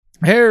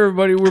Hey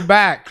everybody, we're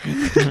back.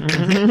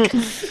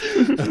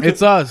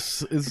 It's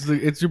us.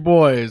 It's your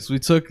boys. We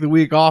took the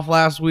week off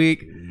last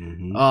week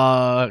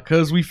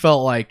because we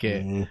felt like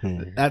it.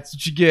 That's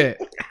what you get.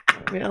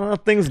 We had a lot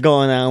of things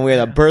going on. We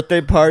had a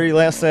birthday party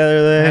last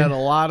Saturday. Had a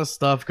lot of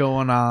stuff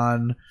going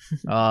on.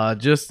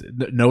 Just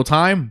no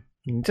time.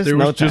 There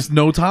was just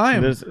no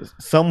time. There's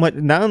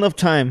not enough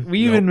time. We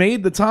even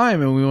made the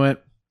time and we went,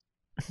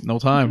 no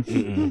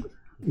time.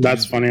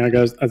 That's funny. I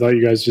thought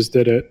you guys just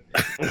did it.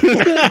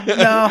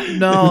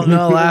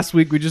 No. Last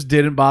week we just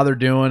didn't bother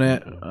doing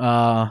it.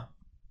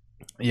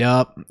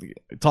 Yep.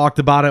 Talked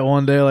about it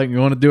one day, like, you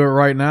want to do it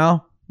right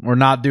now or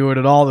not do it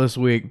at all this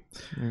week?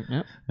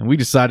 Yep. And we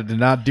decided to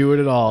not do it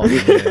at all.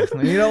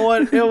 You know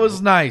what? It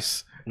was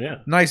nice. Yeah.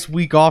 Nice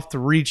week off to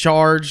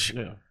recharge.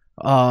 Yeah.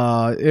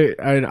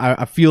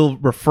 I feel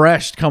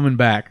refreshed coming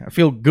back. I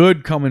feel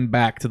good coming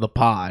back to the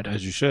pod.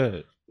 As you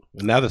should.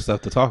 And now there's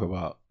stuff to talk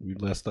about. You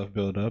let stuff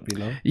build up, you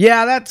know?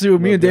 Yeah, that too.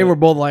 Me and Dave were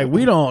both like,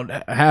 we don't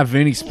have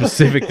any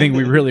specific thing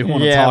we really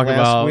want to talk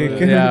about. Week.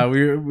 Yeah,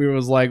 we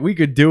was like, we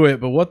could do it,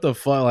 but what the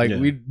fuck? Like,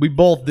 we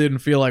both didn't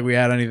feel like we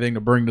had anything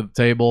to bring to the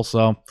table,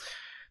 so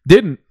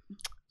didn't.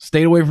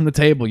 Stayed away from the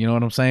table, you know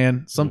what I'm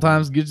saying?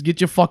 Sometimes just get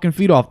your fucking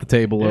feet off the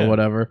table or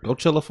whatever. Go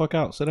chill the fuck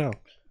out. Sit down.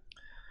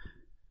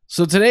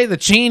 So today, the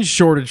change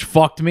shortage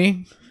fucked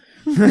me.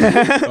 Oh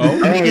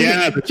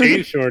yeah, the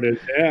change shortage.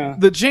 Yeah,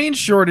 the change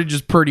shortage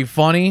is pretty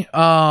funny.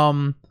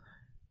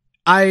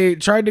 I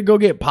tried to go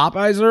get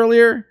Popeyes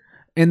earlier,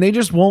 and they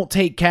just won't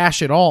take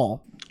cash at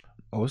all.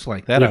 Oh, it's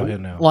like that out here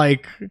now.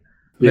 Like,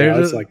 yeah,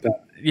 it's like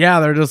that.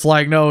 Yeah, they're just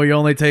like, no, we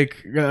only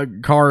take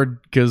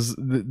card because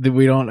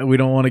we don't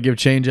want to give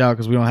change out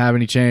because we don't have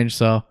any change.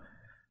 So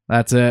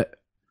that's it.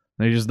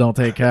 They just don't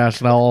take cash.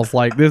 And I was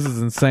like, this is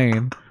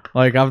insane.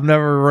 Like, I've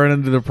never run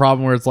into the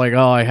problem where it's like,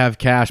 oh, I have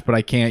cash, but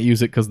I can't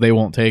use it because they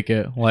won't take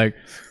it. Like,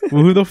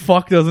 well, who the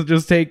fuck doesn't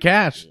just take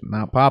cash?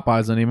 Not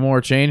Popeyes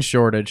anymore. Change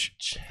shortage.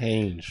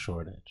 Change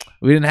shortage.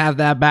 We didn't have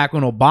that back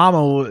when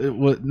Obama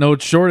was no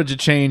shortage of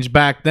change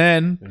back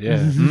then. Yeah.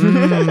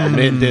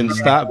 It didn't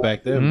stop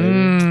back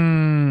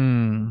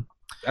then, baby.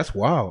 That's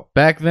wild.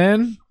 Back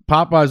then,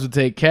 Popeyes would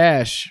take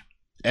cash.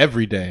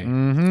 Every day.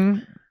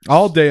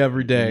 All day,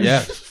 every day.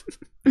 Yes.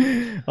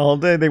 All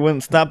day. They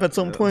wouldn't stop at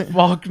some point.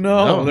 Fuck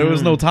no. There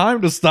was no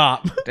time to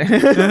stop.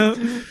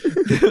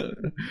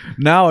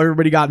 Now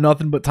everybody got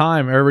nothing but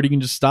time. Everybody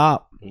can just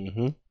stop.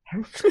 Doing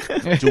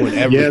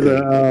everything.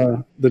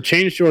 Yeah, the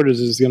change shortage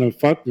is gonna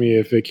fuck me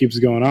if it keeps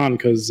going on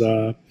because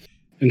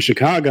in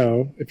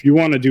Chicago, if you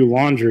want to do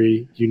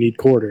laundry, you need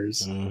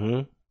quarters.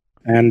 And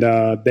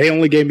they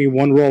only gave me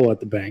one roll at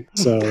the bank,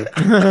 so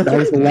that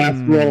was the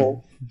last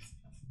roll.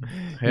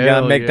 You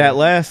gotta make that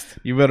last.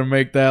 You better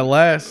make that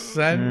last,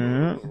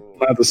 son.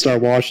 I have to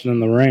start washing in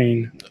the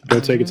rain. Go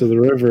take it to the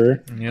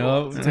river. Yep.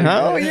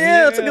 Oh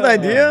yeah, that's a good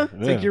idea.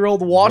 Take your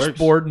old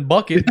washboard and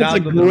bucket That's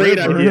down a to the great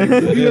river.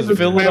 idea. You just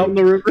fill it up.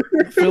 The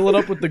river. Fill it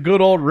up with the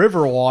good old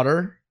river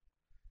water.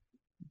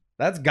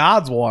 That's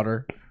God's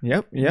water.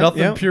 Yep.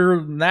 Nothing purer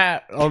than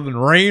that, other than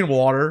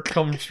rainwater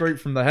coming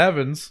straight from the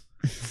heavens.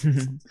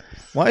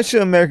 Why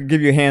should America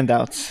give you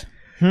handouts?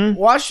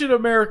 Why should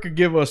America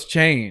give us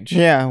change?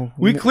 Yeah.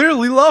 We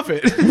clearly love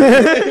it.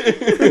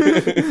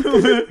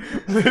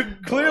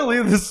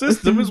 Clearly the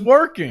system is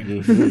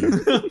working.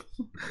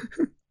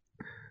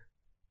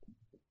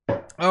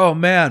 Oh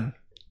man.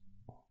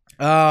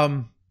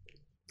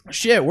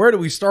 Shit, where do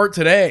we start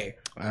today?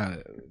 I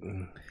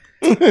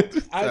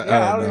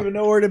don't even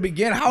know where to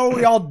begin. How are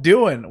we all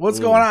doing? What's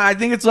going on? I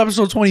think it's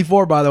episode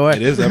 24, by the way.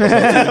 It is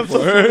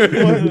episode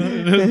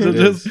 24.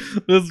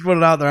 Just put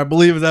it out there. I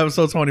believe it's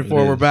episode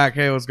 24. We're back.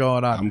 Hey, what's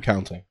going on? I'm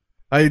counting.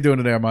 How you doing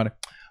today, Armani?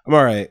 I'm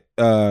all right.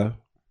 I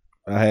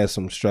had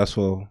some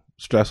stressful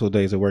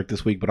days at work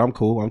this week, but I'm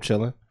cool. I'm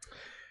chilling.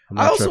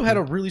 I also had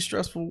a really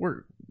stressful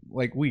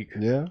week.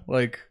 Yeah.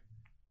 Like,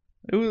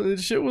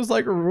 shit was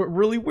like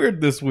really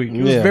weird this week.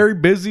 It was very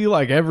busy,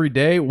 like every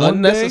day.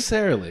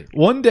 Unnecessarily.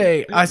 One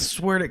day, I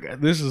swear to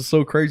God, this is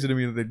so crazy to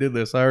me that they did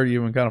this. I already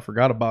even kind of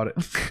forgot about it.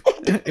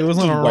 It was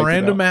on a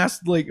random ass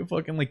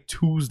fucking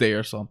Tuesday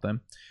or something.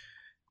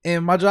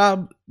 And my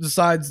job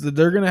decides that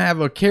they're gonna have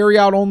a carry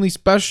out only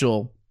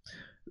special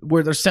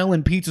where they're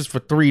selling pizzas for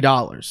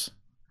 $3.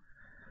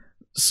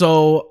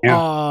 So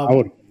I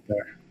would be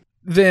there.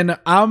 Then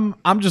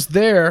I'm just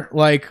there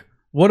like,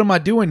 what am I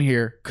doing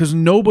here? Because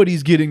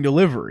nobody's getting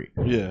delivery.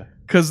 Yeah.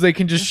 Because they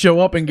can just show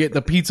up and get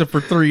the pizza for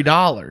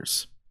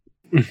 $3.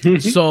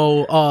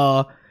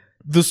 So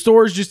the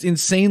store is just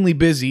insanely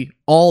busy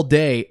all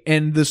day.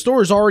 And the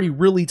store is already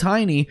really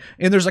tiny.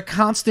 And there's a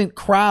constant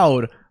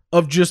crowd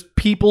of just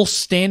people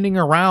standing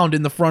around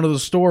in the front of the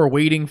store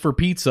waiting for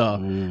pizza.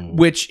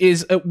 Which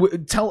is, we're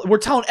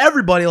telling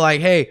everybody like,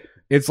 hey,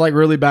 it's like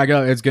really back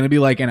up. It's going to be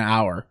like an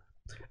hour.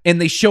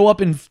 And they show up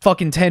in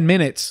fucking 10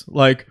 minutes.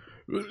 Like,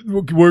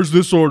 where's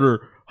this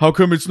order? How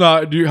come it's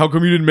not? How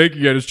come you didn't make it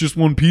yet? It's just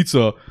one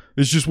pizza.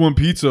 It's just one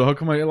pizza. How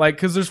come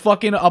because there's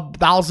fucking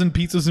 1,000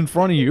 pizzas in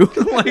front of you.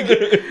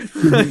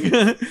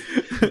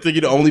 think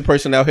you're the only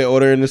person out here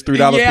ordering this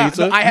 $3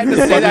 pizza? I had to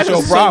say that to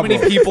your so problem.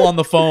 many people on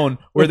the phone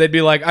where they'd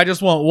be like, "I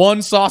just want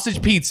one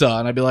sausage pizza,"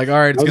 and I'd be like, "All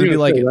right, it's I was gonna be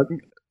like." say, that-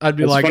 I'd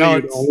be It's like, funny "Oh,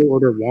 you'd it's, only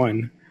order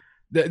one.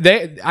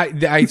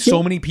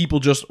 so many people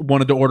just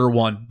wanted to order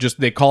one. Just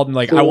they called and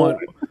like, I want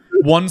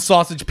one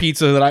sausage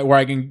pizza where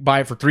I can buy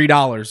it for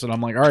 $3, and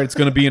I'm like, all right, it's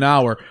gonna be an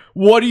hour.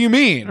 What do you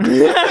mean?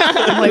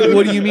 I'm like,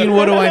 what do you mean?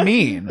 What do I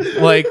mean?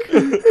 Like,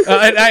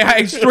 and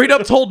I straight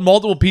up told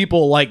multiple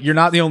people like, you're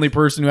not the only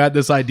person who had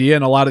this idea,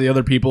 and a lot of the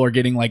other people are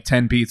getting like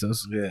 10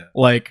 pizzas. Yeah.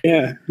 Like,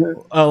 Yeah.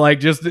 like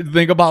just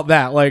think about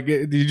that. Like,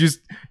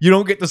 you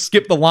don't get to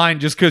skip the line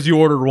just because you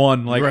ordered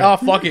one. Like, Right. oh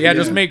fuck it, yeah,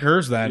 just make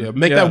hers then. Yeah,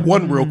 make that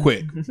one real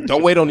quick.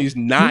 Don't wait on these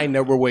 9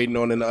 that we're waiting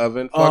on in the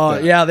oven. Fuck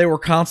that. Yeah, they were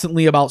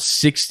constantly about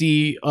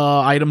 60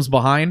 items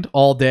behind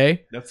all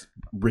day. That's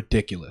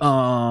ridiculous.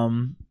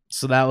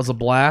 So that was a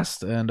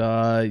blast, and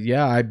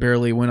yeah, I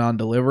barely went on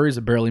deliveries.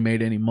 I barely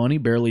made any money.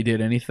 Barely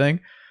did anything.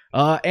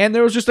 And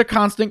there was just a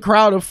constant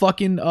crowd of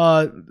fucking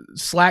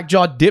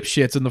slack-jawed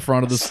dipshits in the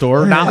front of the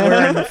store, not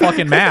wearing the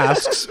fucking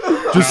masks,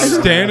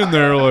 just standing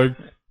there like.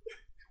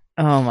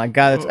 Oh my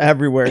god, it's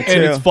everywhere too.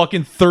 And it's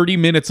fucking 30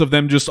 minutes of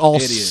them just all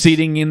Idiots.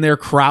 sitting in there,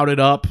 crowded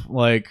up,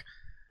 like.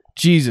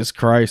 Jesus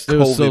Christ, it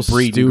was so COVID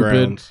breeding stupid.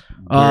 grounds.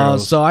 Weirdos.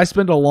 So I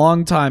spent a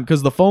long time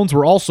because the phones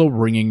were also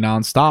ringing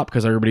nonstop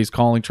because everybody's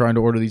calling trying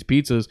to order these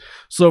pizzas.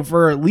 So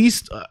for at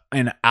least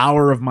an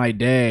hour of my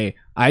day,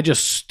 I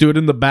just stood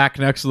in the back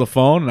next to the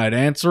phone and I'd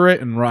answer it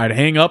and I'd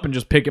hang up and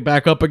just pick it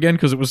back up again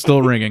because it was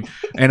still ringing.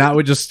 And I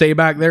would just stay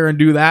back there and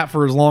do that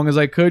for as long as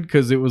I could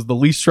because it was the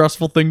least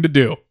stressful thing to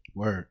do.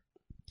 Word.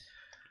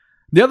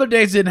 The other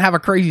days didn't have a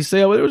crazy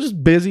sale, but it was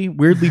just busy,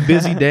 weirdly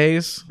busy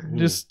days.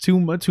 Just too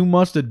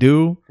much to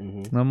do.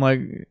 And I'm like,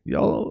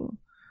 y'all,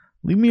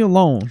 leave me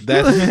alone.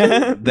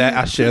 That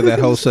I share that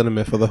whole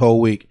sentiment for the whole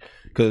week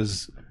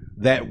because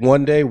that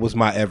one day was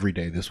my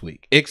everyday this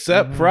week,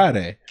 except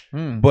Friday.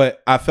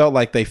 But I felt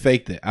like they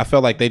faked it. I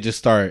felt like they just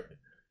start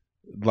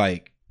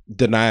like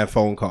denying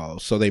phone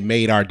calls, so they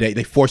made our day.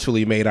 They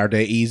forcefully made our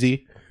day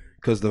easy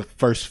because the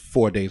first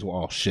 4 days were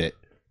all shit.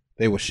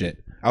 They were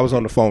shit. I was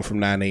on the phone from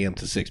 9 a.m.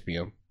 to 6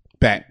 p.m.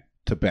 Back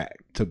to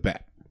back to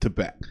back to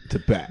back to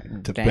back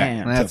to Damn.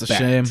 back. That's to a back,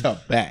 shame.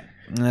 To back.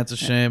 That's a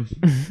shame.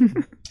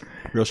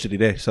 Real shitty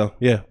day. So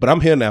yeah, but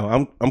I'm here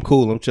now. I'm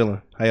cool. I'm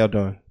chilling. How y'all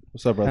doing?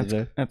 What's up, brother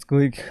Jay? That's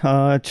good.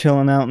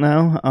 Chilling out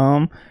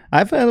now.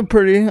 I've had a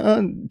pretty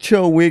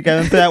chill week.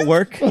 I didn't at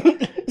work,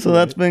 so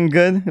that's been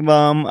good.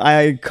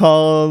 I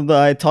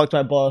talked to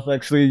my boss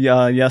actually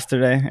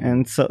yesterday,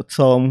 and he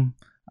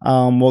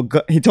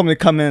told me to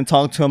come in and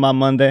talk to him on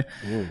Monday.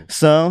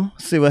 So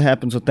see what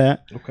happens with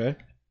that. Okay.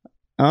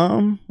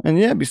 And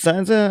yeah,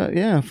 besides that,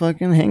 yeah,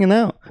 fucking hanging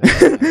out.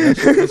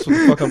 That's what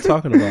the fuck I'm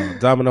talking about.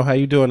 Domino, how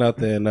you doing out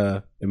there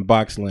in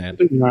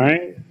Boxland?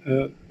 Right?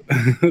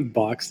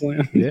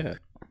 Boxland. Yeah.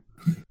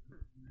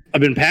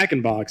 I've been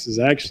packing boxes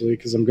actually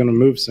because I'm going to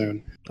move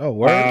soon. Oh,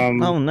 word.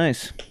 Oh,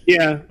 nice.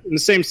 Yeah, in the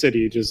same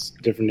city, just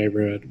different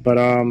neighborhood. But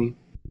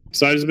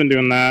so I've just been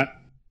doing that.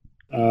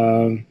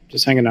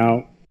 Just hanging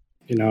out,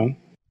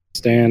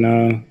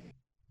 staying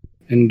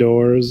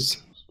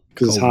indoors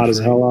because it's hot as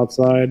hell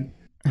outside.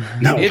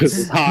 No, because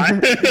it's hot.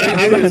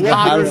 It is hotter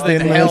hottest than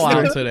day hell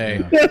last out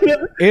today.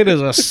 It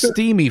is a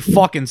steamy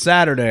fucking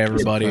Saturday,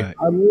 everybody. Right.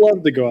 I'd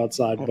love to go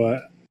outside,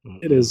 but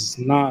it is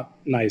not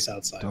nice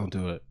outside. Don't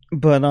do it.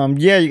 But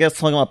yeah, you guys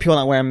talking about people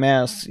not wearing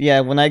masks.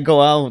 Yeah, when I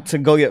go out to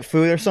go get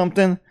food or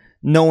something,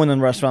 no one in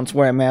restaurants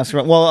wearing masks.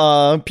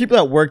 Well, people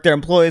that work there,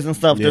 employees and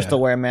stuff, they're Yeah.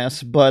 still wearing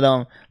masks.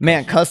 But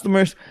man,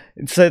 customers,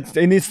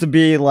 it needs to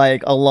be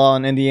like a law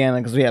in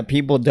Indiana because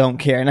people don't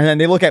care, and then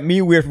they look at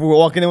me weird for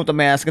walking in with a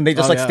mask, and they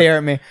just Oh, like yeah. stare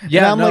at me.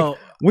 Yeah, and I'm no. like,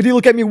 what do you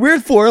look at me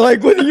weird for?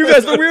 Like, what are you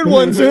guys the weird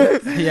ones?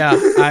 Yeah,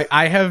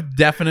 I have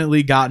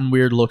definitely gotten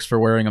weird looks for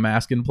wearing a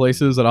mask in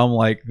places that I'm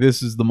like,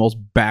 this is the most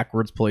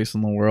backwards place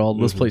in the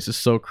world. This place is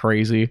so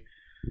crazy.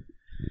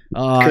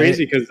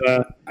 Crazy because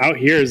out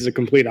here is the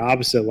complete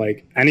opposite.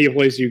 Like any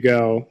place you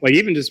go, like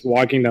even just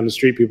walking down the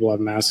street, people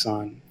have masks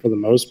on for the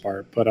most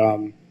part. But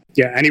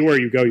yeah, anywhere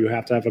you go, you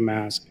have to have a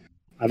mask.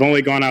 I've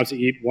only gone out to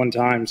eat one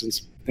time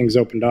since things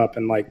opened up,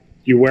 and like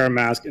you wear a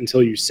mask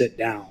until you sit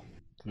down,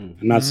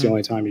 and that's the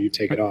only time you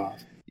take it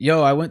off.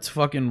 Yo, I went to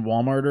fucking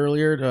Walmart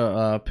earlier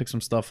to pick some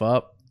stuff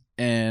up.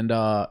 And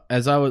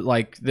as I was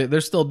like,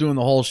 they're still doing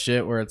the whole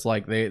shit where it's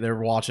like they're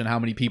watching how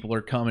many people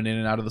are coming in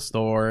and out of the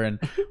store, and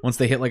once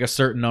they hit like a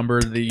certain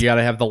number, you got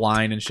to have the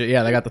line and shit.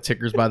 Yeah, they got the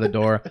tickers by the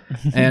door,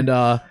 and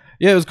yeah,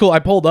 it was cool. I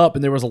pulled up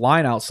and there was a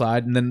line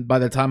outside, and then by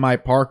the time I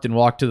parked and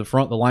walked to the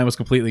front, the line was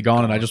completely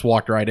gone, and I just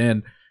walked right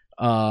in.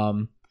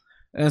 And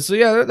so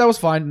yeah, that was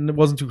fine, and it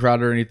wasn't too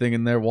crowded or anything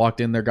in there. Walked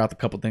in there, got the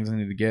couple things I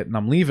needed to get, and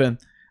I'm leaving.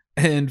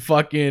 And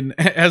fucking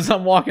as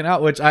I'm walking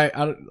out, which I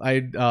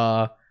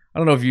I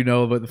don't know if you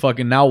know, but the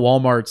fucking now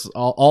Walmart's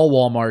all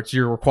Walmarts,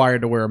 you're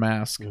required to wear a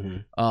mask.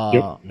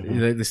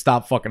 They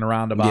stopped fucking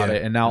around about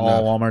it, and now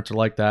all Walmarts are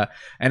like that.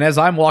 And as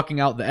I'm walking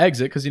out the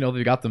exit, because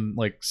they got them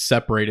like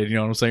separated, you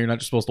know what I'm saying? You're not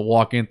just supposed to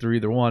walk in through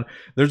either one.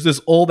 There's this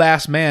old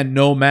ass man,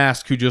 no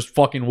mask, who just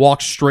fucking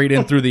walks straight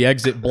in through the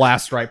exit,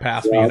 blasts right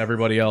past me and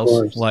everybody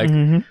else. Like,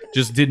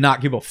 just did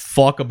not give a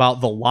fuck about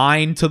the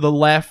line to the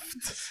left.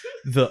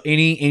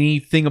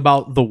 Anything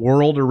about the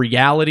world or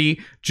reality,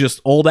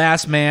 just old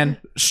ass man,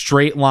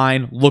 straight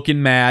line,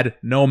 looking mad,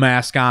 no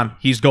mask on.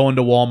 He's going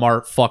to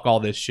Walmart. Fuck all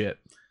this shit.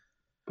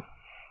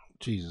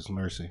 Jesus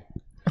mercy.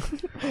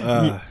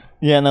 Yeah,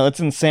 no, it's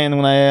insane.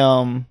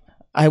 When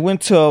I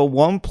went to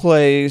one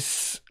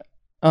place,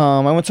 I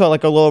went to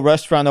like a little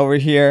restaurant over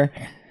here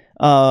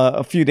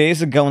a few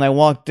days ago. When I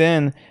walked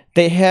in,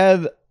 they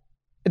had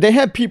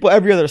people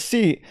every other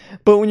seat.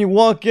 But when you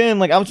walk in,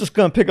 like I was just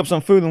gonna pick up some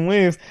food and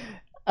leave.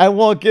 I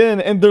walk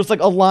in and there's like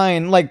a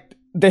line, like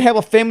they have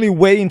a family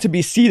waiting to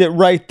be seated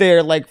right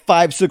there, like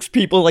 5-6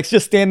 people, like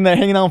just standing there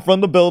hanging out in front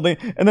of the building,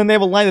 and then they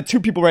have a line of 2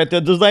 people right there.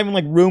 There's not even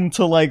like room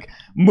to like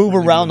move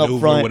around up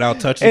front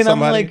without touching and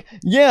somebody.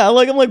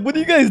 I'm like, what are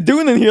you guys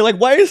doing in here? Like,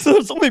 why is there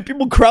so many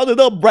people crowded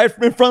up right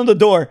in front of the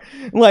door?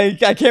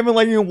 Like, I can't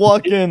even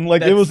walk in.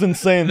 Like, it was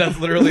insane. That's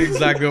literally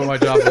exactly what my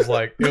job was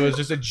like. It was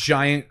just a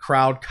giant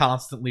crowd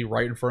constantly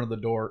right in front of the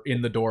door,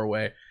 in the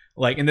doorway.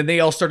 Like, and then they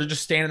all started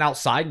just standing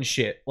outside and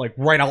shit, like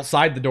right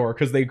outside the door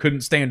because they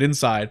couldn't stand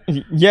inside.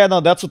 Yeah,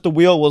 no, that's what the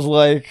wheel was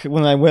like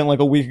when I went like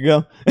a week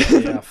ago.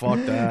 Yeah,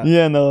 fuck that.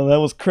 Yeah, no, that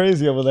was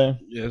crazy over there.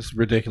 Yeah, it's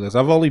ridiculous.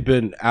 I've only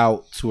been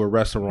out to a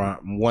restaurant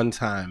one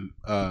time,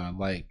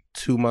 like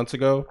 2 months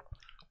ago,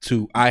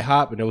 to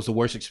IHOP, and it was the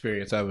worst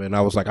experience ever. And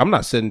I was like, I'm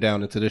not sitting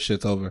down until this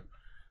shit's over.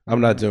 I'm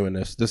not doing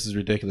this. This is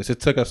ridiculous. It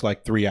took us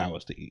like 3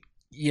 hours to eat.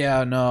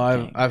 Yeah,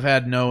 no, I've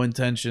had no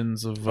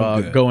intentions of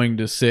going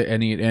to sit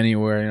and eat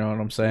anywhere. You know what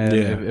I'm saying?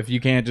 Yeah. If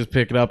you can't just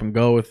pick it up and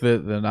go with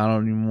it, then I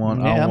don't even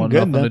want. I Yeah, don't I'm want good,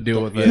 nothing man. to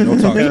do with it. Yeah,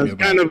 don't talk to me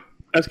about it.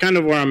 That's kind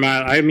of where I'm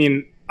at. I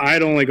mean,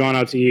 I'd only gone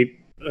out to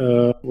eat,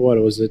 what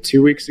was it,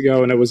 2 weeks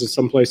ago, and it was at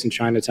some place in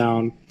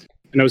Chinatown.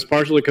 And it was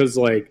partially because,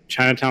 like,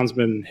 Chinatown's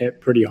been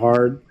hit pretty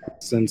hard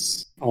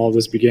since all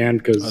this began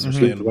because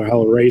people are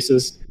hella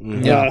racist.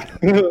 Yeah.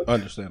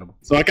 Understandable.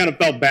 So I kind of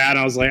felt bad.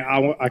 I was like,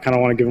 I kind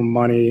of want to give them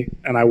money.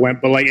 And I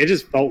went, but, like, it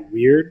just felt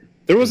weird.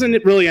 There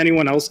wasn't really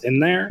anyone else in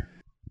there,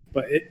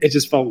 but it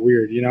just felt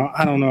weird, you know?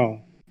 I don't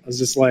know. I was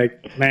just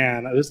like,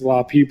 man, there's a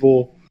lot of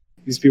people,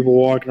 these people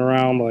walking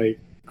around, like,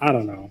 I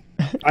don't know.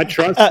 I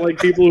trust, like,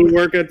 people who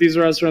work at these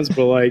restaurants,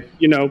 but, like,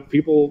 you know,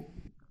 people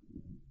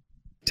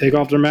take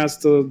off their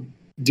masks to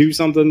do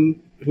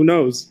something. Who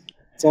knows?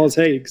 That's all it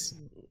takes.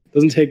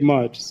 Doesn't take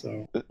much.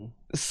 So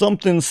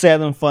Something sad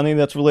and funny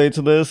that's related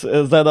to this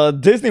is that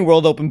Disney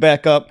World opened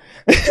back up.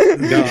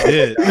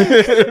 It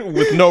did.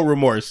 With no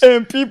remorse.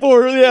 And people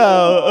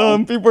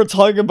are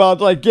talking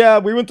about like, yeah,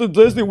 we went to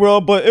Disney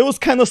World, but it was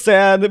kind of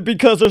sad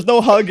because there's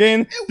no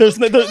hugging, there's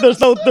no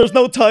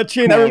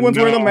touching, everyone's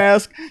wearing a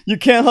mask. You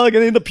can't hug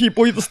any of the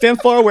people, you have to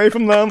stand far away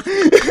from them.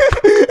 And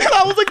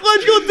I was like,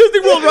 let's go to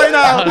Disney World right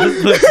now.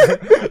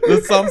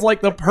 This sounds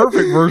like the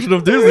perfect version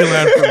of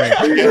Disneyland for me.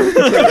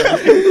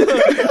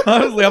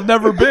 Honestly, I've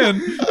never been.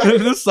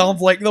 This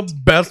sounds like the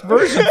best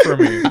version for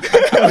me.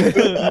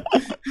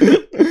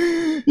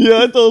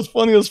 Yeah, I thought it was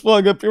funny as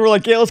fuck. People were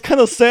like, yeah, it was kind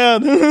of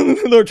sad.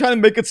 They were trying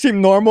to make it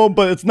seem normal,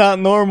 but it's not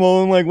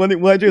normal. I'm like, what did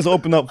you just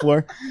open up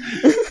for?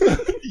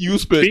 You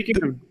spent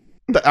speaking of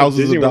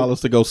thousands Disney of World.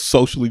 dollars to go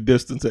socially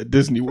distance at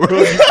Disney World.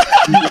 You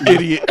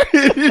idiot.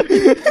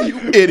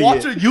 You idiot.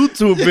 Watch a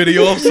YouTube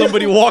video of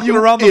somebody walking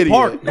around the idiot.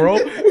 park, bro.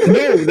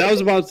 No, that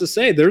was about to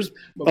say. There's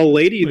a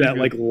lady that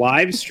like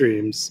live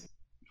streams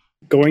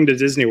going to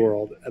Disney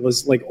World. It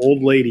was like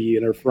old lady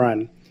and her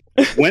friend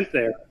went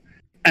there,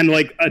 and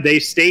like they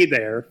stayed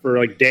there for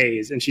like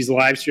days. And she's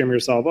live streaming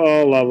herself.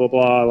 Oh, blah blah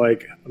blah.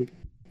 Like,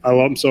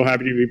 I'm so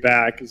happy to be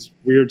back. It's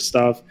weird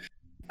stuff.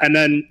 And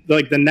then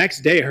like the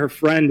next day, her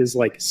friend is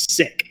like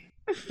sick,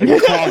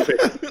 like, coughing,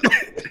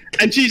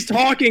 and she's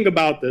talking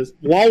about this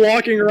while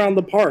walking around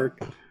the park,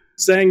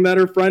 saying that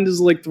her friend is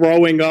like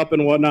throwing up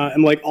and whatnot,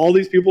 and like all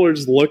these people are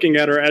just looking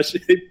at her as she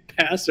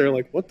pass her,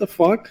 like, what the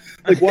fuck?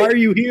 Like, why are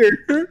you here?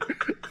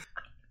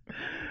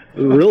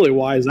 Really,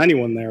 why is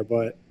anyone there?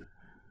 But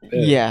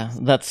Yeah,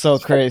 that's so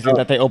crazy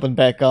that they opened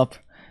back up.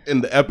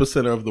 In the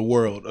epicenter of the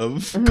world of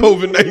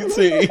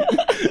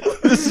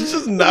COVID-19. This is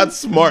just not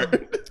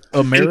smart.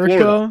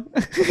 America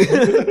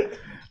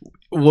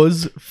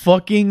was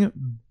fucking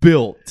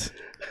built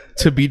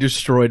to be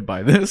destroyed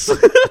by this.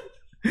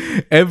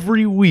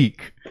 Every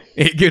week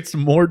it gets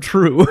more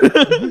true.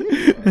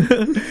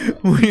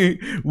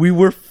 we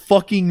were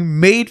fucking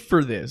made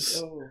for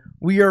this.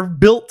 We are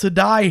built to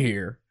die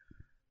here.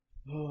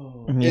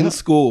 In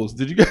schools,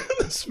 did you guys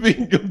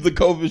speak of the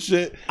COVID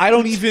shit? I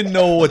don't even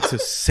know what to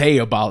say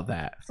about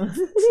that.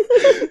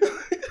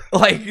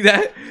 Like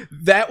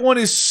that one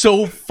is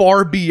so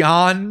far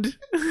beyond.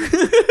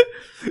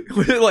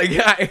 Like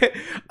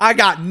I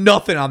got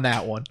nothing on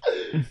that one.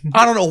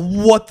 I don't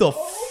know what the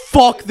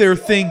fuck they're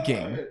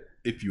thinking.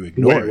 if you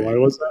ignore Wait, it. what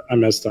was that? I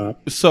messed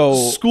up. So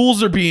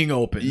Schools are being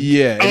open.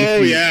 yeah. and Oh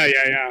if you- yeah.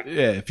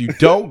 Yeah, if you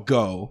don't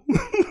go,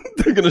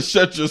 they're gonna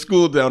shut your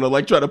school down and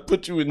like try to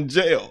put you in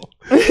jail.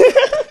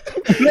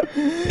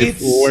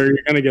 It's Where you're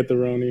gonna get the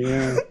Roni?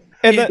 Yeah.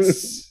 And then,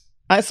 it's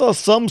I saw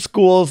some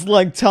schools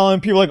like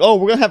telling people like, "Oh,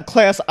 we're gonna have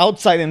class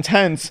outside in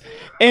tents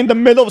in the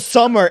middle of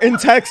summer in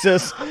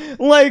Texas.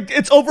 Like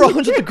it's over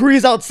 100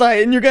 degrees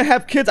outside, and you're gonna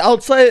have kids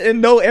outside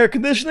and no air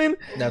conditioning.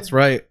 that's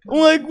right.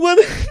 Like what?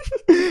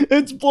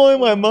 It's blowing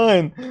my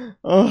mind.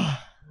 Ugh.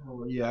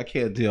 Oh, yeah, I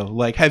can't deal.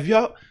 Like, have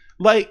y'all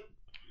like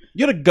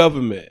you're the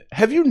government?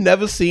 Have you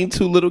never seen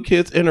two little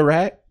kids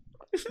interact?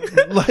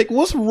 Like,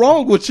 what's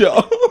wrong with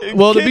y'all?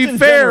 Well, to Kids be in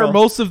fair, general.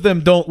 most of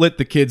them don't let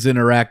the kids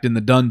interact in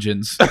the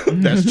dungeons.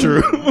 That's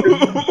true.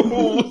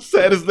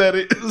 Sad as that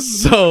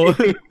is. So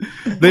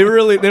they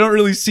don't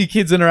really see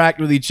kids interact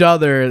with each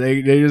other.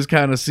 They just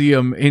kind of see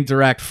them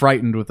interact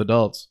frightened with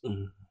adults.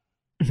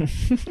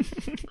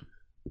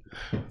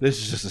 This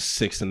is just a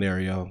sick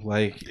scenario.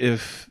 Like,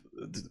 if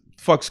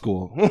fuck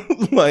school.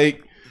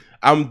 Like,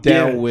 I'm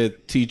down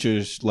with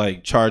teachers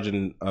like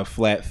charging a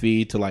flat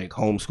fee to like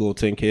homeschool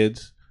 10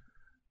 kids.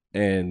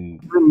 And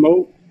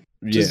Remote.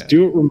 yeah, Just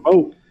do it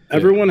remote. Yeah.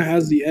 Everyone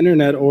has the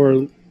internet,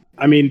 or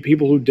I mean,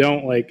 people who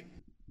don't, like,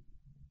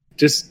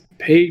 just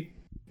pay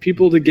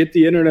people to get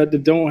the internet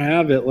that don't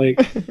have it. Like,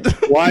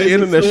 why? The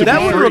internet should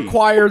That would free.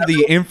 require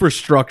the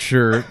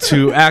infrastructure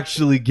to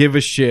actually give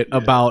a shit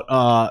about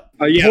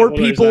Yeah, poor well,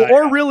 there's people that.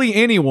 or really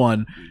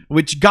anyone,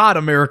 which God,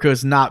 America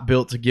is not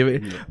built to give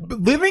it. But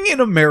living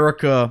in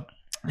America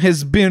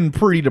has been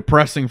pretty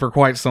depressing for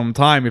quite some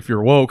time if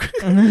you're woke.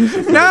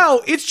 Now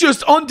it's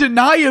just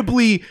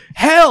undeniably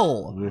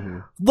hell.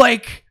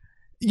 Like,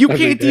 you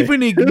Every can't day.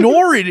 even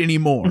ignore it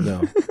anymore.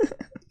 no.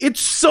 It's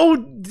so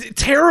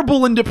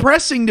terrible and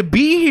depressing to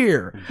be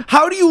here.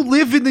 How do you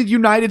live in the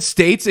United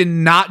States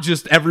and not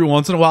just every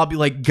once in a while be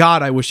like,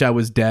 God, I wish I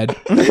was dead?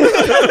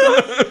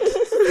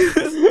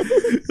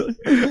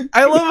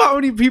 I love how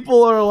many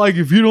people are like,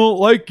 if you don't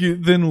like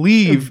it, then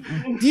leave.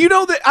 Do you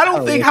know that? I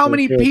don't think how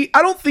many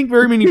I don't think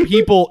very many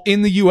people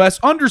in the U.S.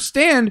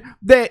 understand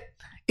that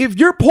if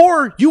you're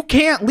poor, you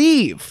can't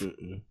leave.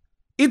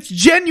 It's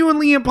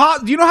genuinely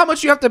impossible. Do you know how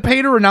much you have to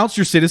pay to renounce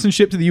your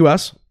citizenship to the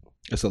U.S.?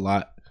 It's a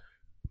lot.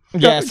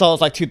 Yeah, I saw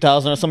it's like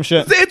 2,000 or some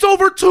shit. It's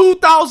over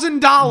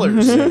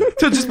 $2,000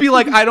 to just be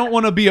like, I don't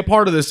want to be a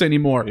part of this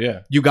anymore.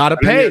 Yeah. You got to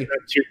I pay. think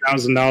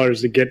that's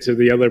 $2,000 to get to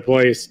the other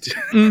place.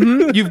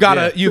 You've got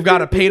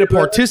to pay to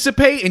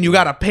participate, and you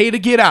got to pay to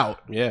get out.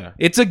 Yeah.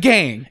 It's a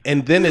gang.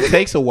 And then it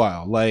takes a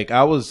while. Like,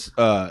 I was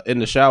in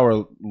the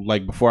shower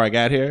like before I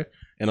got here,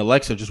 and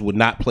Alexa just would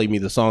not play me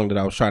the song that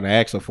I was trying to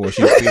ask her for.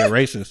 She was being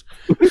racist.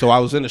 So I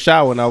was in the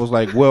shower and I was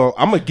like, well,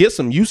 I'm gonna get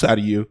some use out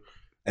of you.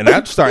 And I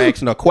just started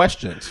asking her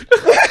questions.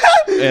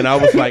 And I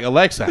was like,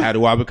 Alexa, how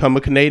do I become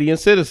a Canadian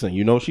citizen?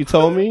 You know what she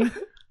told me?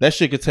 That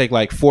shit could take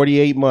like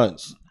 48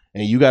 months.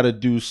 And you gotta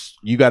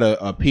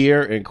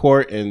appear in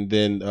court and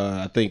then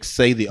I think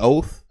say the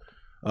oath.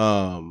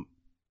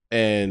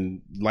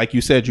 And like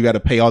you said, you got to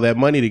pay all that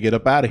money to get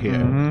up out of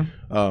here.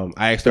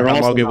 I asked her how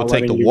long it would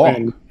take to walk.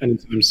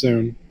 Anytime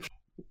soon.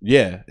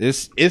 Yeah,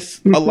 it's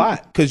a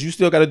lot because you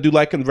still got to do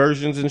like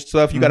conversions and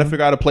stuff. You got to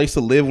figure out a place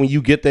to live when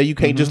you get there. You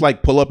can't just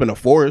like pull up in a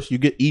forest. You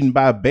get eaten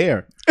by a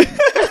bear. You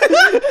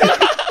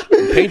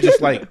can't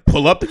just like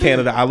pull up to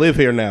Canada. I live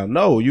here now.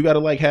 No, you got to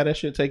like have that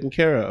shit taken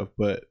care of.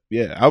 But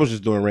yeah, I was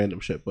just doing random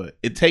shit. But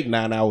it take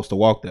 9 hours to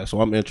walk there,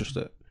 so I'm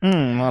interested.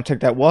 I'll take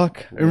that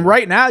walk. And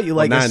right now, you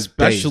like 9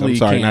 especially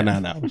days. I'm sorry, can't.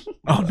 not 9 hours.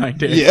 Oh, 9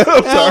 days. Yeah,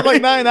 I'm Yeah, sorry.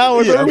 like 9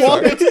 hours. Yeah, We're I'm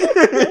walking.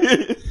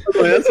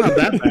 That's not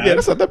that bad. Yeah,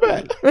 that's not that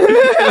bad.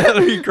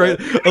 That'd be great.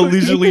 A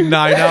leisurely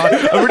 9 hour.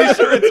 I'm pretty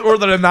sure it's more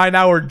than a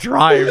 9-hour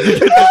drive. To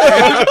get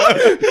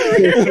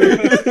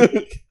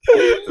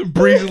to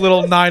Breezy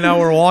little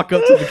 9-hour walk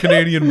up to the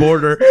Canadian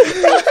border.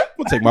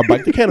 I'll take my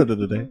bike to Canada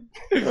today.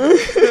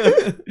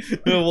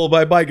 Well,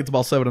 by bike, it's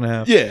about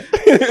 7.5. Yeah.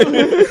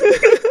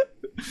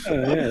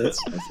 Yeah, that's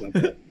not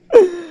bad.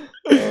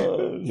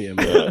 Yeah,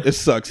 man. It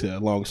sucks here.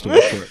 Long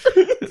story short.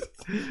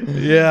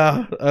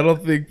 Yeah, I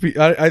don't think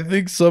I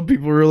think some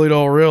people really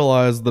don't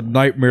realize the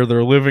nightmare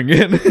they're living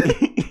in.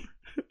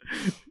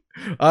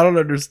 I don't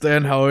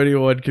understand how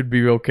anyone could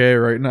be okay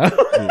right now.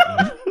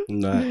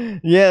 Nah.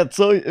 Yeah,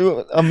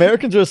 so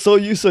Americans are so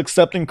used to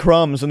accepting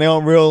crumbs, and they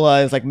don't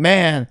realize, like,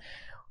 man,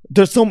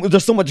 there's so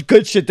much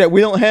good shit that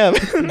we don't have.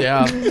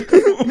 Yeah.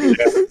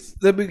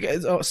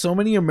 Because so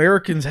many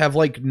Americans have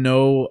like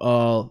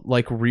no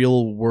like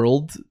real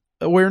world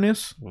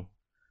awareness.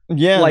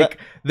 Yeah, Like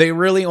they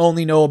really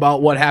only know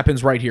about what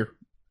happens right here.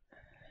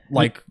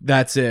 Like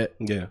that's it.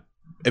 Yeah.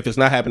 If it's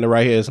not happening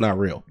right here, it's not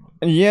real.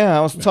 yeah.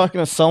 I was talking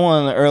to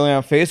someone earlier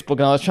on Facebook,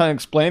 and I was trying to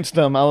explain to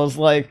them. I was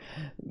like,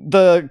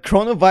 the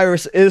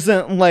coronavirus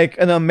isn't like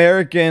an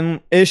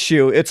American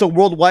issue; it's a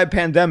worldwide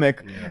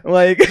pandemic.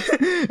 Like,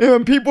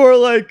 when people are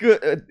like,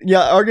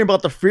 arguing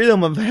about the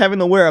freedom of having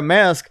to wear a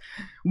mask.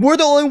 We're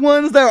the only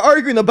ones that are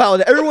arguing about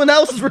it. Everyone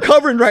else is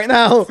recovering right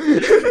now.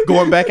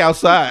 Going back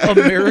outside.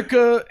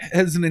 America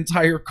has an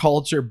entire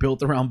culture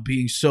built around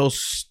being so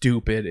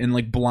stupid and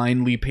like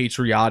blindly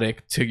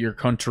patriotic to your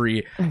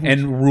country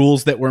and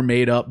rules that were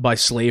made up by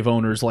slave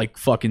owners like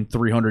fucking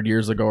 300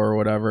 years ago or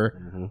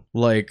whatever.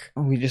 Like,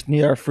 We just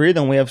need our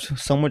freedom. We have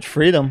so much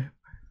freedom.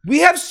 we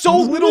have so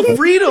little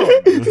freedom.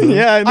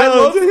 Yeah, I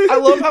know. I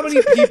love how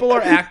many people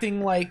are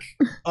acting like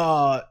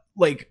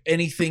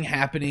anything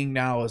happening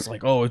now is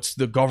like, oh, it's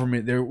the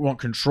government, they want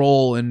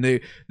control and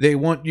they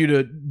want you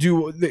to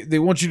do they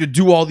want you to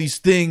do all these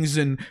things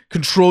and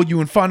control you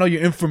and find all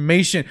your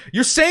information.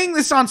 You're saying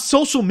this on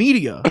social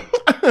media.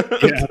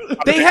 Yeah.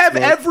 They have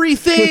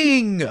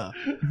everything.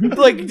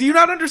 Like, do you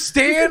not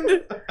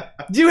understand?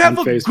 Do you have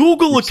On a Facebook,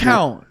 Google you see it.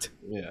 account?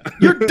 Yeah.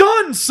 You're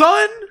done,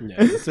 son. Yeah,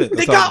 that's it. They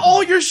That's got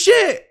all your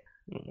shit.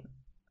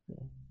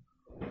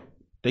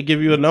 They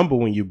give you a number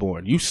when you're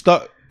born. You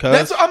stuck.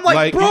 That's I'm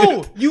like,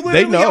 bro, you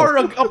they literally know. are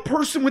a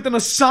person with an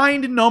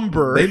assigned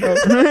number. They know.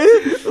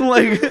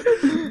 Like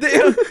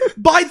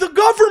by the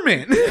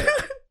government.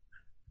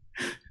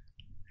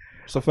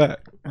 It's a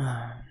fact.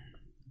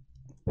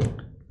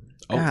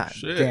 Oh, God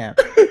shit. damn.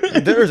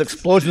 There's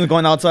explosions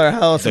going outside our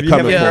house. They're Have you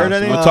coming. never Yeah. heard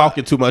any? We're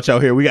talking too much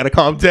out here. We got to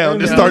calm down.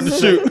 Just start to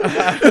shoot.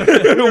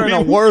 We're in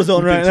a war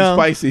zone right Things now. are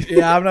Spicy.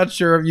 Yeah, I'm not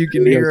sure if you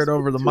can hear it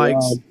over the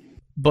mics.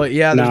 But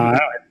yeah, Nah, I don't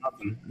have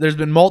nothing. there's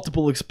been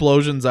multiple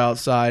explosions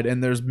outside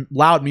and there's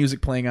loud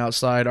music playing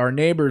outside. Our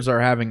neighbors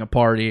are having a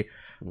party.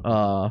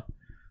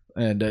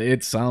 And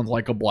it sounds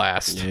like a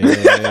blast.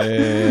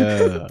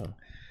 Yeah.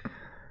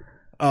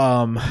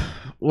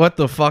 What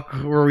the fuck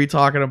were we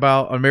talking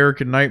about?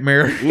 American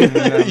Nightmare.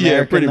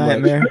 Yeah, pretty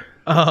much.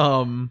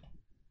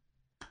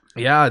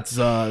 Yeah, it's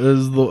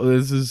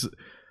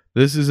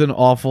this is an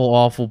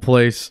awful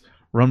place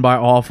run by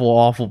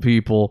awful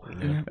people.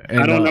 And,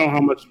 I don't know how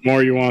much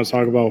more you want to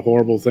talk about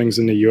horrible things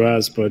in the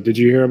U.S., but did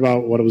you hear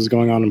about what was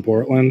going on in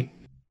Portland?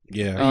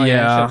 Yeah. Oh,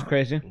 Yeah. That's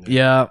crazy.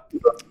 Yeah,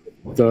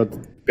 The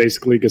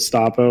basically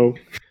Gestapo,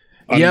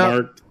 Yeah.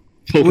 unmarked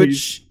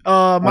police, which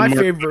my unmarked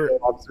favorite.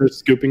 officers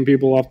scooping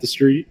people off the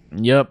street.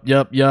 Yep.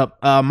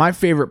 My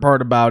favorite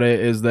part about it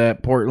is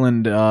that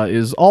Portland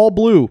is all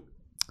blue.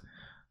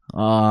 You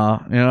know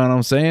what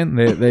I'm saying?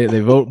 They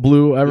vote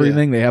blue,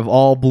 everything. They have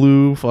all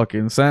blue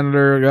fucking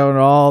senator, governor,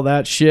 all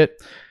that shit.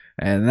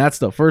 And that's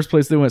the first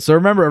place they went. So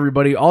remember,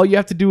 everybody, all you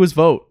have to do is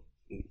vote.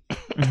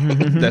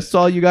 That's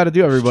all you got to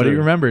do, everybody. True.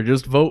 Remember,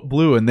 just vote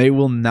blue, and they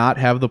will not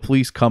have the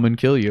police come and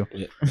kill you.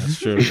 Yeah, that's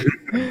true.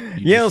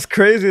 Yeah, it's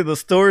crazy. The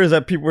stories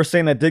that people were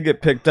saying that did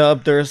get picked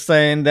up, they're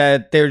saying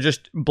that they were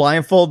just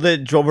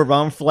blindfolded, drove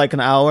around for like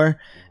an hour,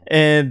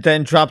 and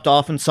then dropped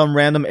off in some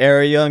random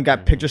area and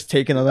got pictures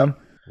taken of them.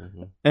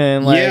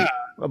 And like Yeah.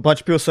 a bunch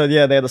of people said,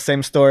 yeah, they had the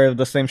same story of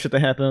the same shit that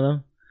happened to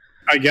them.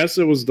 I guess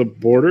it was the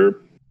Border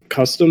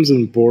Customs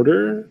and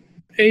Border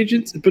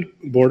Agents, but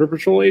Border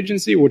Patrol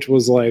Agency, which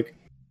was like,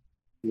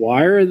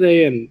 why are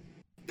they in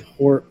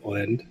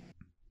Portland?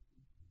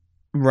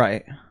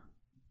 Right.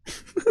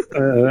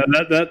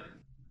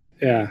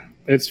 Yeah,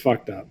 it's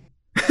fucked up.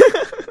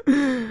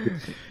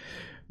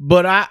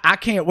 But I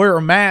can't wear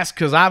a mask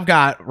because I've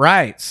got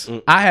rights.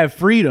 I have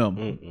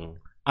freedom.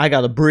 I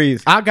gotta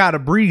breathe. I gotta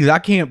breathe. I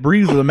can't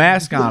breathe with a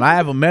mask on. I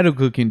have a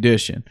medical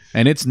condition,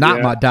 and it's not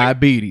Yeah. my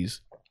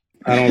diabetes.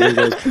 I don't think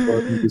those people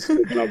are gonna be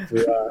sticking up for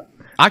that.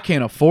 I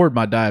can't afford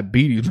my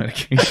diabetes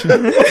medication,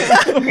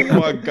 Oh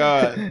my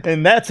god.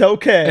 And that's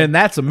okay. and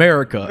that's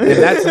America. And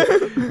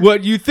that's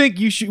what you think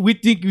you should. We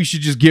think we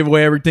should just give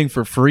away everything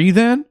for free.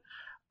 Then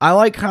I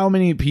like how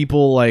many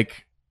people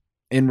like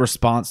in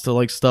response to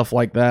like stuff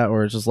like that,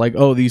 where it's just like,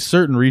 oh, these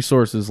certain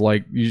resources,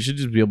 like you should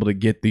just be able to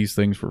get these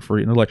things for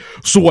free. And they're like,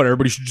 so what?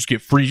 Everybody should just get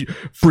free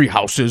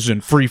houses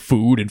and free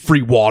food and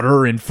free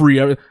water and free.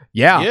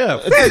 Yeah. Yeah.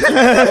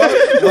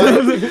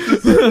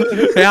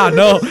 Yeah,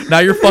 no. Now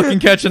you're fucking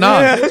catching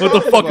on. What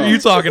the fuck are you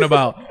talking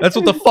about? That's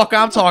what the fuck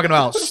I'm talking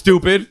about,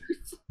 stupid.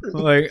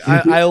 Like,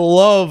 I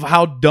love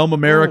how dumb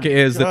America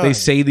is that they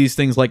say these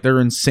things like they're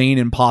insane,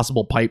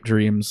 impossible pipe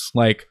dreams.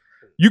 Like,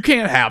 you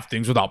can't have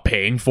things without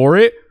paying for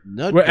it.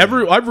 Well,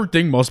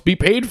 everything must be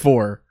paid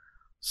for.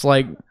 It's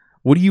like,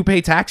 what do you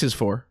pay taxes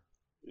for?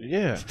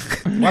 Yeah.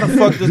 Why the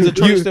fuck does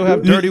Detroit still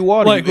have dirty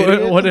water? Like, you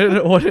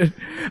idiot? what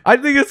I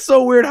think it's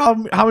so weird how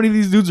many of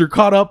these dudes are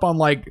caught up on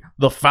like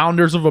the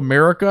founders of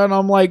America, and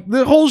I'm like,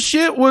 the whole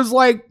shit was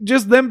like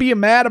just them being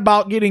mad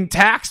about getting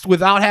taxed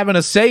without having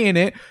a say in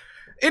it,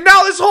 and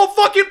now this whole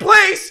fucking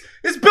place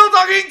is built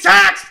on getting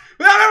taxed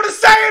without having a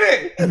say in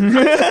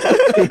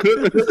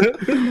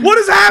it. What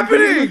is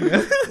happening?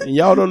 And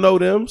y'all don't know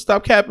them.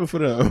 Stop capping for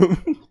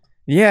them.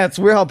 Yeah, it's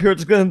weird how people are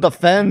just gonna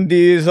defend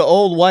these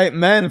old white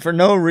men for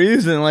no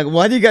reason. Like,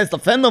 why do you guys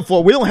defend them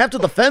for? We don't have to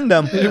defend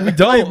them. We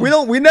don't.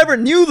 Like, we never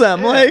knew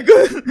them. Like,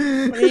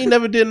 He ain't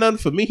never did nothing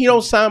for me. He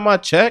don't sign my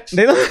checks.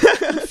 they don't.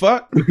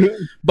 Fuck.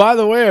 By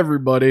the way,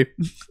 everybody,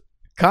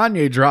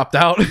 Kanye dropped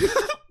out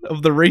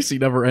of the race he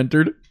never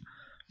entered.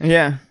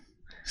 Yeah,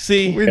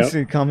 See, we didn't see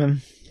it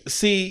coming.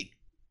 see,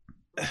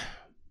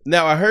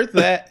 Now I heard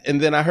that,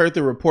 and then I heard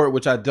the report,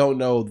 which I don't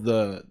know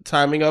the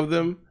timing of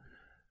them,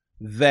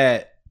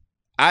 that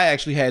I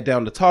actually had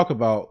down to talk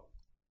about.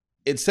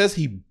 It says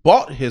he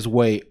bought his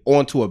way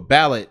onto a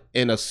ballot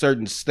in a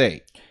certain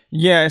state.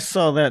 Yeah, I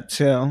saw that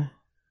too.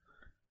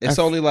 It's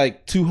only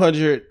like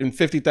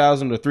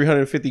 250,000 or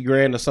 350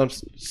 grand or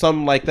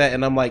something like that,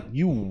 and I'm like,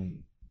 you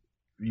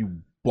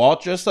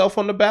bought yourself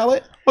on the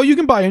ballot? Oh, you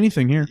can buy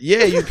anything here.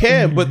 Yeah, you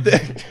can, but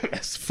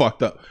that's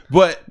fucked up.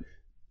 But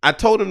I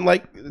told him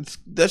like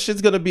that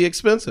shit's gonna be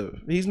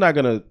expensive. He's not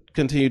gonna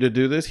continue to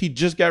do this. He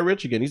just got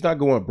rich again. He's not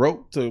going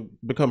broke to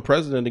become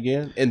president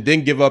again and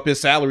then give up his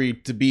salary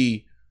to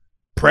be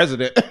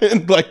president.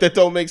 Like that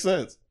don't make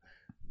sense.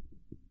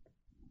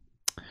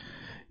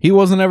 He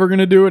wasn't ever going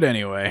to do it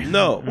anyway.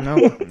 No.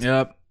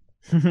 Yep.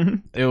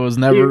 It was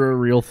never a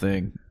real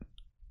thing.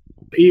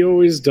 He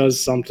always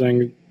does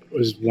something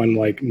when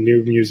like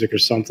new music or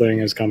something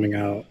is coming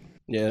out.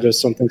 Yeah.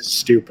 Just something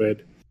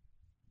stupid.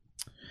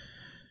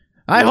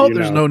 I hope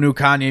there's no new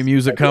Kanye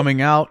music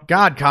coming out.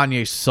 God,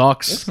 Kanye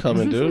sucks. It's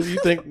coming, dude. You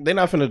think they're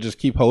not finna just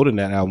keep holding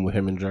that album with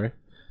him and Dre?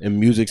 And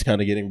music's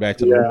kind of getting back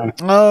to normal.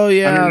 Oh,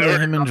 yeah, I mean, the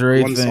him and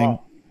Dre one thing. song.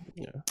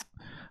 Yeah.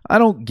 I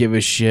don't give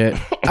a shit.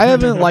 I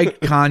haven't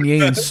liked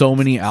Kanye in so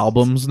many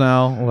albums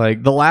now.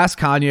 Like, the last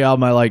Kanye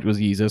album I liked was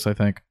Yeezus, I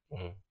think.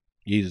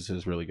 Yeezus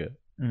is really good.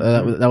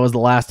 That was the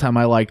last time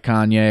I liked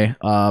Kanye.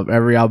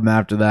 Every album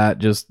after that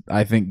just,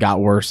 I think, got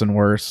worse and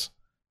worse.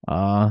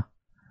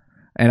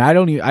 And I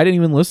didn't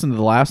even listen to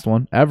the last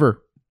one,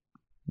 ever.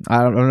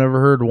 I've never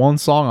heard one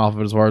song off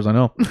of it as far as I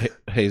know.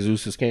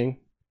 Jesus is King?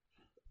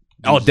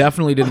 Oh,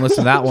 definitely didn't listen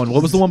to that one.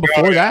 What was the one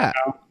before that?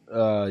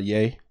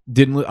 Yay.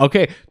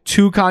 Okay,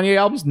 2 Kanye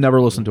albums, never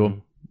listened to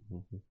them.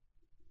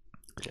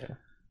 Yeah.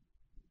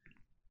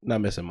 Not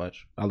missing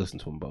much. I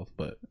listened to them both,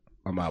 but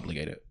I'm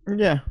obligated.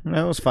 Yeah,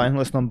 that was fine.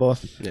 Listen on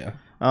both. Yeah.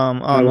 The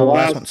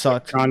last one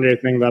sucked.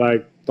 Kanye thing that I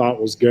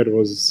thought was good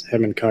was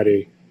him and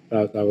Cudi.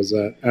 That was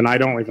it. And I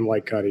don't even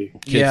like Cudi.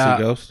 Kids See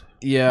Ghost?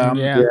 Yeah.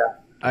 Yeah.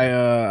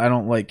 I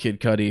don't like Kid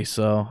Cudi,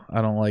 so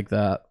I don't like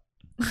that.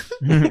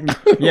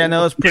 Yeah,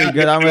 no, it's pretty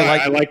good.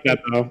 I like that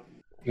though.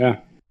 Yeah.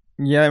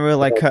 Yeah, I really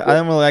like. I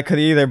don't really like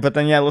Cudi either. But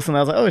then, yeah, listen, I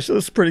was like, oh, shit,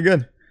 this is pretty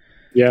good.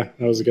 Yeah,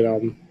 that was a good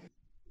album.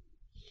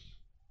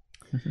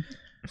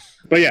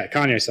 But yeah,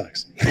 Kanye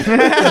sucks.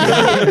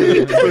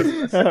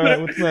 All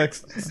right, what's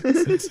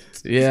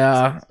next?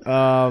 Yeah.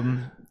 All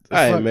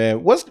right,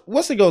 man.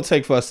 What's it gonna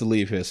take for us to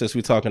leave here? Since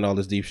we're talking all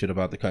this deep shit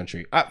about the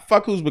country,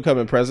 fuck who's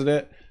becoming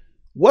president.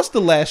 What's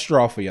the last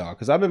straw for y'all?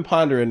 Because I've been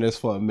pondering this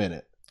for a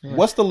minute. Yeah.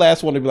 What's the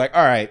last one to be like?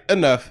 All right,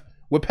 enough.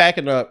 We're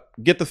packing up.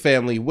 Get the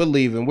family. We're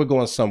leaving. We're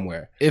going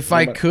somewhere. If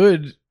I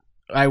could,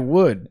 I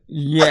would.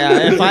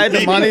 Yeah, if I had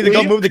the money to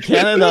go move to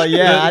Canada,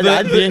 yeah,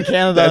 I'd be in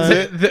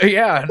Canada.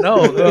 Yeah,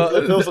 no.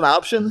 If it was an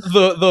option.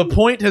 The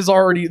point has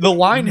already. The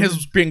line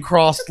has been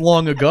crossed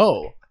long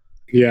ago.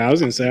 Yeah, I was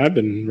gonna say I've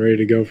been ready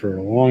to go for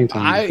a long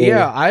time.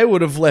 I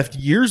would have left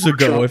years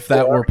ago if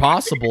that were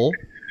possible.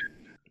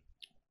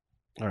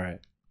 All right.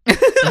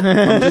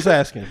 I'm just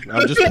asking.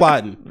 I'm just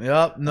plotting.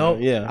 Yep. No.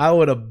 Yeah. I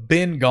would have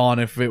been gone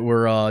if it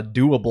were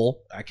doable.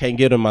 I can't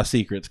give them my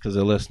secrets because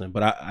they're listening,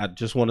 but I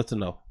just wanted to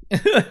know.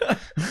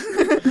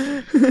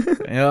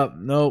 Yep.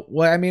 No.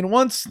 Well, I mean,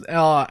 once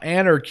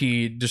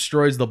anarchy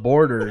destroys the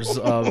borders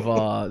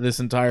of this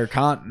entire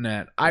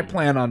continent, I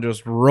plan on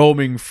just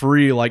roaming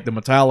free like the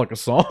Metallica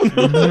song.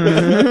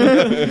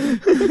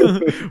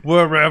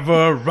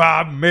 Wherever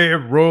I may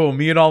roam,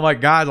 me and all my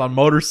guys on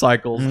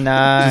motorcycles,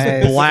 nice,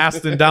 just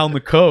blasting down the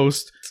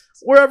coast,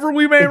 wherever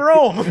we may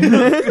roam.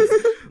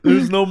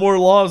 There's no more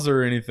laws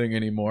or anything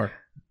anymore.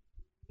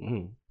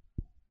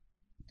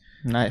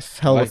 Nice,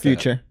 hell of a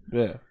future.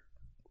 Yeah.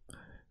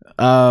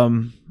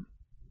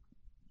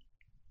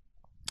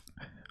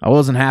 I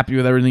wasn't happy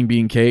with everything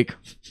being cake.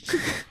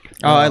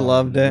 Oh, I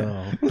loved it.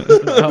 No.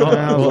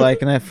 I was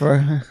liking it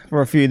for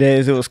a few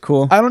days. It was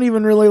cool. I don't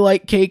even really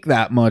like cake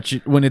that much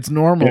when it's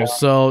normal. Yeah.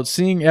 So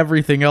seeing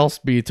everything else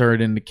be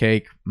turned into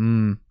cake,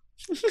 Not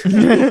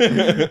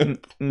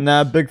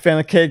a big fan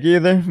of cake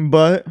either,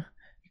 but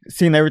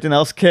seeing everything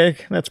else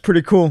cake, that's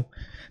pretty cool.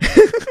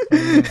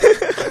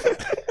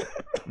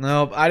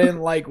 Nope, I didn't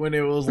like when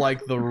it was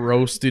like the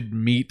roasted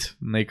meat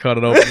and they cut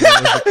it open.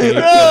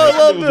 I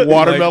love it.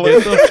 Watermelon.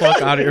 Like, get the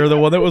fuck out of here. Or the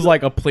one that was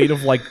like a plate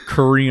of like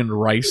Korean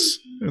rice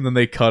and then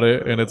they cut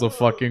it and it's a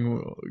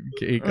fucking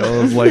cake.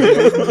 I was like,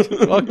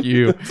 fuck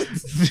you.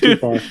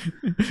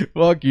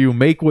 Fuck you.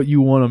 Make what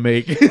you want to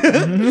make.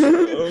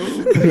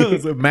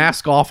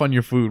 Mask off on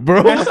your food,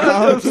 bro.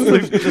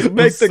 Just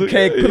make the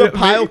cake. Put a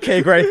pile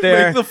cake right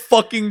there. Make the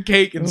fucking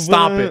cake and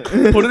stop it.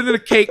 Put it in a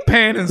cake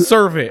pan and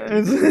serve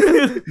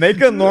it.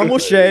 Make a normal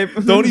shape.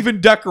 Don't even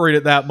decorate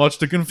it that much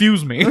to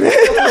confuse me.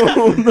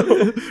 Oh,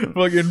 no.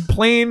 Fucking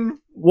plain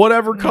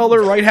whatever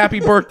color, write happy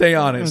birthday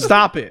on it.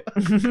 Stop it.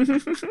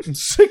 I'm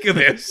sick of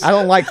this. I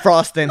don't like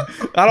frosting.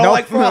 I don't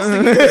like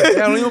frosting either.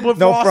 I don't even put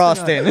No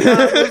frosting.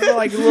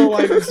 Like a little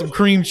like some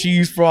cream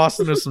cheese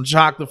frosting or some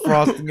chocolate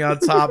frosting on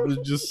top.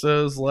 It just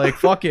says like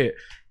fuck it.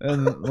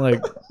 And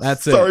like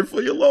that's it. Sorry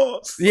for your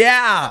loss.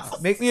 Yeah.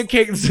 Make me a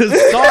cake that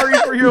says sorry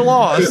for your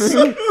loss.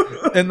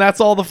 And that's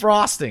all the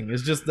frosting.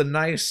 Is just the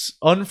nice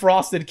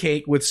unfrosted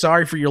cake with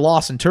sorry for your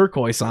loss and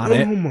turquoise on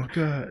it. Oh my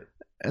god.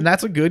 And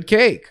that's a good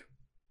cake.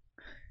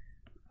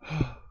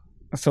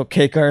 So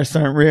cake artists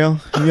aren't real?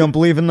 You don't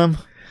believe in them?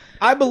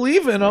 I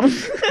believe in them,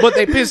 but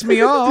they piss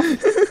me off.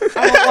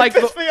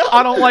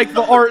 I don't like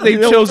the art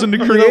they've chosen to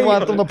You create. don't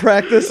want them to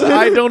practice?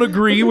 I don't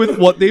agree with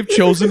what they've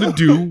chosen to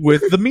do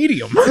with the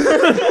medium.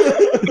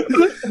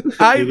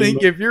 I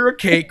think if you're a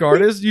cake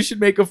artist, you should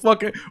make a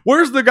fucking...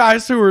 Where's the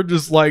guys who are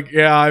just like,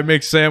 yeah, I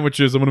make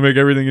sandwiches. I'm going to make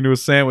everything into a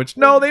sandwich.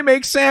 No, they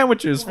make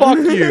sandwiches. Fuck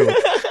you.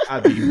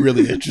 I'd be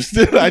really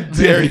interested. I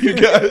dare you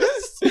guys.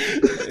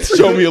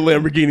 Show me a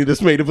Lamborghini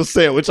that's made of a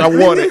sandwich. I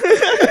want it.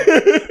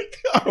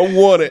 I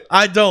want it.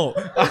 I don't.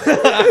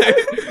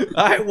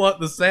 I want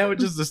the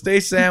sandwiches to stay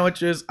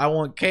sandwiches. I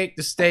want cake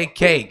to stay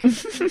cake.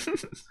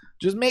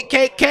 Just make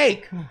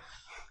cake.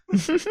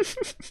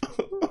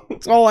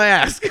 That's all I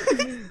ask.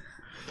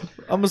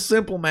 I'm a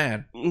simple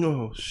man.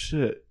 Oh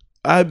shit.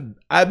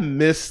 I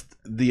missed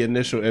the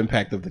initial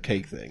impact of the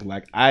cake thing.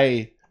 Like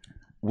I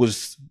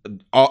was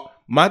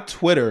my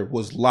Twitter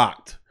was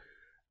locked.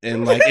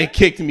 And like it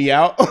kicked me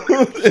out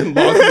and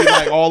locked me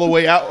like all the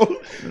way out.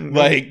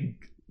 Like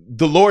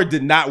the Lord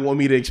did not want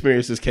me to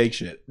experience this cake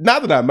shit.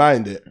 Not that I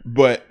mind it,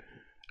 but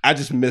I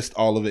just missed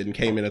all of it and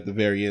came in at the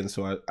very end.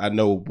 So I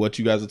know what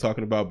you guys are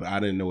talking about, but I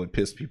didn't know it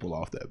pissed people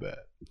off that bad.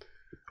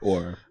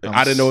 Or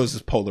I didn't know it was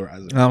just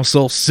polarizing. I'm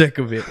so sick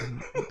of it.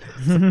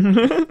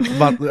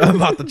 I'm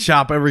about to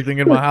chop everything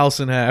in my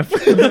house in half.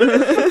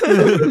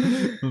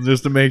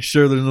 Just to make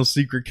sure there's no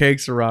secret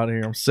cakes around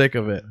here. I'm sick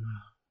of it.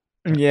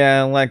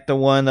 Yeah, like the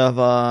one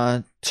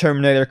of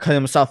Terminator cutting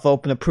himself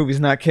open to prove he's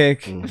not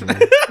cake. Mm-hmm.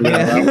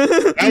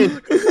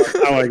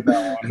 I like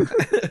that one.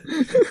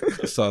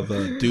 I saw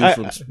the dude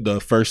from the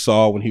first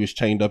Saw when he was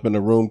chained up in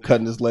the room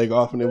cutting his leg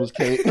off and it was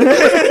cake.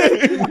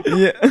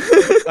 Yeah.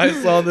 I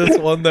saw this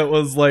one that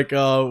was like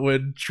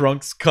when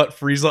Trunks cut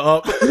Frieza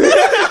up.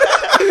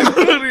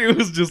 It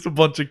was just a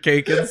bunch of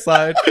cake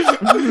inside.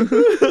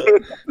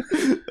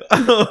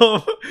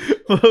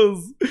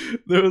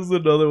 There was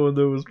another one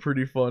that was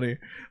pretty funny.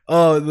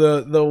 Oh,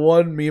 the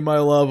one meme I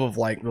love of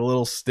like the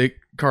little stick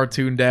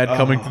cartoon dad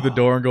coming through the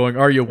door and going,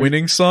 "Are you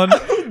winning, son?"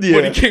 Yeah.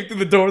 When he came through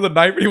the door with the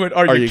knife, and he went,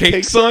 "Are you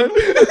cake, son?"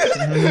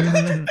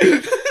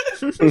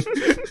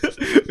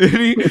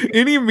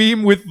 Any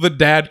meme with the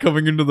dad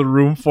coming into the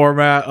room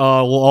format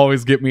will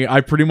always get me.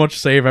 I pretty much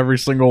save every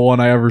single one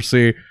I ever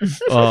see.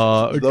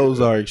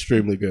 Those are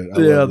extremely good.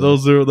 Yeah,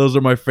 those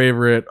are my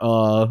favorite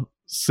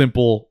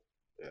simple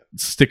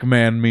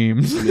stickman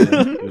memes.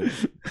 Yeah.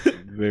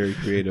 Very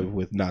creative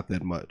with not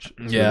that much.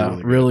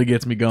 It's really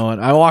gets me going.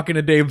 I walk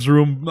into Dave's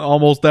room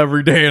almost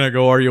every day and I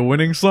go, "Are you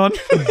winning, son?"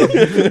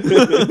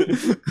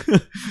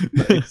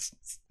 Nice.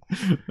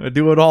 I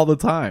do it all the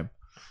time.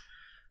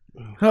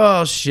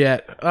 Oh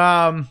shit.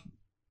 I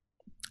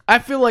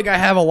feel like I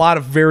have a lot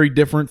of very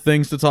different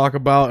things to talk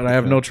about, and I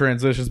have no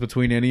transitions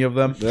between any of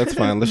them. That's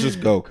fine. Let's just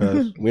go,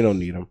 cuz we don't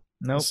need them.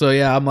 Nope. So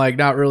yeah, I'm like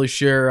not really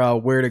sure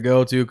where to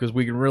go to because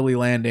we can really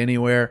land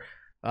anywhere.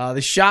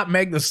 They shot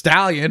Meg the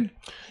Stallion.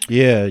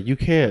 Yeah, you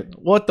can't.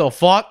 What the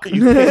fuck?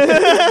 You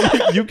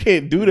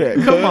can't do that.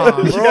 Come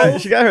on, bro.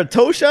 She got her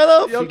toe shut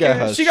off?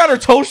 She got her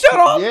toe shut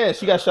off? Yeah,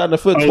 she got shot in the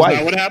foot Oh, twice. is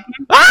that what happened?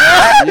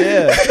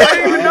 Yeah. I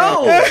didn't even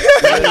know.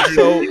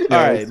 So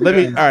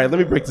let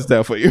me break this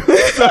down for you.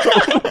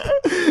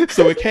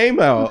 So it came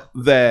out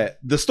that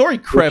the story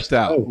crept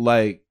out.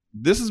 Like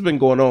this has been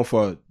going on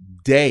for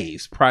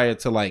days prior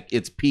to like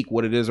its peak,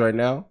 what it is right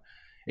now.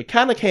 It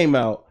kind of came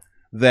out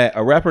that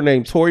a rapper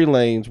named Tory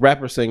Lanez,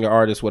 rapper, singer,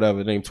 artist,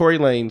 whatever, named Tory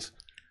Lanez,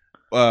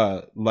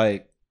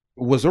 like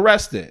was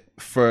arrested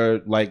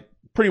for like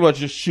pretty much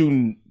just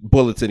shooting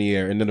bullets in the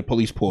air, and then the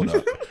police pulled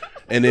up,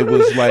 and it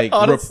was like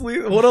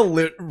honestly, what a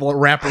lit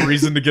rapper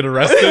reason to get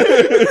arrested.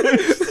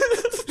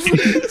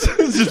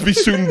 Just be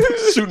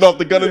shooting off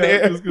the gun in the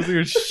air just because he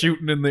was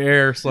shooting in the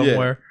air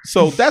somewhere. Yeah.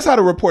 So that's how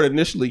the report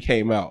initially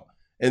came out,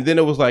 and then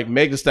it was like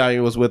Meg Thee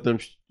Stallion was with him.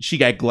 She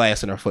got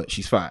glass in her foot.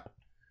 She's fine.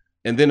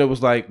 And then it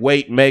was like,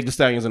 wait, Meg Thee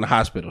Stallion's in the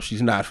hospital.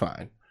 She's not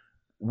fine.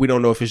 We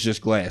don't know if it's just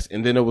glass.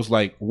 And then it was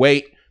like,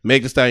 wait,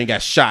 Meg Thee Stallion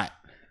got shot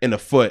in the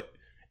foot,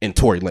 and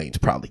Tory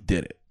Lanez probably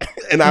did it.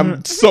 And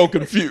I'm so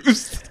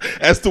confused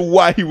as to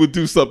why he would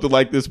do something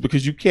like this,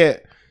 because you can't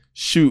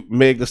shoot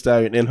Meg Thee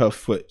Stallion in her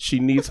foot.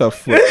 She needs her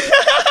foot.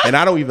 And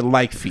I don't even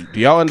like feet. Do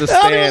y'all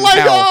understand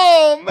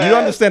do you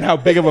understand how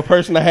big of a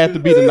person I had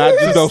to be to not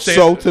just go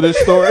so to this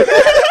story?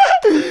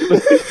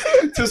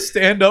 To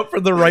stand up for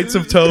the rights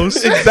of toes.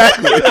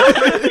 Exactly.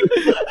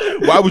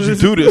 Why would you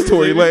do this,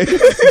 Tory Lanez?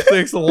 It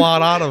takes a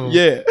lot out of him.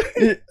 Yeah.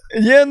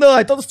 Yeah, no,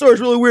 I thought the story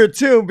was really weird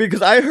too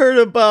because I heard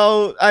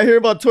about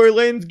Tory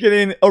Lanez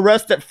getting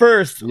arrested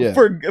first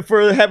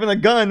for having a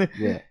gun.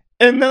 Yeah.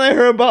 And then I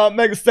heard about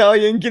Meg Thee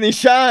Stallion getting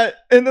shot,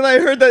 and then I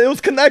heard that it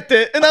was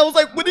connected, and I was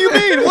like, "What do you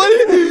mean? What?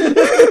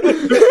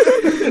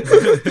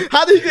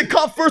 How did he get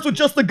caught first with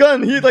just a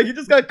gun? He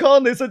just got caught,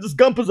 and they said just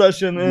gun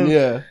possession." And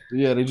Yeah,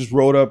 they just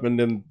rode up and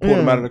then pulled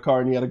him out of the car,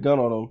 and he had a gun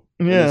on him.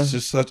 Yeah.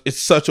 And it's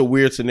such a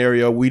weird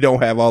scenario. We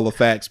don't have all the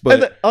facts,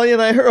 but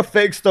and I heard a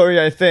fake story.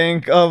 I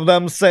think of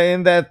them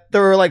saying that they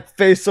were like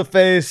face to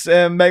face,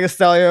 and Meg Thee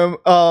Stallion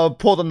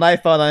pulled a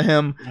knife out on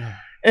him.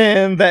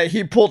 And that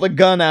he pulled a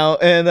gun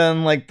out, and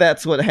then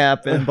that's what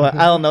happened. But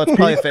I don't know. It's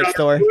probably a fake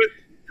story.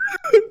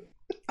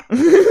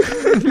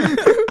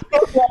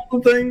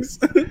 Things.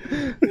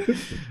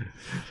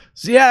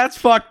 So yeah, that's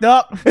fucked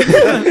up.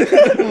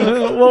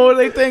 What were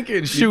they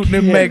thinking? Shooting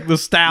and Meg Thee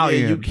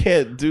Stallion. yeah, you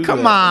can't do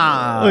Come that.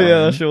 on. Oh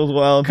yeah, that shit was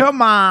wild.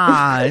 Come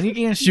on. You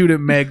can't shoot at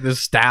Meg Thee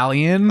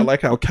Stallion. I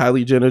like how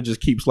Kylie Jenner just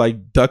keeps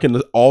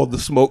ducking all the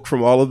smoke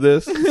from all of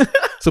this.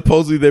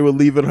 Supposedly they were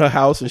leaving her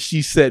house and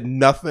she said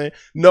nothing.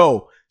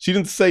 No, she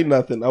didn't say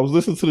nothing. I was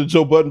listening to the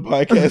Joe Budden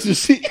podcast and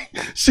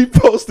she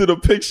posted a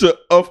picture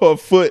of her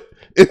foot.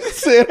 It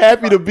said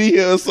 "happy to be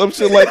here" or some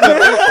shit like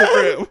that on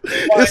Instagram.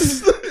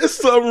 It's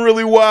something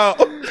really wild.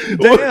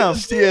 Damn.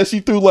 Yeah, she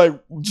threw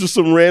just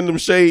some random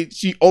shade.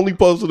 She only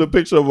posted a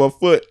picture of her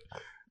foot.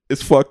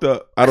 It's fucked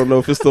up. I don't know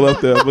if it's still up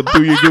there, but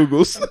do your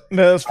Googles.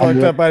 That's fucked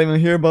up. I didn't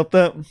even hear about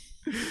that.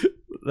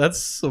 That's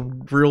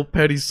some real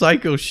petty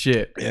psycho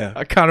shit. Yeah.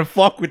 I kind of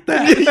fuck with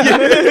that.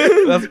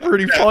 That's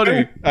pretty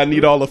funny. I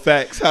need all the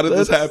facts. How did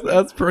this happen?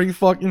 That's pretty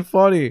fucking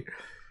funny.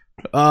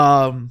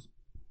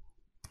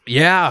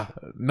 Yeah.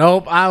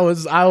 Nope. I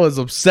was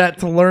upset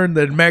to learn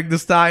that Meg Thee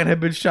Stallion had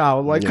been shot. I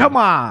was like, come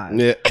on.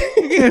 Yeah.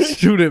 You can't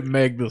shoot at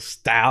Meg Thee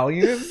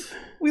Stallion.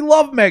 We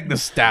love Meg Thee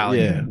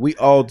Stallion. Yeah, we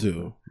all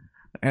do.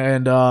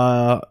 And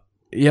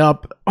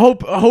yep.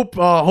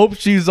 Hope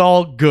she's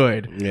all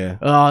good.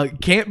 Yeah.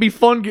 Can't be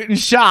fun getting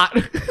shot.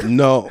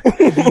 No.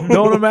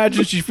 Don't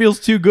imagine she feels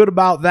too good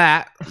about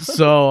that.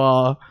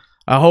 So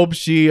I hope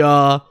she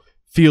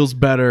feels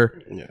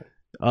better. Yeah.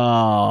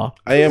 I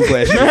am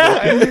glad she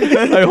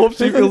I hope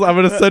she feels. I'm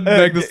gonna send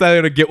Meg Thee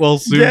Stallion a get well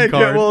soon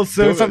card. Get well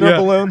soon. Send her a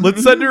balloon.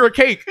 Let's send her a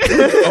cake.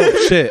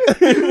 Oh shit.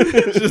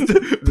 Just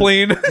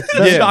plain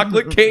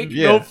chocolate cake,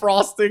 no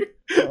frosting.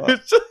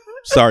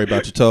 Sorry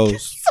about your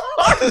toes.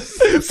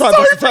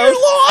 Sorry about your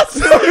loss.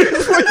 Sorry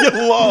for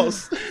your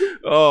loss.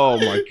 Oh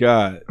my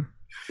god.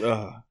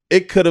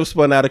 It could have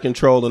spun out of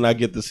control, and I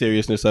get the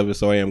seriousness of it,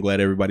 so I am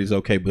glad everybody's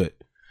okay, but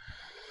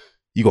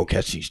you gonna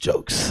catch these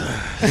jokes.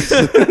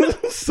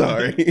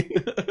 Sorry.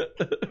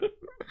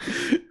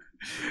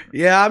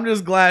 Yeah, I'm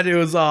just glad it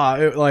was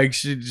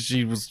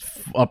she was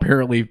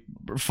apparently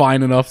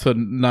fine enough to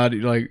not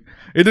it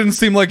didn't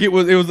seem like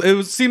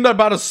it seemed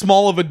about as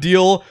small of a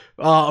deal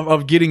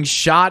of getting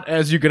shot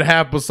as you could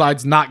have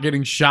besides not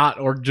getting shot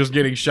or just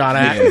getting shot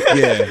at.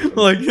 Yeah.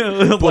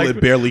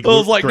 Bullet barely I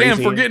was like, damn,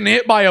 grazing. for getting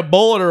hit by a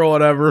bullet or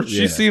whatever,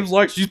 she Yeah. seems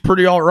like she's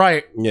pretty all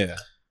right. Yeah.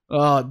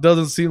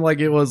 Doesn't seem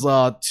like it was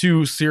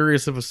too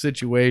serious of a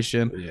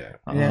situation.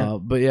 Yeah.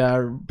 But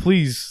yeah,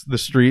 please, the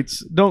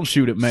streets, don't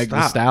shoot at Meg Thee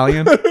Stop.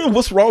 Stallion.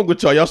 What's wrong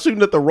with y'all? Y'all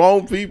shooting at the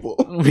wrong people.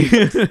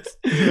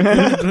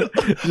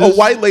 A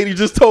white lady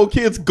just told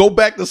kids go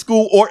back to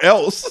school or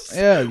else.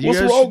 Yeah,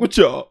 What's wrong with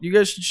y'all? You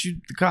guys should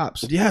shoot the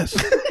cops. Yes.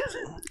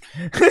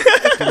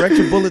 Direct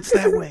your bullets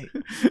that way.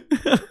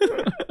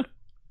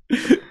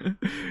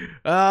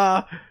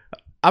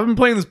 I've been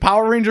playing this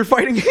Power Ranger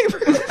fighting game.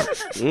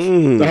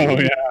 Oh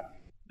yeah.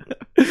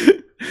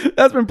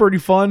 That's been pretty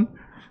fun.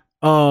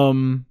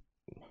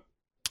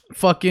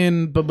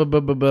 Fucking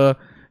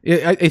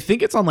I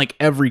think it's on like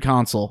every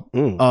console.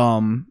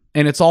 And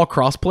it's all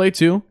crossplay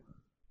too.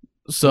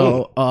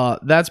 So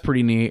that's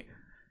pretty neat.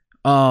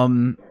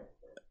 Do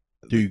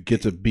you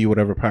get to be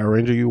whatever Power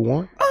Ranger you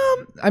want?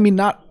 I mean,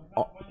 not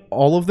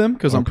all of them,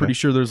 because I'm Okay. pretty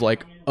sure there's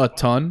like a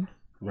ton.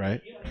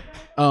 Right.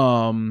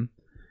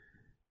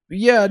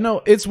 Yeah,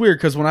 no, it's weird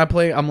because when I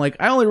play, I'm like,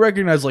 I only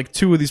recognize like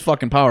 2 of these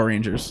fucking Power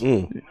Rangers.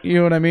 You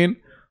know what I mean?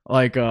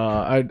 Like,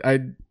 I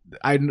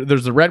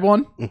there's the red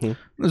one,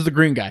 there's the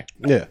green guy.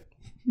 Yeah.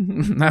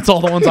 That's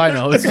all the ones I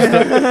know. It's just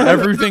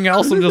everything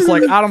else. I'm just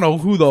like, I don't know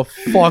who the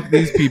fuck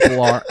these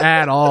people are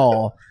at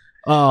all.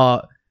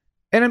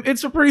 And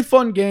it's a pretty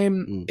fun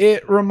game.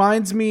 It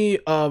reminds me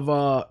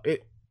of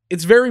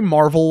it's very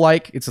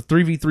Marvel-like. It's a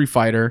 3v3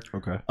 fighter.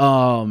 Okay.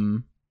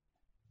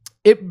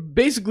 It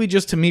basically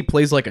just to me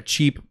plays like a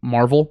cheap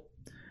Marvel.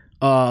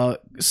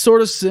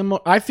 Sort of similar.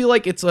 I feel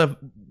like it's a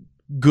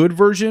good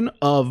version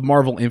of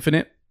Marvel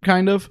Infinite,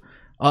 kind of.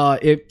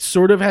 It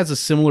sort of has a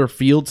similar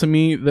feel to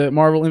me that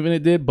Marvel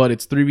Infinite did, but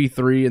it's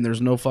 3v3 and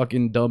there's no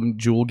fucking dumb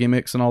jewel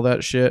gimmicks and all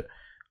that shit.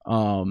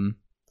 And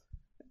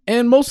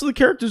most of the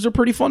characters are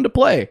pretty fun to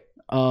play.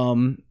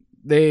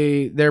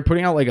 They're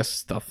putting out like a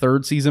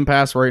 3rd season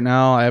pass right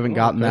now. I haven't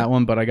gotten that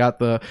one, but I got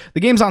the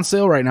game's on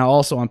sale right now,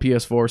 also on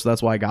PS4, so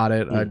that's why I got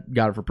it. I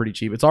got it for pretty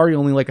cheap. It's already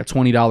only like a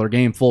 $20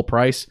 game full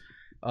price,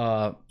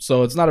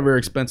 So it's not a very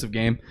expensive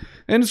game,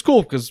 and it's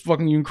cool because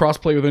fucking you can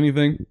cross-play with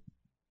anything.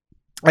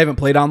 I haven't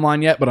played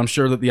online yet, but I'm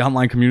sure that the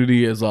online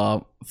community is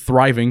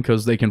thriving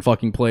because they can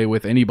fucking play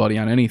with anybody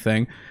on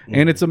anything,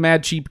 and it's a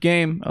mad cheap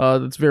game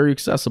that's very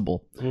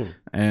accessible,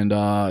 and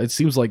it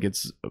seems like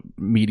it's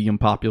medium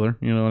popular.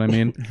 You know what I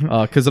mean?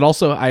 Because it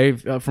also,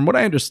 from what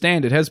I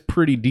understand, it has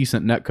pretty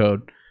decent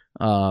netcode,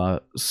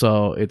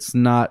 so it's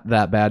not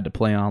that bad to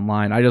play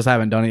online. I just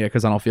haven't done it yet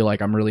because I don't feel like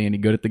I'm really any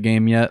good at the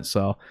game yet,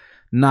 so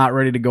not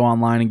ready to go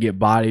online and get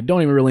bodied.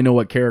 Don't even really know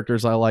what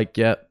characters I like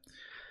yet,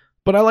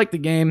 but I like the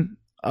game.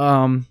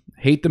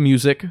 Hate the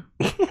music.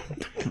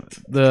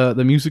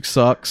 the music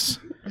sucks.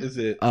 Is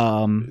it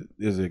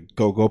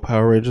Go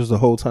Power Rangers the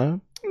whole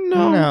time?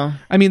 No.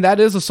 I mean, that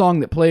is a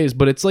song that plays,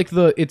 but it's like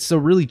it's a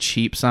really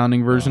cheap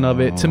sounding version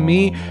of it. To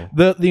me,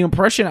 the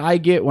impression I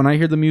get when I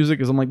hear the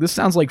music is I'm like, this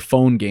sounds like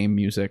phone game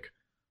music.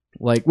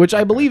 Like, which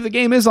I believe the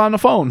game is on the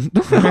phone.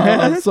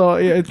 So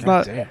yeah, it's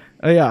not.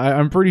 Yeah,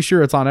 I'm pretty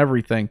sure it's on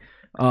everything.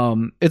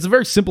 It's a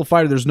very simple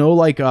fighter. There's no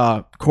like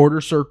quarter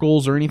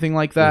circles or anything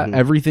like that.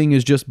 Everything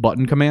is just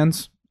button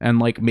commands and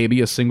like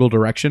maybe a single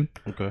direction.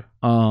 Okay.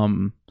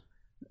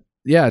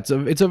 Yeah, it's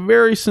a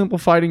very simple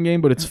fighting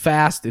game, but it's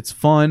fast, it's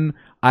fun.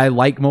 I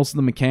like most of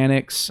the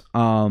mechanics.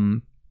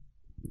 The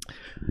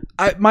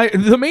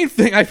main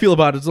thing I feel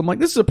about it is I'm like,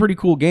 this is a pretty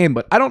cool game,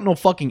 but I don't know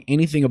fucking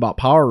anything about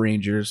Power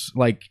Rangers.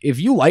 Like, if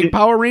you like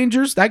Power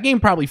Rangers, that game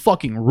probably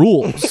fucking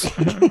rules.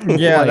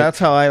 Yeah, like, that's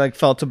how I like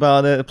felt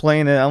about it,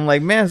 playing it. I'm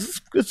like, man,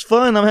 it's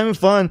fun. I'm having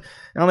fun.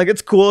 And I'm like,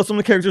 it's cool. Some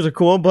of the characters are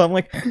cool, but I'm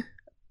like,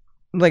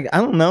 I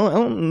don't know. I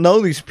don't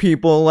know these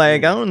people.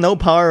 Like, I don't know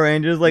Power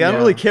Rangers. Like, I don't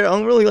really care. I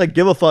don't really like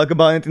give a fuck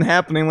about anything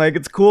happening. Like,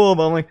 it's cool,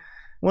 but I'm like,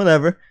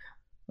 whatever.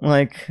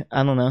 Like,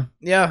 I don't know.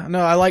 Yeah, no,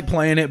 I like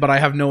playing it, but I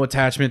have no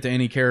attachment to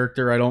any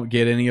character. I don't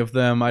get any of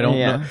them. I don't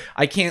know.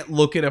 I can't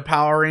look at a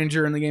Power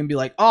Ranger in the game and be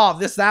like, oh,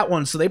 that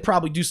one, so they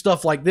probably do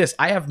stuff like this.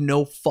 I have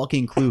no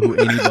fucking clue who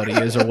anybody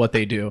is or what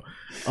they do.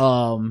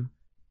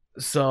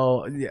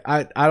 So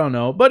I don't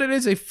know, but it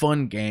is a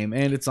fun game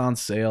and it's on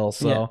sale.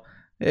 So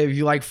if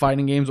you like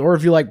fighting games or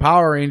if you like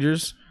Power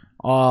Rangers,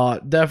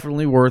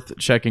 definitely worth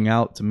checking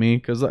out to me,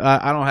 because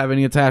I don't have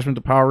any attachment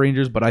to Power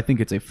Rangers, but I think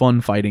it's a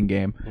fun fighting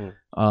game.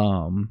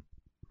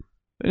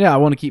 Yeah, I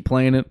want to keep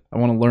playing it. I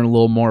want to learn a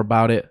little more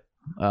about it,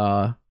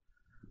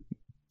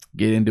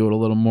 get into it a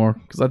little more,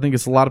 because I think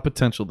it's a lot of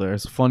potential there.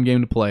 It's a fun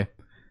game to play.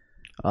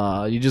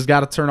 You just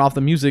got to turn off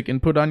the music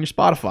and put it on your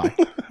Spotify.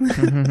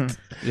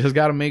 You just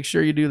got to make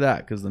sure you do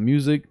that, because the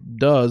music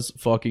does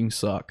fucking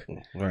suck.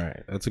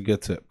 Right, that's a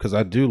good tip, because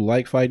I do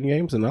like fighting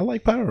games and I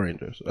like Power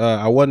Rangers.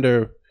 I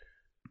wonder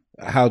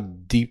how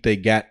deep they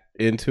got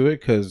into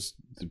it, because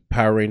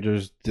Power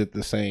Rangers did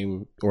the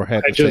same or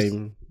had the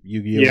same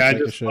Yu-Gi-Oh! Yeah, I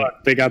just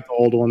thought they got the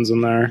old ones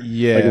in there.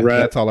 Yeah, like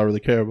that's all I really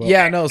care about.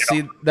 Yeah, no,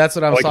 see, that's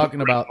what I was talking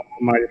about.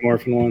 Mighty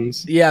Morphin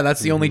ones. Yeah, that's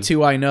the only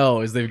two I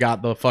know, is they've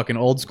got the fucking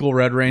old school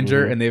Red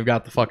Ranger and they've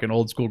got the fucking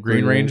old school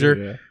Green Ranger.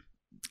 Yeah.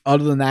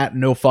 Other than that,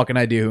 no fucking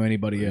idea who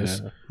anybody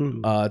is.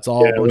 It's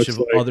all a bunch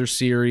of other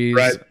series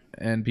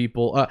and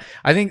people.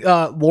 I think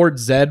Lord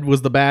Zed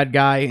was the bad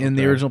guy in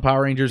the original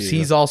Power Rangers.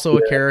 He's also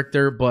a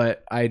character,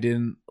 but I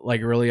didn't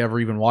like really ever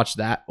even watch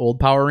that old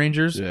Power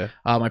Rangers. Yeah.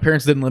 My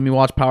parents didn't let me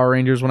watch Power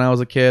Rangers when I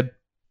was a kid.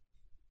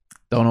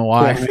 Don't know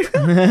why.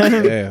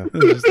 Yeah.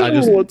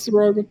 What's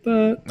wrong with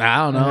that? I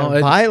don't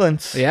know.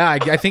 Violence. Yeah,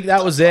 I think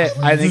that was it.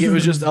 I think it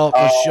was just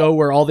a show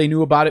where all they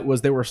knew about it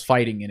was they were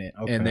fighting in it.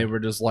 Okay. And they were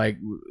just like,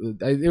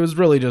 it was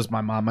really just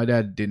my mom. My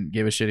dad didn't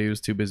give a shit. He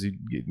was too busy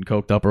getting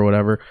coked up or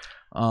whatever.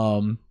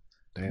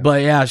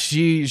 But yeah,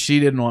 she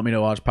didn't want me to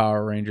watch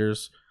Power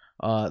Rangers.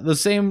 The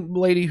same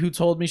lady who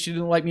told me she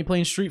didn't like me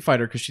playing Street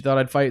Fighter because she thought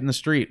I'd fight in the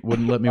street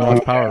wouldn't let me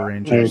watch Power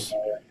Rangers.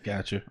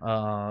 Gotcha.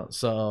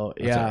 So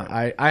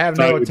yeah, I have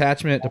no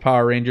attachment to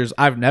Power Rangers.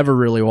 I've never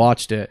really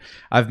watched it.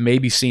 I've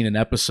maybe seen an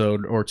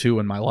episode or two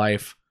in my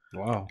life.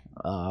 Wow.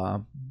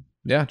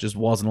 Yeah, just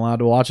wasn't allowed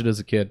to watch it as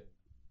a kid.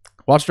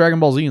 Watch Dragon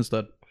Ball Z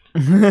instead.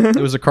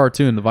 It was a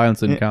cartoon. The violence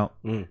didn't count.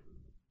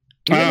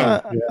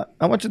 I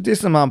watched a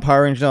decent amount of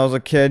Power Rangers when I was a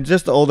kid,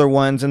 just the older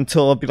ones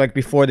until like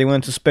before they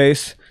went to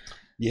space.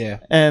 Yeah.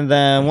 And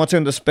then once they're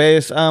into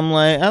space, I'm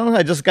like, I don't know,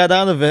 I just got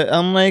out of it.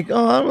 I'm like,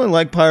 oh, I don't really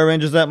like Power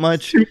Rangers that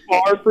much. Too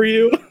far for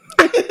you?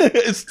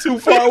 It's too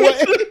far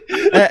away.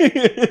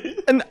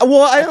 And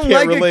well, I don't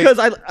like it because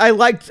I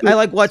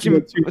like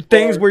watching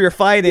things where you're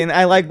fighting.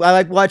 I like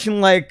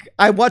watching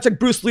I watch like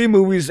Bruce Lee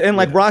movies and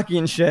like Rocky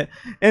and shit.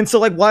 And so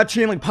like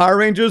watching like Power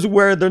Rangers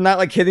where they're not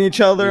like hitting each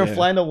other and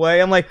flying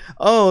away. I'm like,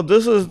 oh,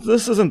 this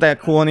isn't that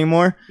cool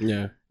anymore.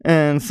 Yeah.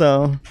 And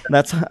so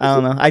that's, I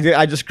don't know.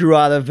 I just grew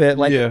out of it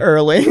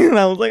early, and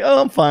I was like,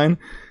 oh, I'm fine.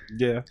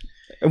 Yeah.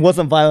 It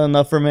wasn't violent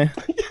enough for me.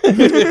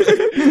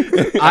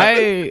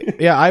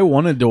 I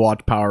wanted to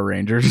watch Power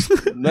Rangers.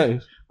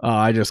 Nice.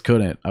 I just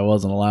couldn't. I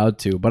wasn't allowed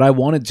to, but I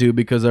wanted to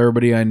because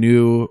everybody I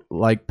knew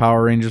liked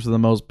Power Rangers for the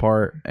most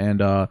part,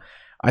 and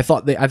I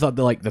thought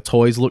like the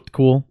toys looked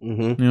cool.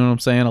 Mm-hmm. You know what I'm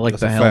saying? I like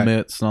the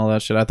helmets and all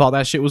that shit. I thought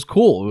that shit was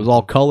cool. It was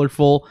all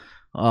colorful.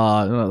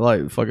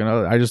 Like fucking,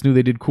 I just knew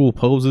they did cool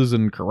poses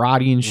and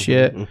karate and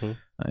shit.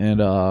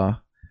 And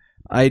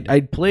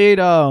I played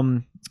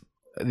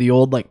the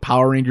old like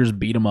Power Rangers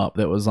beat 'em up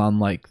that was on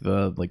like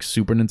the like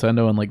Super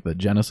Nintendo and like the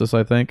Genesis,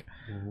 I think.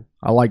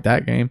 I like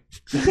that game.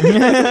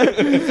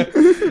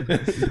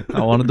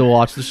 I wanted to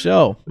watch the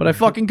show, but I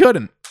fucking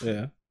couldn't.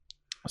 Yeah.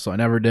 So I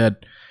never did.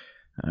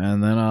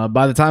 And then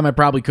by the time I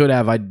probably could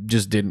have, I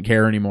just didn't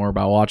care anymore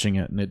about watching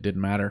it, and it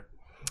didn't matter.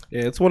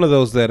 Yeah, it's one of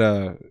those that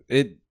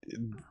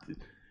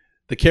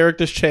the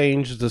characters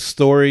changed, the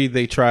story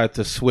they tried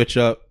to switch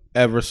up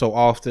ever so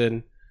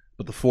often,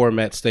 but the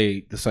format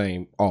stayed the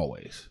same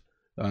always.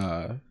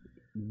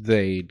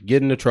 They'd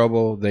get into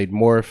trouble, they'd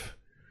morph,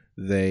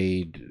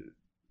 they'd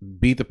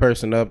beat the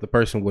person up, the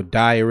person would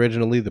die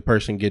originally, the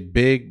person get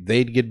big,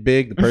 they'd get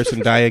big, the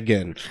person die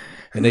again.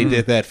 And they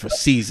did that for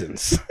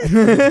seasons.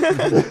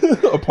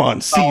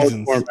 Upon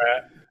seasons.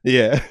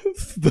 Yeah.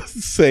 The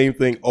same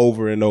thing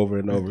over and over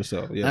and over.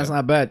 So yeah. That's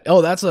not bad.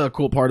 Oh, that's a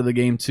cool part of the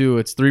game too.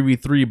 It's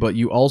 3v3, but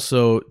you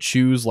also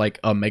choose like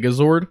a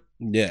Megazord.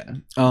 Yeah.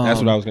 That's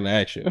what I was gonna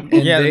ask you.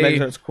 Yeah, the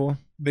Megazord's cool.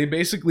 They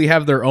basically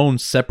have their own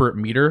separate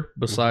meter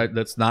beside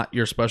that's not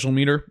your special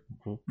meter.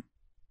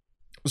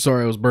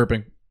 Sorry, I was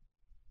burping.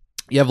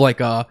 You have like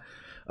a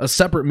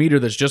separate meter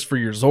that's just for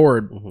your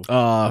Zord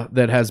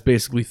that has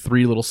basically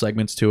 3 little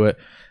segments to it.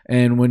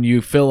 And when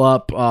you fill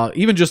up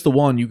even just the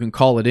one, you can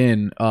call it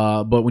in.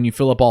 But when you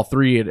fill up all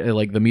 3, it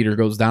like the meter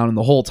goes down, and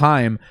the whole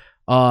time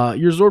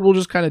your Zord will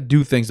just kind of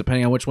do things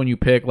depending on which one you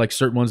pick. Like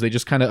certain ones, they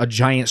just kind of a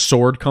giant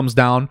sword comes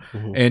down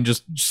and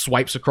just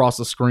swipes across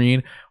the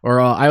screen.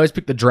 Or I always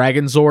pick the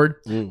Dragon Zord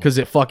because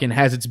it fucking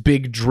has its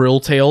big drill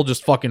tail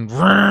just fucking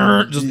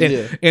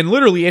and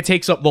literally it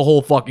takes up the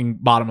whole fucking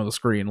bottom of the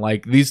screen.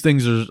 Like these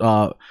things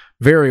are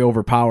very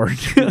overpowered.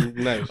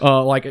 Nice.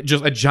 Like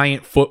just a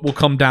giant foot will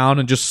come down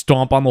and just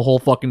stomp on the whole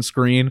fucking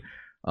screen.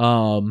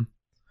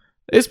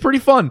 It's pretty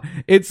fun.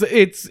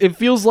 It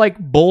feels like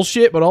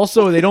bullshit, but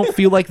also they don't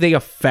feel like they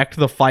affect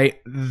the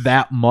fight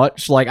that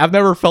much. Like I've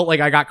never felt like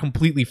I got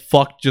completely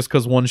fucked just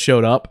because one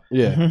showed up.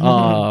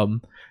 Yeah.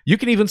 You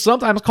can even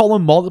sometimes call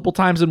them multiple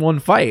times in one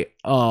fight.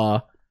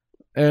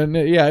 And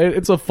yeah,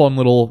 it's a fun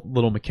little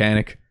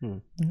mechanic.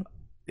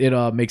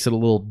 It makes it a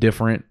little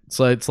different.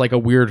 So it's like a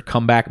weird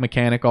comeback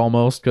mechanic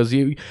almost, because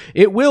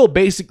it will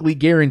basically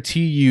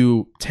guarantee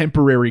you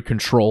temporary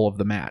control of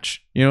the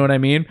match. You know what I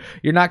mean?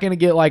 You're not going to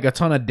get like a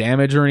ton of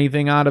damage or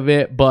anything out of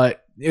it,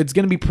 but it's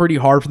going to be pretty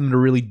hard for them to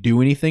really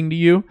do anything to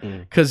you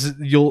because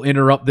you'll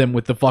interrupt them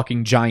with the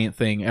fucking giant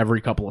thing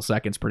every couple of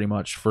seconds pretty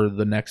much for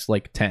the next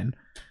like 10.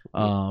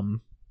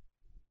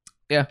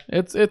 Yeah,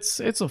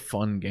 it's a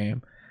fun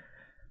game.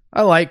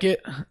 I like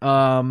it.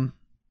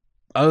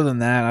 Other than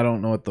that, I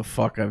don't know what the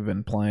fuck I've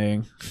been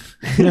playing.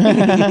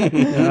 I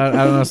don't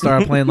know.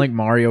 Started playing like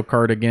Mario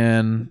Kart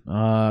again.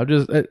 I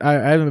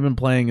haven't been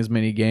playing as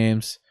many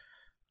games.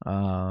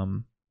 I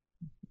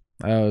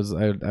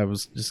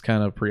was just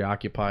kind of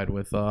preoccupied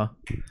with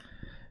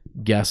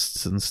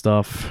guests and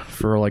stuff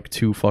for like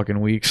 2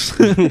 fucking weeks.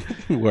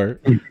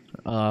 Word.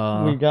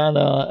 We got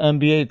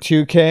NBA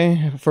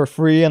 2K for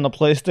free on the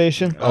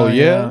PlayStation. Oh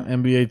yeah,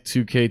 NBA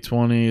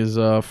 2K20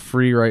 is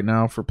free right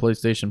now for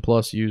PlayStation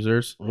Plus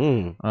users.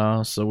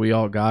 So we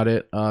all got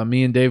it.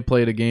 Me and Dave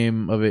played a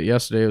game of it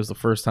yesterday. It was the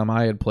first time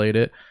I had played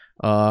it.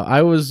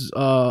 I was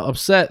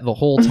upset the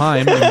whole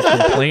time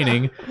and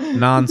complaining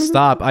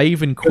nonstop. I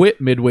even quit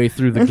midway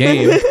through the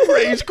game.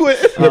 Rage quit.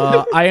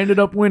 I ended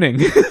up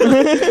winning.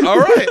 All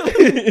right.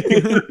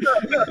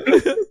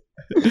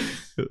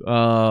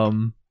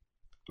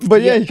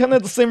 But yeah, you kind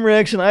of had the same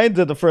reaction I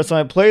did the first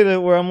time I played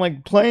it, where I'm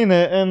like playing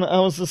it and I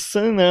was just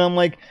sitting there. I'm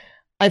like,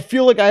 I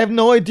feel like I have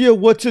no idea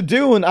what to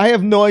do, and I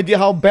have no idea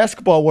how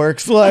basketball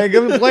works. Like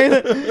I've been playing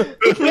it,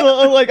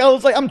 like I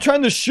was like, I'm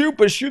trying to shoot,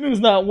 but shooting's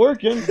not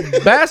working.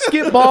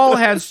 Basketball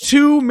has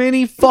too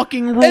many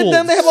fucking rules, and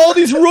then they have all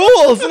these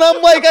rules, and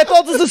I'm like, I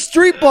thought this was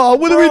street ball.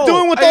 What are we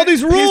doing with all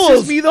these rules?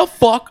 Pisses me the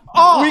fuck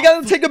off. We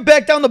gotta take it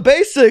back down to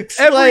basics.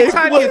 Every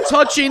time you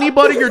touch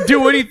anybody or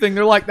do anything,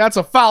 they're like, "That's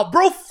a foul,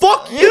 bro.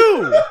 Fuck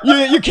you.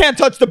 You can't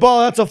touch the ball.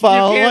 That's a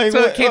foul. You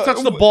can't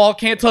touch the ball.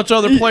 Can't touch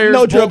other players.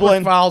 No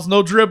dribbling. Fouls.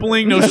 No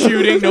dribbling. No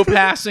shooting. No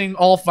passing.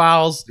 All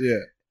fouls. Yeah.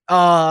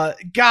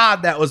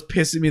 God, that was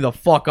pissing me the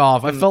fuck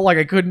off. I felt like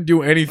I couldn't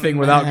do anything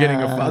without getting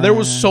a foul. There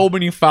was so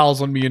many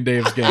fouls on me and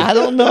Dave's game. I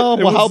don't know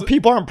how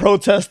people aren't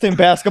protesting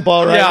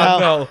basketball right now.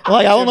 No.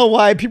 Like, I don't know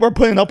why people are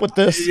putting up with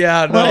this.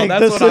 Yeah, no, like,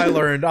 that's what I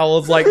learned. I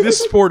was like, this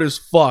sport is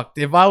fucked.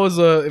 If I was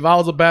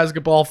a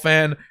basketball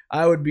fan,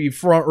 I would be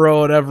front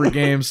row at every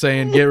game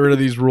saying, get rid of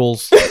these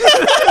rules.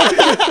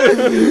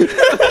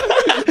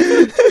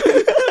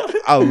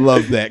 I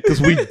love that because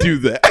we do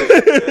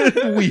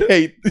that. We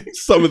hate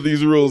some of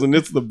these rules, and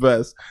it's the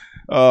best.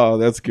 Oh,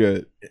 that's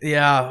good.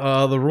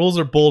 Yeah, the rules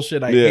are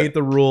bullshit. I hate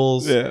the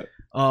rules. Yeah.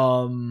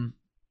 One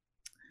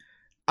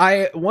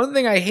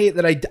thing I hate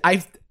that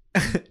I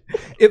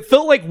it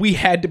felt like we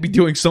had to be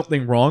doing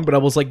something wrong, but I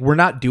was like, we're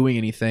not doing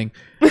anything.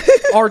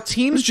 Our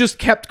teams just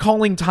kept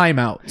calling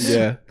timeouts.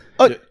 Yeah.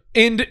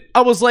 And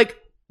I was like,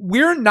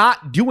 we're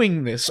not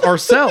doing this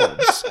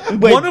ourselves.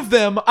 One of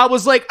them, I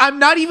was like, I'm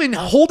not even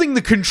holding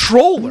the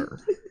controller,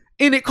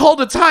 and it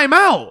called a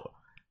timeout.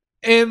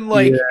 And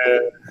like,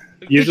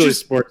 usually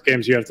sports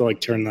games, you have to like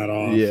turn that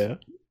off. Yeah.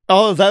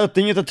 Oh, is that a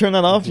thing? You have to turn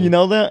that off? You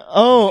know that?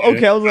 Oh,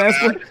 okay. I was gonna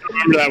ask. I just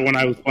remember that when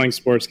I was playing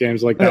sports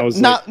games, like that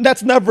was Not.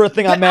 That's never a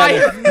thing I'm mad I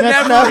at. have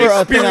That's never never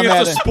a thing I'm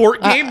mad experienced a at.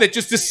 sport game that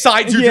just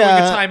decides you're doing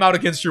a timeout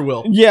against your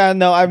will. Yeah,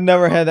 no, I've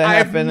never had that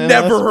I've happen. in a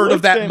never heard of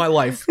sports that game. in my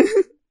life.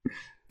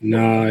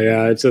 no,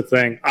 yeah, it's a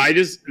thing.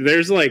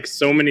 There's like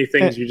so many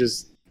things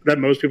that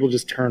most people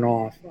just turn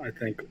off. I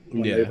think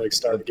when they like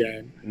start the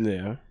game.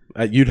 Yeah.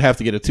 You'd have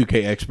to get a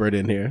 2K expert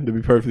in here to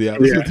be perfectly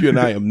honest with you, and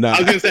I am not.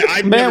 I was gonna say,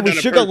 I've Man, never we done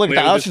it should go look at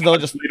the personally. I was options, though,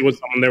 just with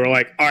someone. They were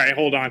like, "All right,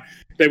 hold on."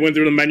 They went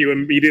through the menu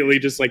immediately,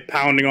 just like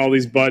pounding all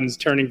these buttons,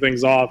 turning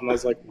things off, and I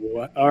was like,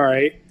 "What? All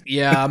right."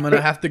 Yeah, I'm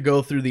gonna have to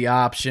go through the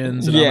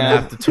options, and Yeah. I'm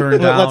gonna have to turn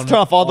down. Let's turn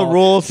off all the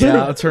rules.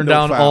 Yeah, I'll turn No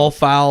down fouls. all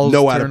fouls.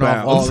 No out of turn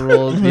off all bounds. the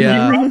rules.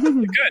 Yeah,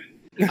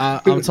 Good.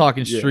 I'm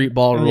talking street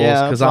ball rules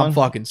Yeah, because that's I'm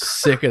fine. fucking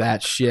sick of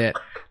that shit.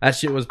 That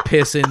shit was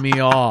pissing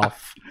me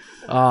off.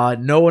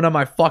 No one on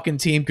my fucking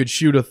team could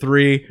shoot a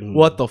 3.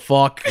 What the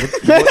fuck?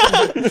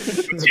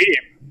 Team.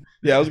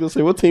 Yeah, I was gonna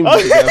say, what team?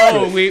 Did you guys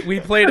Oh, we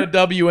played a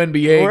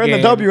WNBA. We're in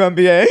game. the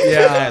WNBA.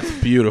 Yeah. That's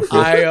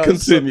beautiful.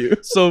 Continue.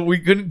 So we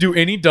couldn't do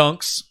any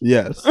dunks,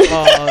 Yes.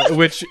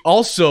 which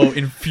also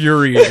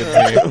infuriated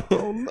me.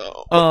 Oh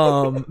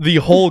no. The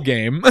whole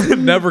game.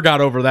 Never got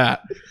over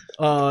that.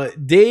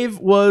 Dave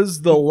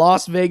was the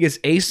Las Vegas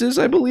Aces,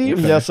 I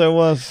believe. Yes, I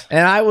was.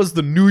 And I was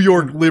the New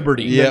York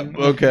Liberty. Yep.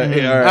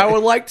 Okay. All right. I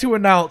would like to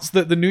announce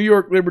that the New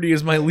York Liberty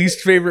is my least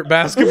favorite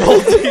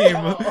basketball team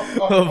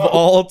of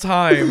all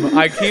time.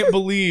 I can't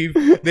believe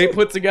they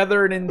put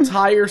together an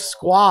entire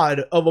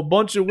squad of a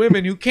bunch of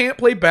women who can't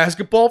play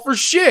basketball for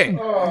shit.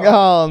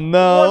 Oh What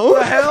no.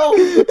 the hell?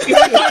 They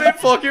couldn't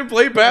fucking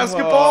play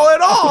basketball at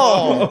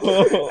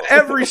all.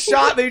 Every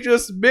shot they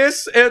just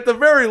miss. At the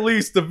very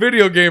least, the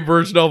video game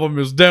version of them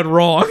is dead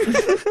wrong.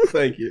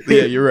 Thank you.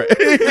 Yeah, you're right.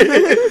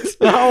 I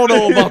don't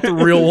know about the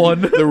real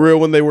one. The real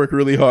one, they work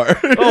really hard.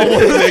 They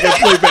can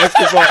play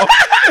basketball.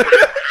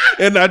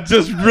 And I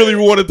just really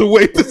wanted to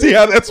wait to see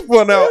how that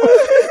spun out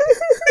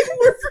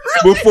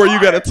before you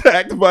got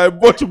attacked by a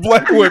bunch of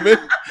black women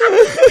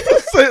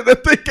saying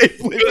that they can't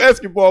play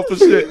basketball for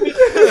shit.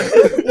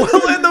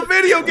 Well, in the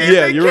video game,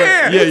 Yeah, they you're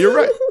can. right. Yeah, you're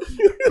right.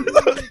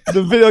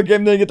 The video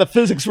game didn't get the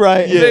physics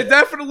right. They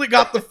definitely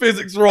got the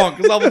physics wrong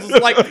because I was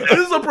just like, this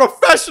is a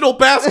professional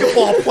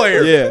basketball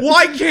player. Yeah.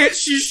 Why can't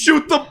she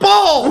shoot the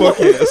ball? Fuck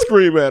yeah,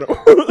 scream at him.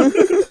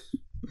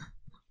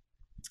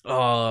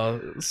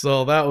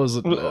 So that was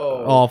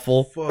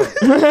awful.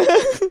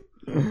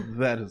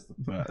 That is the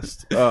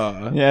best.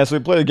 Yeah, so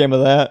we played a game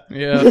of that.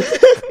 Yeah.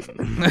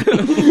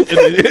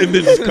 And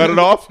then just cut it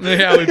off.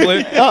 Yeah, we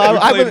played,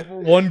 I we played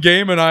one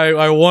game and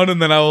I won,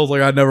 and then I was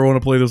like, I never want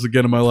to play this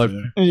again in my life.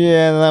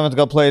 Yeah, and then I went to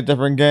go play a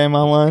different game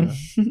online.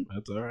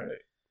 That's all right.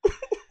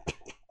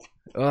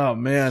 Oh,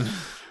 man.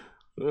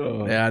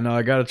 Yeah, no,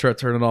 I got to try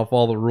turning off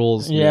all the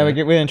rules. Yeah, we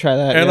didn't try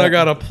that. And yet. I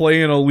got to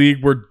play in a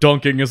league where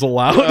dunking is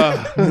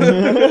allowed.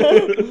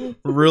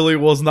 Really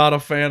was not a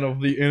fan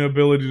of the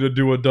inability to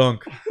do a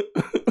dunk.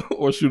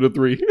 Or shoot a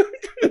 3.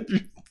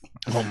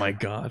 Oh my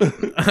god.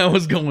 I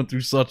was going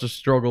through such a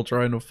struggle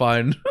trying to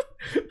find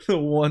the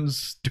one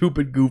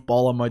stupid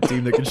goofball on my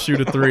team that can shoot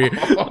a 3.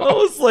 I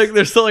was like,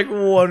 there's like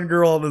one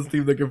girl on this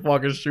team that can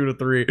fucking shoot a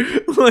 3.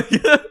 Like,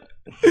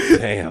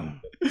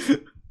 Damn.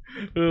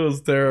 it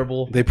was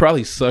terrible. They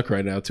probably suck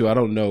right now too. I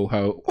don't know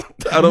how.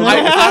 I don't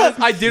know.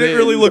 I didn't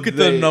really look at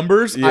the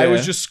numbers. I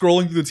was yeah. just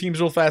scrolling through the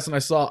teams real fast and I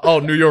saw, oh,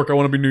 New York, I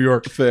want to be New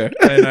York. Fair.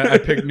 And I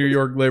picked New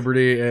York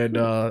Liberty and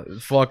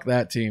fuck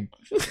that team.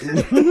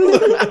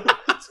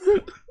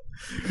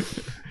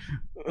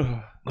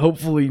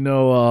 Hopefully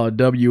no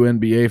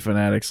WNBA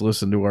fanatics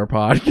listen to our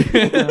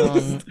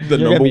podcast. The You're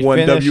gonna number be one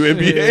finished.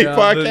 WNBA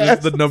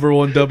podcast. The number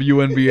one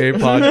WNBA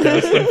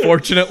podcast,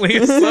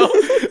 unfortunately. So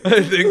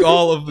I think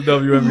all of the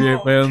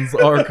WNBA fans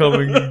are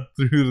coming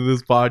through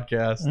this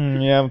podcast.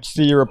 Yeah,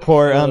 see your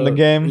report on the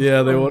game.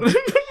 Yeah, they want to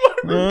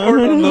report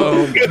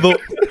on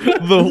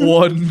the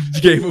one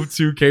game of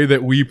 2K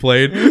that we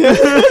played.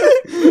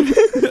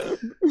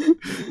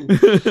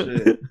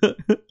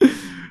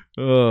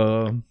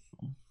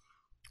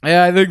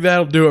 Yeah, I think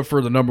that'll do it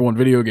for the number one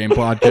video game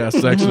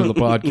podcast section of the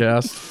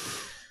podcast.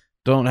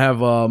 Don't have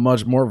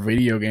much more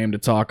video game to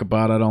talk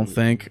about, I don't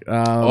think.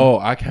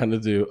 I kind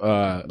of do.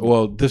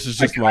 Well, this is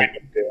just my. kind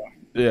of do.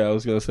 Yeah, I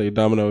was gonna say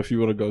Domino. If you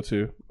want to go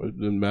too, it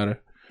doesn't matter.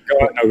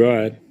 Go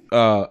ahead.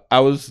 I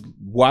was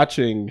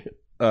watching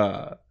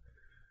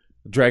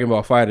Dragon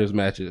Ball Fighters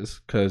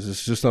matches because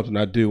it's just something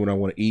I do when I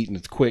want to eat and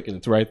it's quick and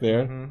it's right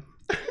there.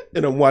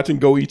 And I'm watching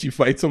Goichi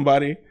fight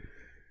somebody,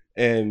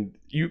 and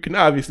you can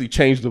obviously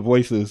change the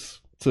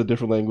voices to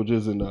different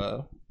languages in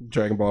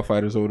Dragon Ball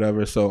Fighters or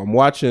whatever. So I'm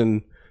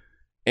watching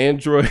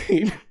Android.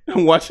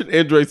 I'm watching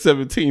Android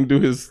 17 do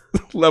his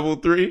level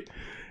 3,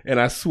 and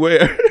I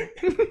swear,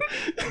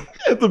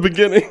 at the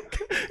beginning,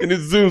 and it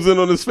zooms in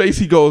on his face,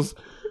 he goes,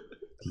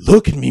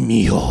 look at me,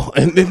 mijo.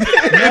 And then,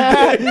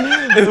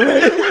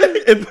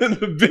 and then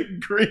the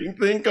big green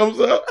thing comes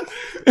up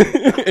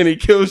and he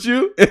kills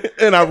you.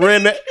 And I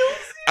ran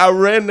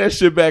that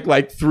shit back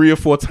like 3 or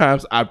 4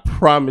 times. I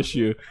promise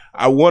you.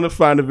 I want to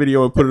find a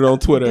video and put it on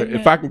Twitter.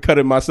 If I can cut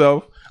it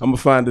myself, I'm going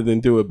to find it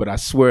and do it. But I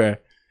swear,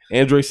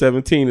 Android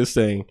 17 is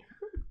saying,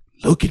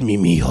 look at me,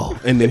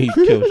 mijo. And then he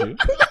kills you.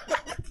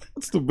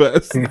 It's the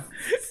best.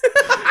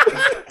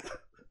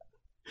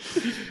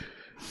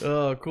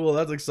 Oh, cool.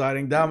 That's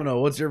exciting. Domino,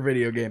 what's your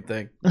video game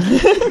thing?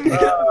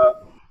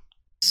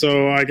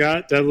 So I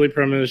got Deadly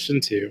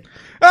Premonition 2.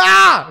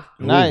 Ah!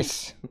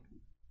 Nice.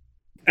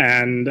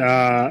 And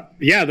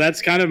yeah,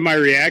 that's kind of my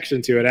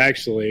reaction to it,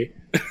 actually.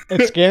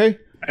 It's scary.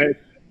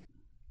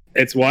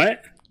 It's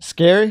what?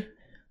 Scary.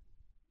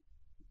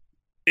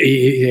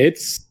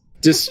 It's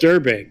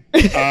disturbing.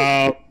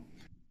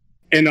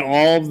 In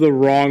all of the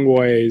wrong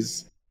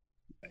ways.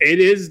 It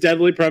is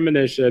Deadly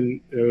Premonition.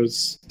 It was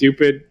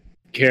stupid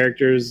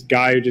characters,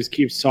 guy who just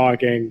keeps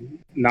talking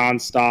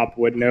nonstop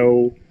with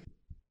no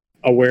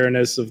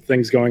awareness of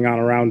things going on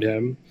around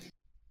him.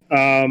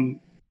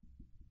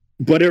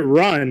 But it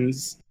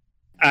runs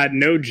at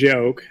no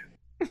joke,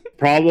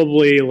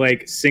 probably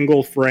like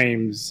single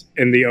frames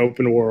in the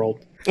open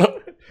world.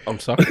 I'm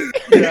sorry.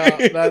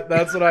 Yeah,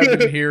 that's what I've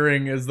been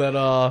hearing is that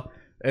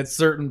at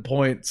certain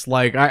points,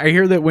 like I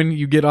hear that when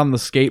you get on the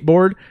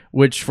skateboard,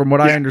 which from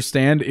what I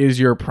understand is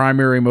your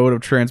primary mode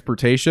of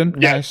transportation.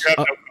 Yes.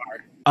 Nice.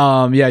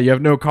 Yeah, you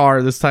have no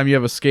car. This time you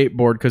have a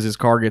skateboard because his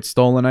car gets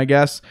stolen, I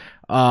guess.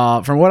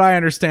 From what I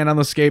understand on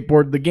the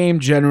skateboard, the game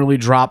generally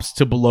drops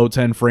to below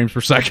 10 frames per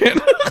second.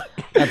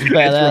 That's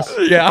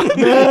badass.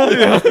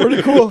 Yeah.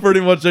 Pretty cool. Pretty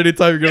much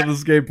anytime you go to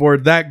the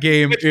skateboard, that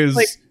game is...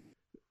 Like,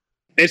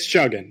 it's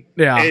chugging.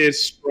 Yeah. It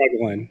is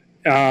struggling.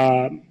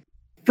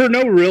 For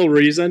no real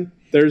reason.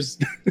 There's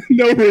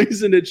no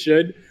reason it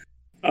should.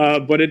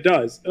 But it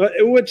does.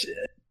 Which,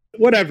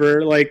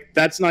 whatever. Like,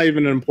 that's not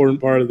even an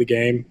important part of the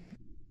game.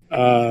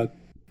 All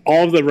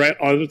of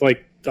the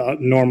the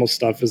normal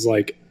stuff is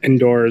like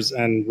indoors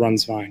and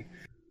runs fine.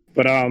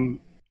 But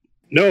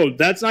no,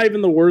 that's not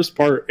even the worst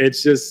part.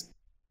 It's just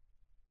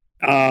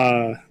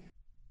so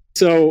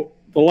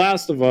The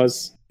Last of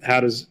Us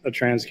had a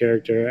trans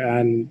character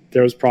and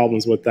there was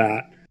problems with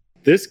that.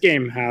 This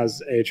game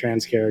has a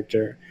trans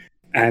character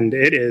and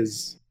it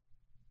is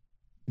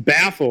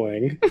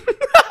baffling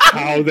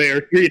how they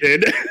are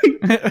treated.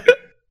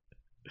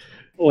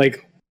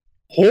 Like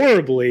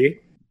horribly.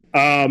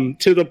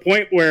 To the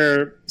point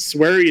where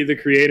Swery, the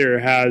creator,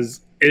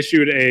 has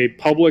issued a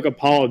public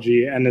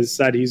apology and has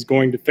said he's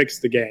going to fix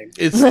the game.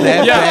 It's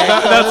that Yeah,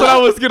 bad. that's what I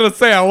was gonna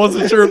say. I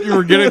wasn't sure if you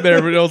were getting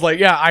there, but I was like,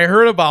 yeah, I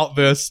heard about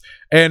this,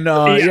 and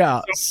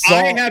So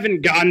I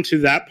haven't gotten to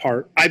that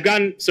part. I've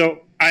gotten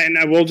and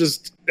I will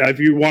just, if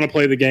you want to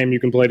play the game, you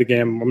can play the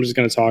game. I'm just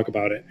going to talk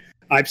about it.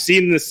 I've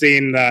seen the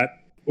scene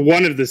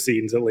one of the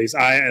scenes at least.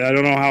 I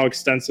don't know how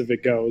extensive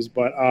it goes,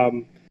 but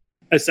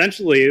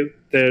essentially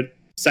the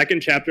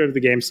second chapter of the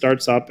game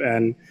starts up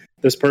and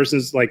this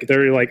person's like,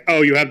 they're like,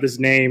 oh, you have this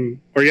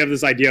name or you have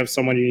this idea of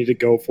someone you need to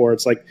go for.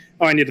 It's like,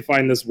 oh, I need to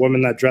find this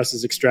woman that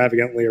dresses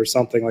extravagantly or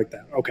something like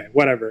that. Okay,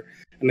 whatever.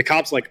 And the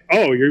cop's like,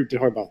 oh, you're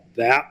talking about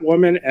that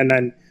woman? And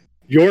then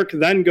York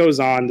then goes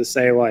on to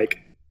say, like,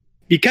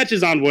 he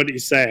catches on what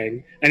he's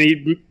saying and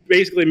he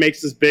basically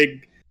makes this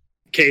big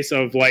case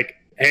of like,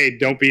 hey,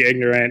 don't be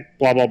ignorant,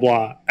 blah, blah,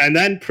 blah. And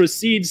then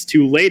proceeds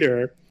to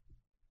later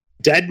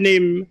dead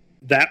name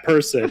that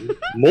person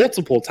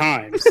multiple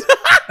times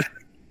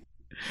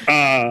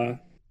in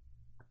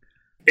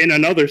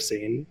another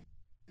scene.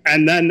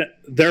 And then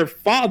their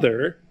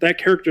father, that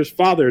character's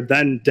father,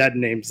 then dead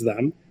names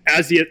them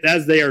as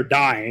they are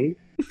dying.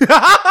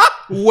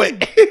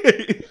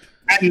 Wait.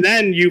 And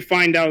then you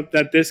find out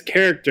that this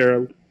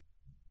character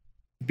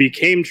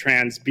became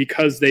trans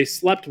because they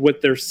slept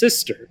with their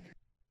sister.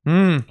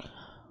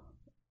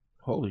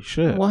 Holy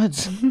shit.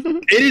 What?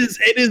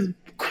 It is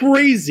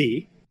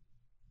crazy.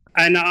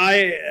 And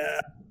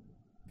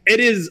it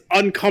is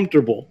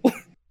uncomfortable.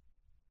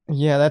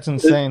 Yeah, that's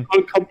insane.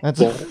 It's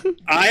uncomfortable.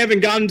 I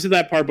haven't gotten to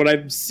that part, but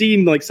I've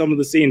seen like some of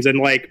the scenes, and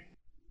like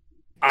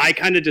I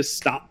kind of just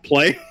stopped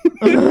playing.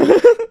 One,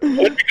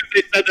 because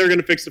they said they're going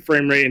to fix the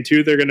frame rate, and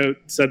two,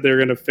 said they're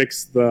going to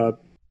fix all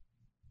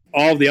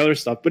of the other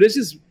stuff. But it's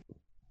just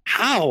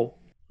how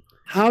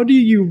do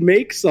you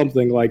make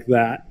something like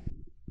that?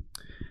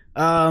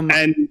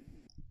 And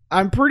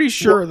I'm pretty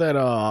sure that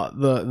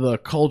the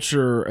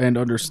culture and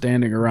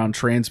understanding around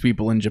trans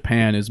people in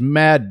Japan is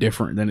mad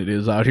different than it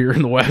is out here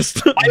in the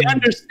West. I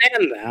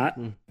understand that,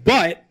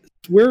 but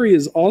Swery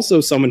is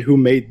also someone who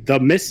made The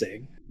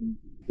Missing,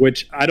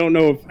 which I don't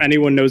know if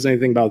anyone knows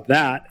anything about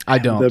that. I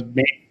don't.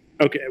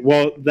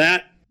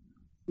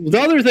 The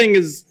other thing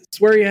is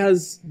Swery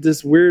has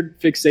this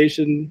weird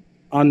fixation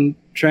on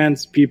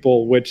trans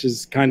people, which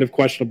is kind of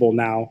questionable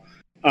now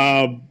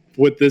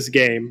with this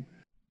game,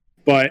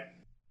 but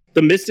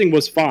The Missing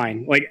was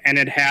fine, and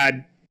it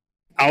had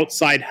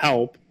outside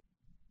help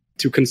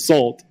to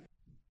consult,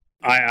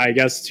 I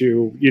guess,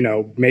 to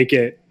make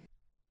it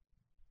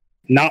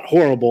not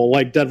horrible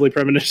like Deadly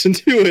Premonition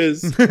 2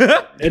 is. And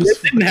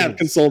it didn't have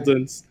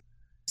consultants.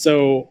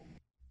 So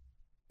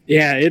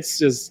yeah, it's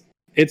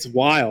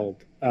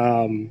wild.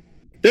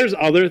 There's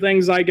other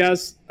things, I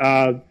guess,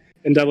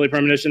 in Deadly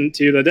Premonition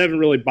 2 that haven't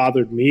really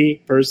bothered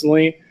me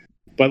personally.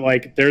 But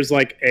like there's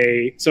like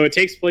so it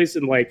takes place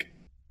in like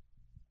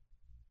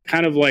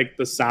kind of like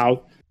the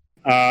South.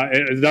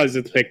 It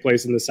does take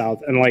place in the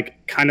South and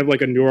like kind of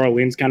like a New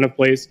Orleans kind of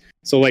place.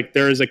 So like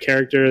there is a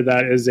character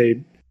that is I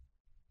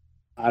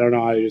don't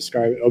know how to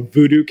describe it, a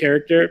voodoo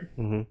character.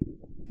 Mm-hmm.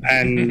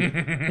 And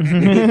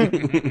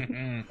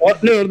well,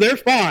 no, they're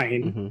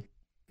fine, mm-hmm.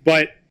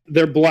 but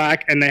they're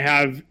black and they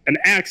have an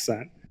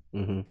accent.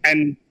 Mm-hmm.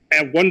 And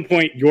at one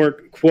point,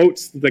 York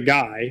quotes the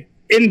guy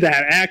in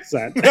that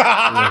accent,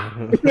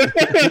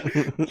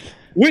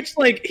 which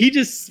like he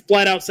just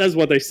flat out says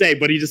what they say,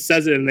 but he just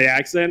says it in the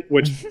accent,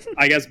 which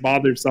I guess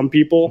bothers some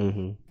people.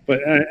 Mm-hmm.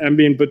 But I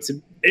mean,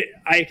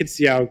 I could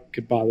see how it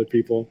could bother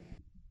people.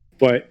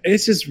 But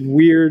it's just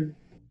weird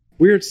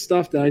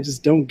stuff that I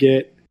just don't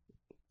get.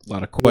 A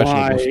lot of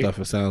questionable stuff.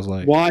 It sounds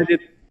like. Why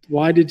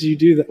did you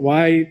do that?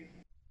 Why?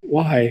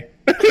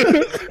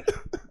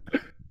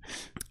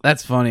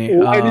 That's funny.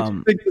 Why did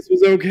you think this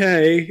was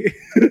okay?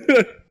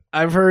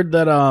 I've heard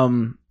that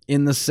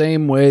in the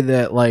same way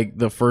that like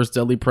the first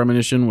Deadly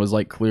Premonition was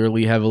like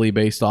clearly heavily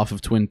based off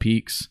of Twin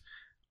Peaks.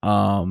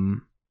 I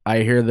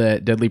hear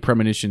that Deadly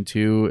Premonition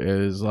 2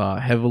 is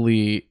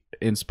heavily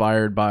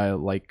inspired by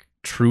like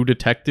True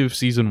Detective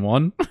season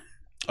 1.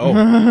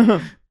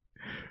 Oh.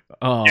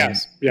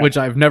 Yes, yeah. Which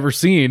I've never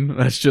seen.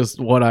 That's just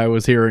what I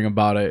was hearing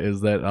about it,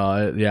 is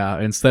that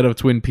instead of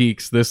Twin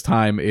Peaks this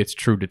time it's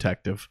True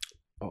Detective.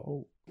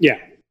 Oh. Yeah.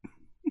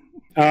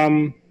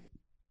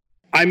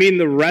 I mean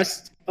the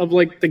rest of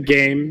like the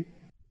game,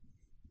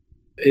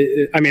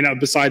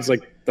 besides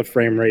like the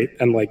frame rate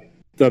and like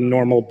the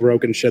normal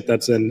broken shit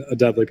that's in a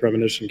Deadly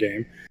Premonition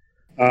game,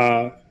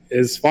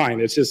 is fine.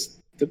 It's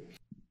just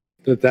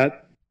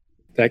that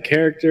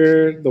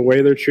character, the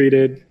way they're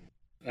treated,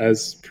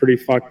 is pretty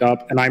fucked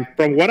up. And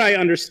from what I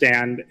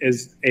understand,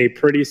 is a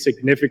pretty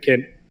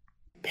significant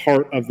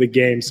part of the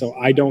game. So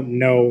I don't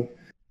know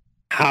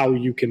how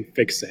you can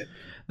fix it.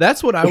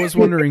 That's what I was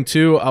wondering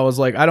too. I was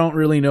like, I don't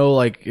really know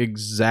like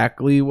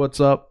exactly what's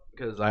up,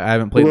 because I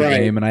haven't played the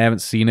game and I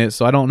haven't seen it,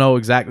 so I don't know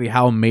exactly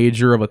how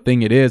major of a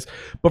thing it is.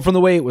 But from the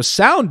way it was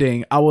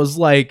sounding, I was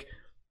like,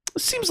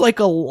 it seems like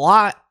a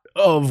lot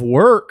of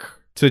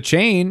work to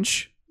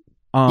change.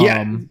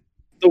 Yeah,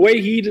 the way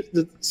he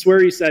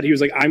said, he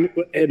was like,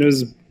 it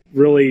was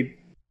really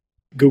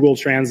Google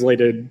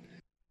translated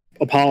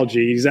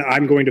apology. He said,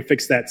 I'm going to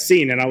fix that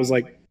scene, and I was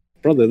like,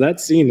 brother, that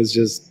scene is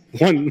just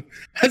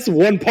that's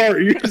one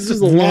part. It's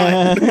just a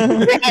lot.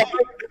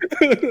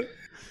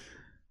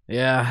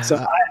 Yeah.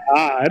 So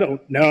I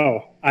don't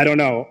know. I don't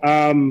know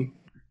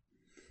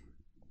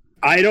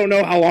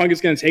how long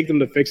it's going to take them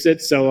to fix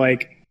it. So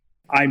like,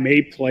 I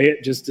may play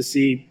it just to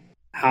see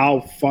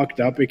how fucked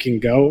up it can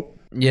go.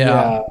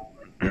 Yeah.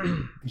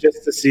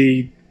 Just to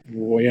see,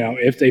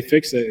 if they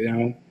fix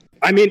it.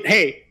 I mean,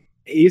 hey,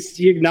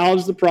 he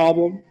acknowledged the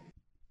problem,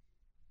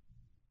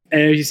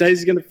 and he says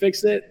he's going to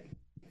fix it.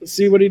 Let's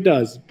see what he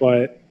does.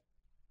 But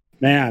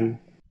man,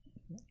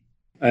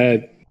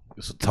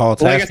 it's a tall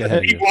task. Like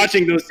I said,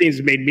 watching those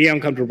scenes made me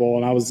uncomfortable,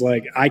 and I was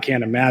like, I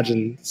can't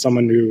imagine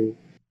someone who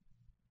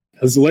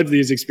has lived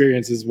these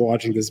experiences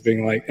watching this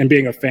being like, and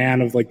being a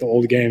fan of like the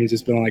old games,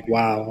 just being like,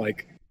 wow,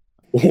 like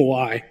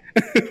why?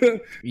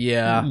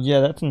 Yeah,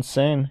 that's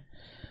insane.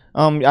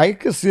 I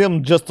could see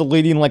them just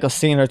deleting like a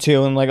scene or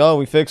two and like, oh,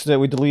 we fixed it,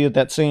 we deleted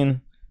that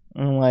scene,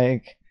 and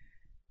like,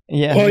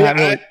 yeah,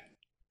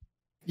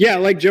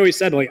 like Joey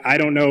said, like, I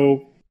don't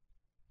know.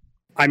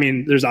 I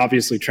mean, there's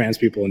obviously trans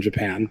people in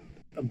Japan,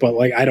 but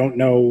like, I don't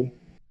know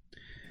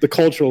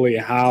culturally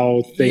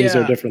how things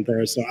are different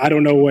there. So I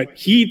don't know what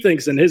he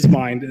thinks in his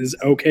mind is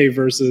okay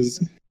versus,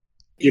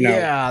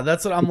 Yeah,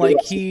 that's what I'm like.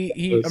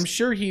 I'm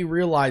sure he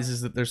realizes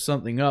that there's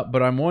something up,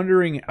 but I'm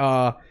wondering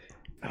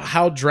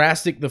how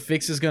drastic the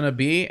fix is going to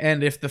be,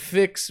 and if the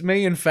fix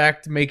may in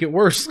fact make it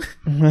worse.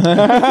 That'd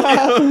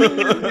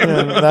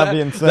be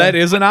insane. That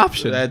is an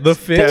option. That's the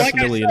fix,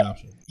 definitely an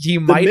option. He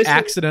might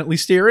accidentally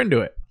steer into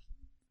it.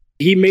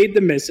 He made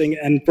the missing,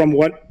 and from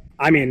what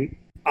I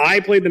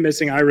played the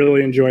missing, I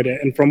really enjoyed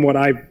it, and from what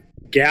I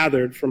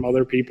gathered from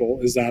other people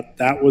is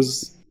that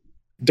was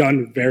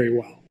done very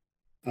well,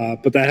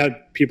 but that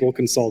had people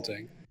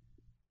consulting.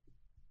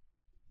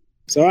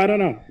 So I don't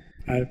know.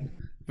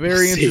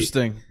 Very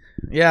interesting.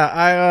 Yeah,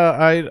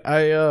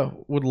 I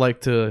would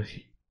like to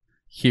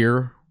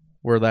hear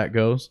where that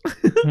goes.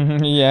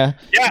 Yeah,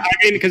 I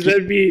mean, because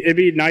it'd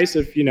be nice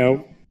if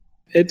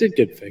it did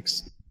get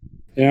fixed.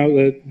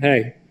 That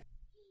hey,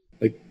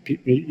 like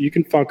you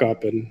can fuck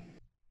up and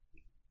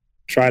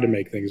try to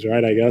make things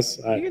right. I guess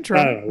you can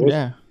try. I don't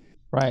know.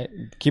 Right.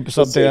 Keep us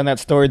updated on that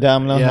story,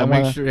 Domino. Yeah,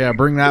 make sure. Yeah,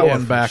 bring that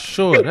one back.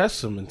 Sure, that's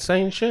some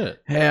insane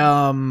shit. Hey,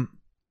 do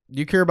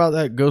you care about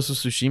that Ghost of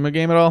Tsushima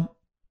game at all?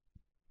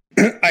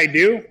 I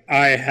do.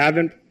 I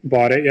haven't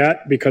bought it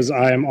yet because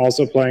I am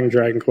also playing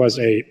Dragon Quest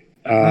VIII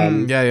Yeah.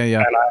 And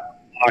I'm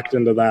locked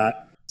into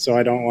that, so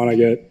I don't want to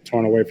get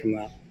torn away from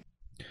that.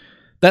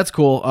 That's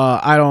cool.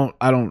 I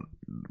don't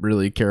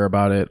really care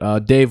about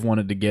it. Dave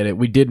wanted to get it.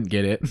 We didn't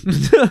get it.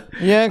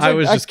 Yeah, I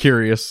was just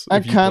curious. I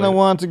if you kind of played it.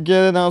 wanted to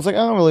get it, and I was like, I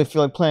don't really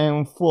feel like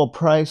paying full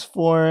price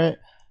for it.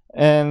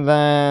 And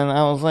then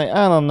I was like,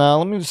 I don't know.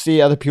 Let me just see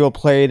other people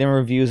play it and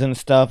reviews and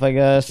stuff, I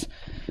guess.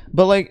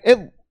 But like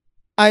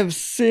I've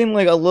seen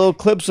like a little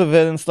clips of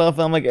it and stuff,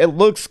 and I'm like, it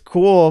looks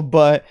cool,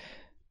 but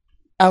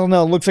I don't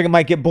know. It looks like it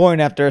might get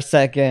boring after a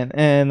second,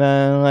 and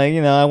like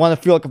I want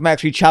to feel like I'm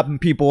actually chopping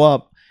people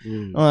up.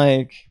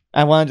 Like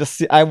I want to just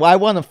see. I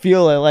want to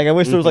feel it. Like I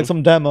wish there was like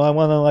some demo. I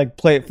want to like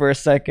play it for a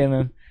second.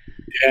 And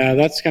Yeah,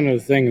 that's kind of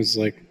the thing. Is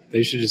like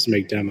they should just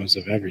make demos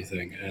of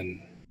everything,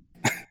 and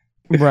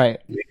right.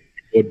 people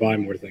would buy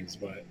more things.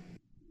 But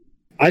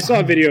I saw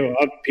a video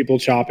of people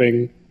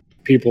chopping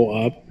people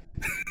up,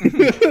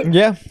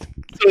 Yeah.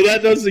 so that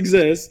does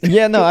exist.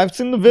 Yeah. No, I've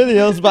seen the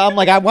videos, but I'm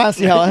like, I want to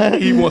see how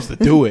He wants to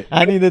do it.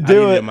 I need to I do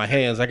need it it. in my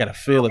hands. I gotta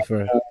feel it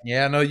first.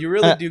 Yeah, no, you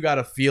really do got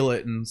to feel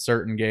it in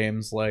certain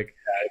games. Like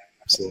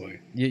Absolutely.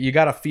 you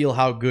got to feel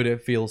how good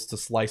it feels to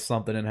slice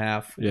something in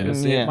half. Yeah.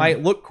 'Cause Yeah. it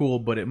might look cool,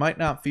 but it might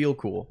not feel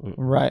cool.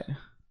 Right.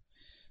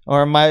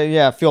 Or it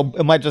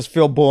might just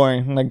feel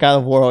boring, like God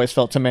of War always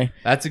felt to me.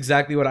 That's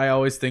exactly what I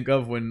always think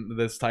of when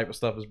this type of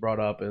stuff is brought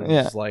up. It's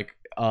Yeah. just like,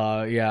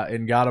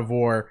 in God of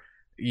War,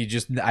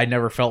 I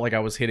never felt like I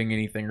was hitting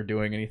anything or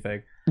doing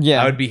anything.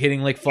 Yeah. I would be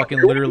hitting like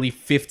fucking literally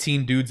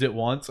 15 dudes at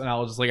once, and I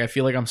was just like, I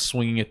feel like I'm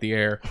swinging at the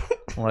air.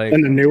 Like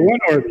And the new one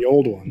or the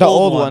old one? The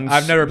old ones.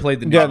 I've never played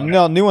the new Yeah, one.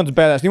 no, new one's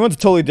badass. New one's a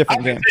totally I different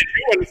was game. gonna say,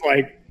 the new one's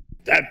like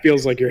that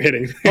feels like you're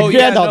hitting. Oh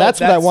yeah, yeah, no, that's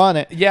what I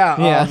wanted. Yeah,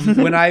 Yeah.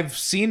 when I've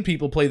seen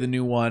people play the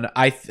new one,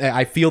 I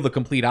feel the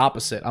complete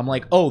opposite. I'm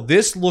like, oh,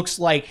 this looks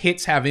like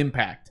hits have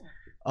impact.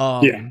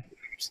 Yeah.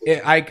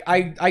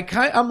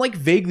 I'm like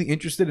vaguely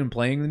interested in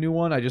playing the new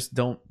one. I just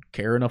don't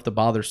care enough to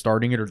bother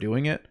starting it or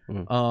doing it.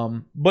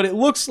 But it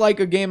looks like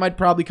a game I'd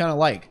probably kind of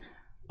like.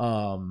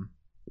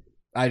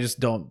 I just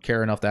don't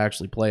care enough to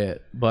actually play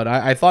it. But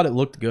I thought it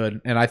looked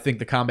good, and I think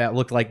the combat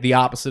looked like the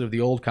opposite of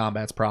the old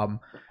combat's problem,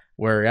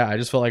 where I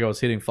just felt like I was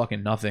hitting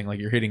fucking nothing. Like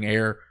you're hitting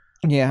air.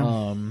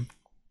 Yeah.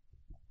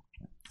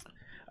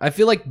 I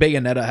feel like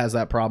Bayonetta has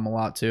that problem a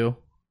lot too.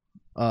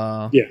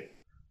 Yeah.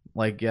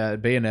 Like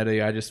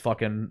Bayonetta, I just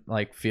fucking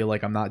like feel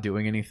like I'm not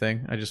doing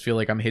anything. I just feel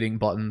like I'm hitting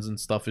buttons and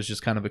stuff is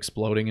just kind of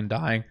exploding and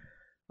dying.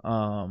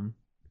 But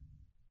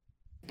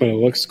it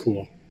looks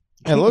cool.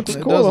 It looks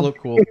It cool. does look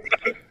cool.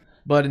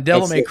 But in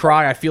Devil That's May it.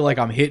 Cry, I feel like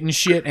I'm hitting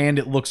shit and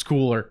it looks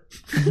cooler.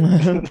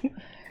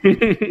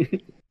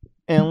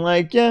 And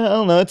like, yeah, I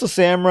don't know. It's a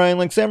samurai, and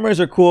like samurais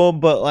are cool,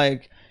 but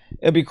like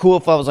it'd be cool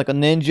if I was like a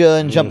ninja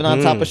and jumping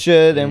on top of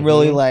shit and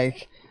really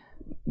like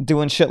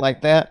doing shit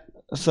like that.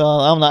 So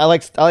I don't know. I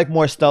like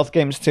more stealth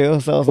games too.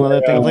 So that was another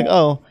thing. I was like,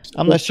 oh,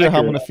 I'm not sure how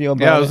I'm gonna feel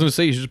about Yeah, I was it. gonna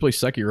say you should just play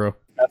Sekiro.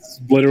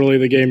 That's literally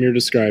the game you're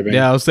describing.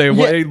 Yeah, I was saying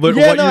Yeah, what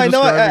yeah, you're no, I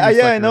know. describing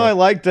is I know. I Sekiro.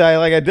 liked it.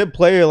 I did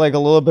play it like a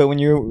little bit when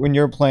you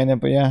were playing it,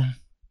 but yeah,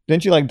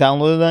 didn't you like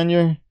download it on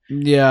your?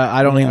 Yeah,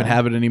 I don't even Yeah.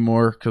 have it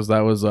anymore because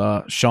that was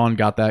Sean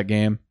got that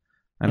game,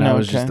 and I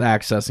was Okay. just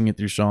accessing it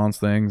through Sean's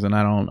things, and I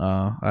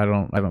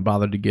haven't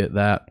bothered to get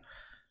that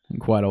in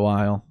quite a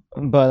while.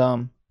 But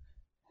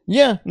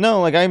yeah,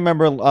 no, like I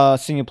remember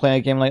seeing you play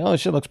a game, like, oh,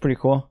 shit looks pretty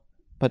cool,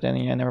 but then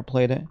yeah, I never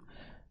played it.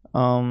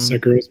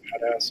 Sekiro's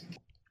badass.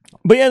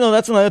 But yeah, no,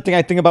 that's another thing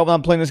I think about when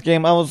I'm playing this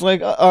game. I was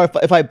like, or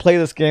if I play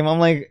this game, I'm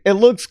like, it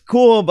looks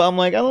cool, but I'm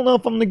like, I don't know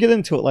if I'm gonna get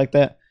into it like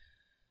that.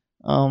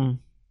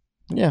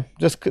 Yeah,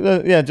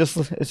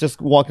 it's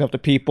just walking up to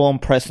people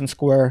and pressing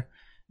square,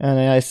 and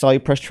I saw you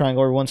press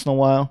triangle every once in a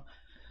while.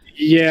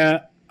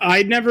 Yeah,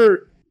 I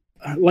never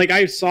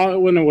I saw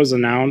it when it was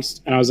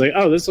announced, and I was like,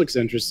 "Oh, this looks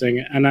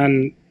interesting." And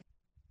then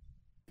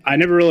I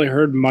never really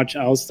heard much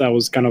else that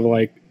was kind of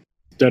like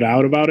stood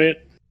out about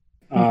it.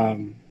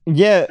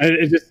 Yeah,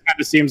 It just kind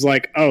of seems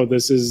like, oh,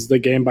 this is the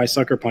game by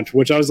Sucker Punch,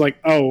 which I was like,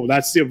 oh,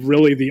 that's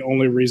really the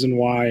only reason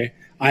why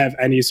I have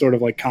any sort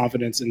of like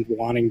confidence in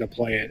wanting to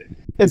play it.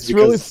 it's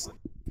really Because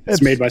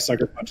it's made by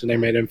Sucker Punch, and they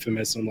made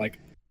Infamous. I'm like,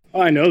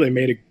 oh, I know they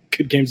made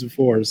good games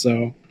before,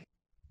 so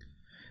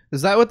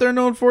Is that what they're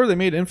known for? They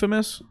made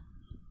Infamous.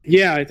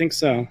 yeah, I think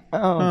so.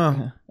 Oh, Huh.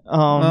 okay.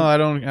 No, I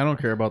don't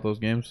care about those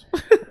games.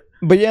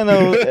 But yeah,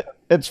 no,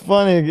 it's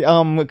funny.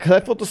 'Cause I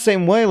felt the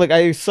same way. Like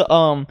I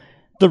saw,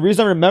 the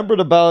reason I remembered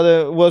about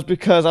it was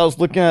because I was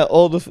looking at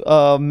old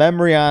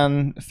memory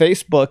on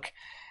Facebook,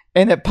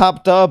 and it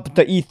popped up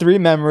the E3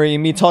 memory,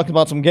 me talking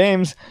about some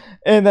games,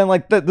 and then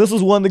like this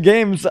was one of the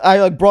games I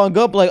like brought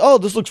up, like, oh,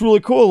 this looks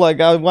really cool. Like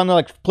I want to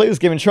like play this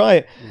game and try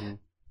it.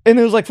 And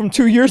it was like from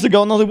 2 years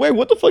ago, and I was like, wait,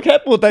 what the fuck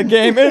happened with that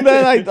game? And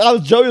then I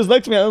was Joey was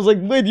next to me. I was like,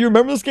 wait, do you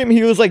remember this game?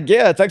 He was like,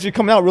 yeah, it's actually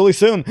coming out really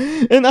soon.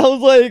 And I was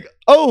like,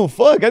 oh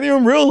fuck, I didn't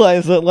even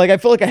realize it. Like I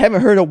feel like I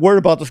haven't heard a word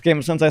about this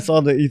game since I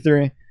saw the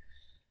E3.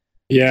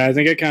 Yeah, I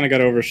think it kind of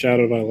got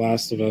overshadowed by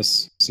Last of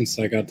Us since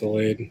that got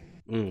delayed.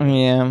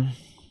 Yeah,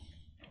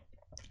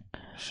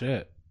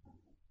 Shit.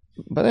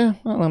 but yeah,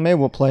 I don't know, maybe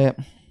we'll play it.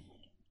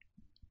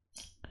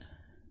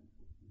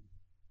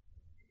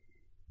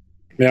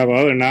 Yeah, but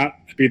other than that,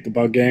 I beat the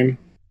bug game,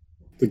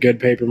 the good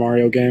Paper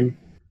Mario game.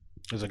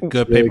 There's a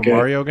good Really Paper good.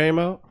 Mario game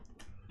out.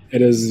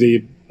 It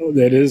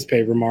is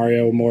Paper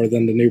Mario more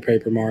than the new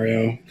Paper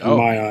Mario in Oh.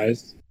 my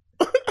eyes.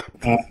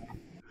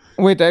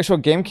 Wait, the actual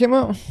game came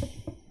out?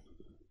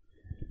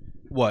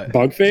 What?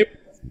 Bug Fable?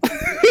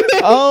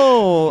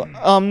 Oh,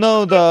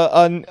 no,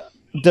 the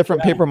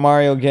different Paper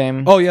Mario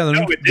game. Oh yeah,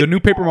 No, it the new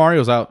Paper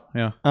Mario's out.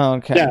 Yeah. Oh,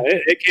 okay. Yeah,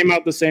 it came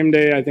out the same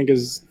day I think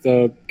as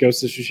the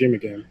Ghost of Tsushima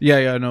game.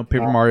 Yeah. No,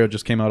 Paper Mario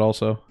just came out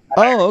also.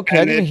 Oh, okay.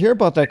 I And didn't hear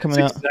about that coming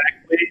It's out.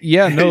 exactly,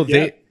 Yeah. No, Yeah,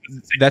 they.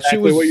 That shit exactly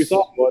was what you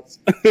thought it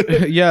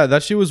was. yeah,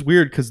 that shit was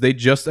weird because they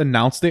just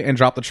announced it and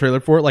dropped the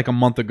trailer for it like a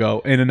month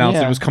ago and announced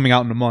Yeah. it was coming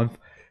out in a month,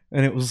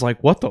 and it was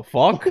like, what the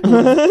fuck?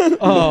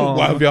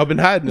 Why have y'all been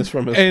hiding this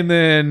from us? And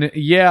then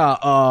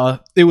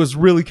it was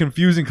really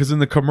confusing because in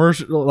the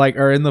commercial, like,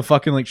 or in the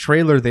fucking like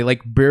trailer, they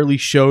like barely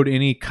showed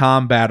any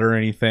combat or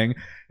anything,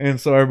 and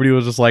so everybody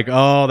was just like,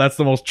 oh, that's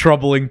the most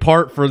troubling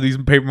part for these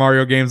Paper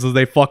Mario games is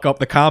they fuck up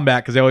the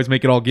combat because they always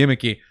make it all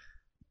gimmicky.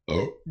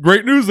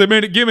 Great news, they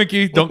made it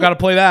gimmicky. Don't gotta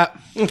play that.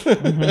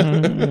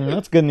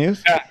 That's good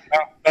news. Yeah, no,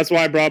 that's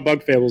why I brought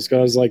Bug Fables,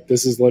 because like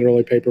this is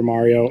literally Paper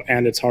Mario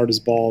and it's hard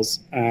as balls,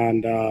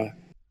 and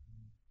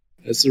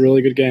it's a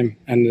really good game.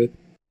 And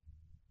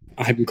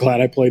I'm glad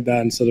I played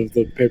that instead of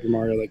the Paper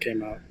Mario that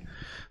came out.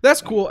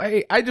 That's cool.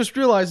 Hey, I just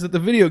realized that the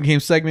video game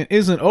segment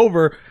isn't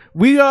over.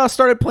 We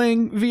started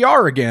playing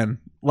VR again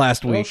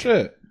last Oh week.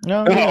 shit!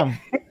 No, yeah.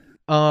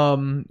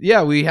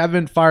 Yeah, we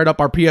haven't fired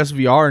up our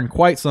PSVR in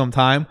quite some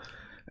time.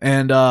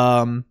 And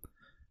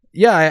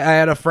yeah, I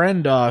had a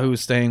friend who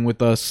was staying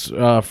with us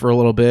for a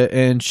little bit,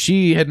 and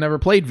she had never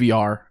played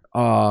VR.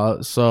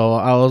 So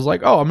I was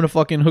like, oh, I'm gonna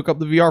fucking hook up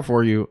the VR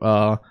for you.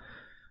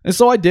 And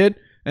so I did,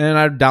 and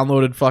I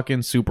downloaded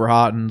fucking Super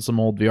Hot and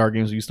some old VR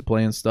games we used to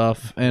play and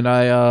stuff. And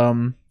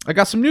I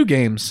got some new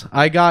games.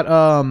 I got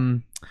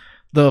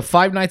the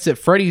Five Nights at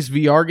Freddy's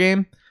VR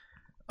game.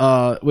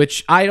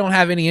 Which I don't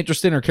have any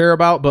interest in or care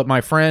about, but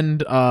my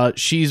friend,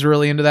 she's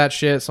really into that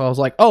shit. So I was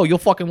like, oh, you'll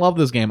fucking love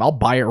this game. I'll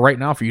buy it right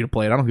now for you to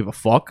play it. I don't give a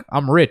fuck.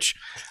 I'm rich.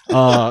 So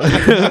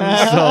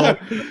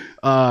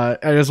I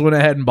just went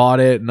ahead and bought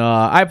it, and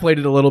I played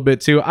it a little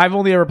bit too. I've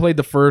only ever played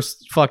the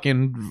first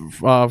fucking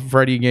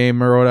Freddy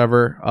game or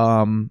whatever,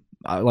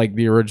 like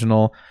the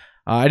original.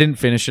 I didn't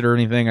finish it or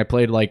anything. I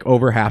played like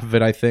over half of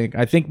it, I think.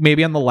 I think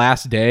maybe on the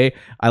last day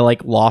I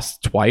like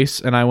lost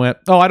twice and I went,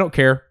 "Oh, I don't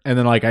care." And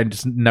then like I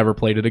just never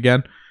played it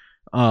again.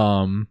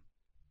 I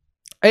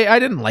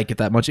didn't like it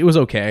that much. It was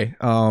okay.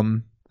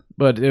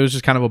 But it was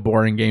just kind of a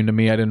boring game to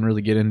me. I didn't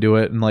really get into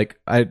it, and like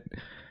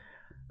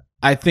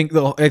I think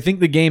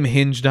the game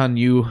hinged on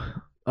you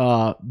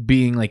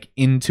being like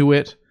into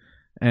it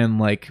and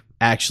like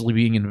actually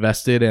being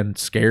invested and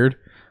scared.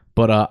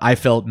 But I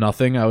felt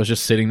nothing. I was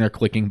just sitting there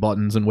clicking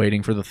buttons and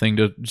waiting for the thing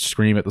to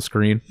scream at the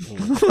screen.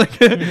 Like,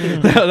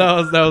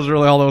 that was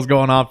really all that was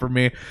going on for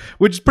me.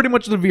 Which is pretty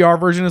much the VR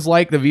version is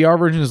like. The VR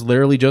version is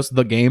literally just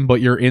the game, but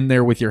you're in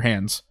there with your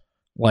hands.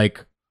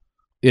 Like,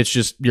 it's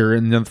just you're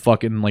in the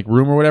fucking like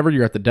room or whatever.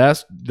 You're at the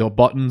desk. The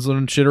buttons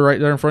and shit are right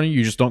there in front of you.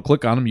 You just don't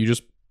click on them. You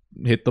just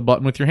hit the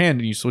button with your hand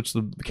and you switch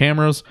the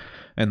cameras.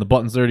 And the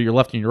buttons there to your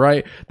left and your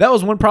right. That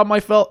was one problem I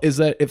felt, is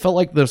that it felt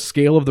like the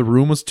scale of the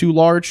room was too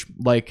large.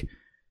 Like,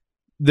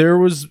 there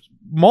was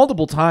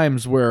multiple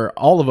times where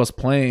all of us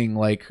playing,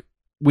 like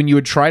when you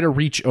would try to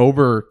reach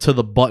over to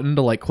the button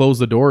to like close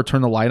the door or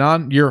turn the light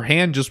on, your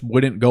hand just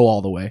wouldn't go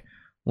all the way.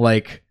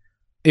 Like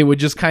it would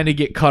just kind of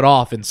get cut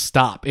off and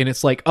stop. And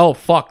it's like, oh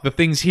fuck, the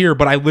thing's here,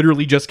 but I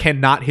literally just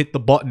cannot hit the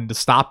button to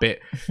stop it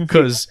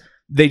because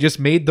they just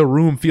made the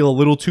room feel a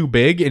little too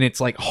big and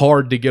it's like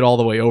hard to get all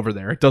the way over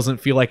there. It doesn't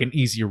feel like an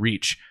easy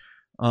reach.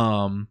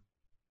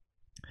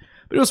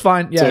 But it was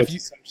fine. Yeah, So it's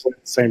essentially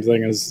the same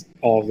thing as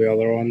all of the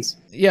other ones.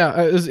 yeah,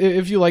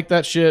 if you like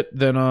that shit,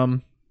 then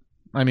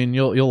I mean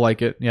you'll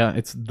like it. Yeah,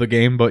 it's the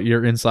game, but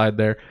you're inside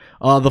there.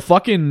 The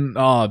fucking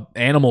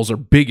animals are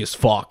big as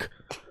fuck.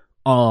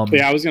 Yeah,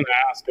 I was gonna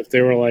ask if they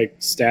were like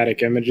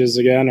static images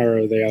again, or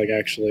are they like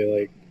actually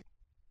like?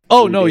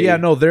 Oh no, 3D. yeah,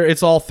 no,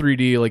 it's all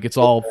 3D, like it's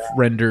all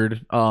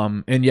rendered.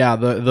 And yeah,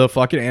 the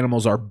fucking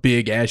animals are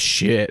big as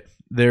shit.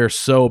 They're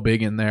so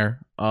big in there.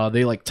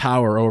 They like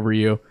tower over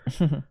you.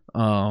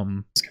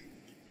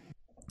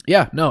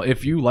 Yeah, no,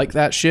 if you like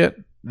that shit,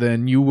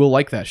 then you will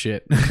like that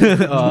shit.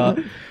 I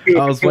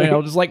was playing, I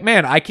was just like,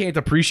 man, I can't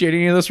appreciate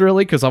any of this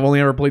really because I've only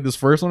ever played this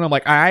first one. I'm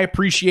like, I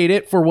appreciate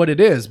it for what it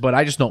is, but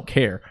I just don't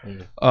care.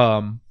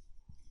 But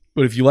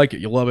if you like it,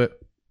 you'll love it.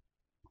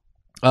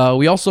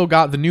 We also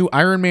got the new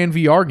Iron Man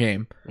VR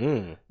game,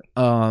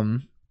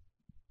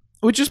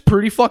 which is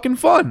pretty fucking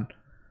fun.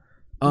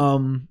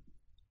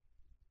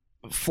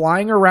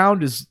 Flying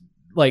around is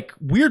like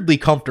weirdly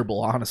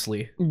comfortable,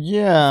 honestly,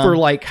 Yeah. for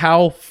like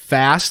how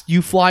fast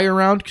you fly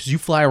around, because you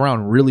fly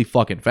around really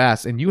fucking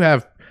fast and you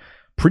have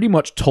pretty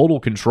much total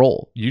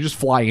control. You just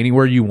fly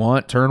anywhere you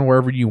want, turn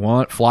wherever you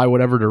want, fly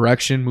whatever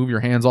direction, move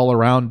your hands all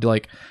around.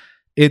 Like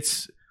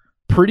it's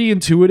pretty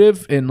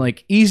intuitive and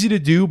like easy to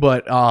do,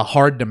 but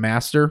hard to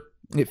master.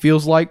 It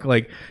feels like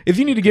if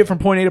you need to get from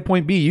point A to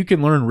point B, you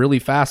can learn really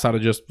fast how to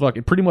just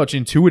fucking pretty much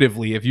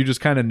intuitively if you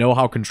just kind of know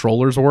how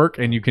controllers work,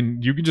 and you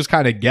can just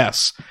kind of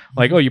guess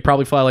like, oh, you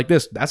probably fly like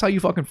this. That's how you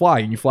fucking fly,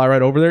 and you fly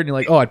right over there, and you're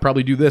like, oh, I'd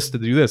probably do this to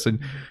do this, and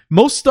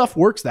most stuff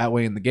works that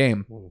way in the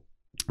game.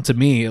 To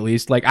me, at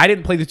least. Like, I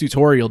didn't play the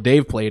tutorial.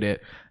 Dave played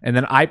it, and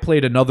then I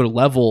played another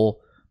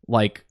level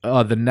like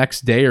the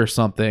next day or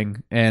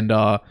something, and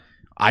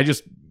I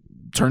just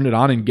turned it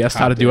on and guessed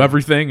how to do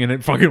everything, and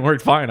it fucking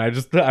worked fine.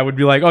 I would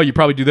be like, oh, you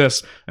probably do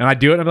this, and I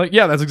do it, and I'm like,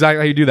 yeah, that's exactly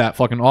how you do that.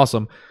 Fucking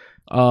awesome.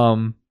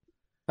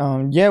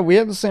 Yeah, we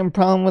had the same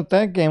problem with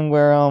that game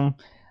where I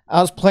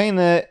was playing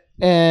it,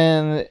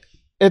 and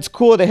it's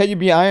cool. They had you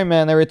be Iron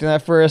Man and everything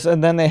at first,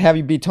 and then they have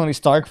you be Tony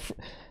Stark,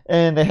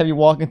 and they have you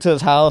walk into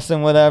his house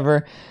and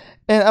whatever.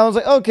 And I was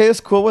like, okay, it's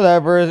cool,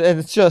 whatever. And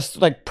it's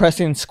just like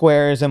pressing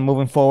squares and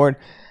moving forward,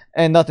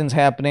 and nothing's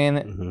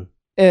happening.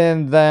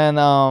 And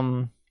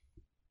then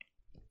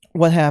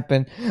what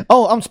happened?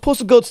 Oh, I'm supposed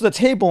to go to the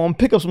table and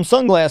pick up some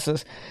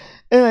sunglasses.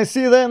 And I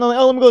see that, and I'm like,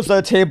 oh, let me go to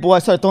the table. I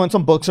start throwing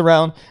some books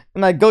around,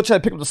 and I go try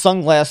to pick up the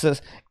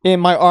sunglasses,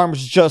 and my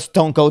arms just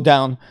don't go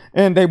down,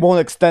 and they won't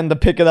extend to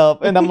pick it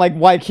up. And I'm like,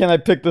 why can't I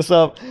pick this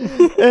up?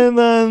 And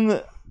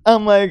then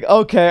I'm like,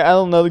 okay, I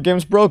don't know, the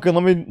game's broken.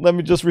 Let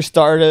me just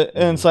restart it.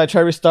 And so I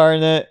try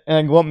restarting it, and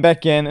I go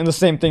back in, and the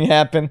same thing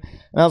happened.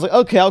 And I was like,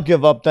 okay, I'll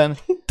give up then.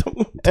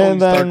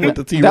 And then with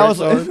the T-Rex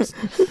arms.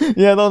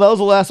 Yeah, no, that was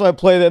the last time I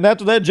played it. And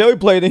after that, Joey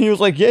played it, and he was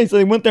like, yeah, so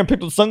he went there and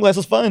picked up the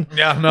sunglasses, fine.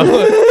 Yeah, no.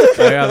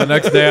 Yeah, the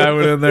next day I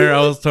went in there,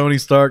 I was Tony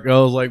Stark. I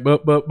was like,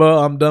 but,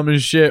 I'm dumb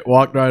as shit.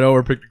 Walked right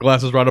over, picked the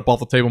glasses right up off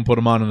the table, and put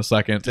them on in a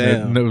second.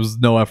 And it was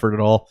no effort at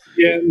all.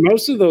 Yeah,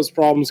 most of those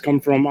problems come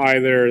from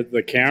either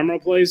the camera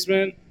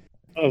placement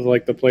of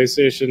like the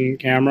PlayStation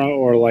camera,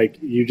 or like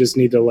you just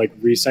need to like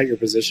reset your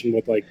position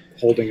with like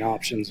holding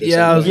options or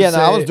something.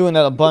 I was doing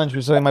that a bunch,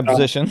 resetting my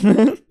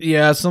position.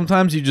 Yeah,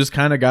 sometimes you just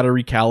kind of got to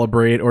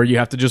recalibrate, or you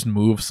have to just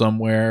move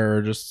somewhere,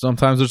 or just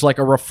sometimes there's like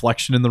a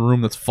reflection in the room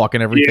that's fucking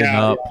everything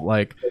up. Yeah.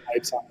 Like the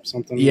lights on or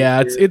something.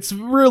 Yeah, it's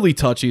really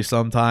touchy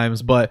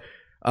sometimes, but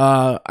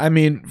I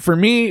mean, for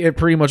me, it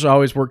pretty much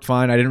always worked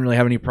fine. I didn't really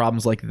have any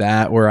problems like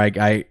that where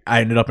I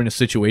ended up in a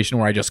situation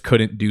where I just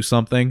couldn't do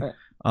something.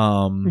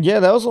 Yeah,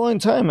 that was a long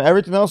time.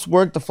 Everything else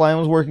worked. The flying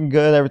was working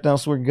good. Everything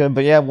else worked good.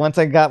 But yeah, once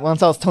I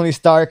was Tony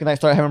Stark and I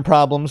started having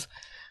problems,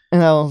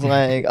 and I was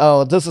like,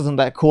 oh, this isn't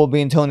that cool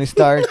being Tony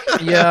Stark.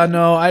 Yeah,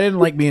 no, I didn't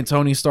like being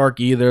Tony Stark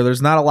either.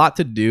 There's not a lot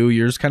to do.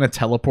 You're just kind of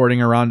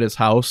teleporting around his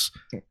house,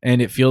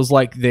 and it feels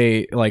like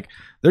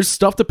there's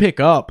stuff to pick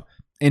up,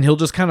 and he'll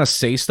just kind of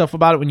say stuff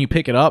about it when you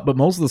pick it up, but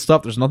most of the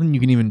stuff, there's nothing you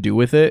can even do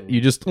with it.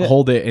 You just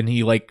hold it, and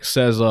he like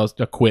says a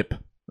quip.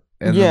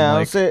 And yeah,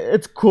 I'll say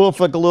it's cool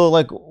for like a little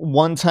like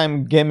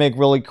one-time gimmick,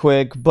 really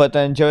quick. But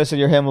then Joey said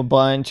you're him a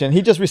bunch, and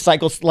he just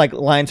recycles like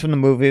lines from the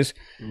movies.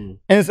 And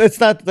it's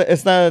not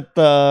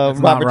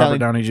Robert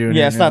Downey Jr.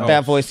 Yeah, it's not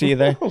that voice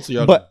either. So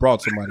y'all just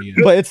brought somebody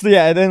in. But it's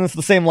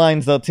the same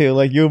lines though too.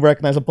 Like you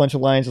recognize a bunch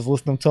of lines, just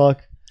listen to them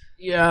talk.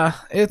 Yeah,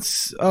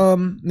 it's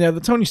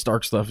the Tony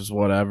Stark stuff is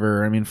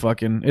whatever. I mean,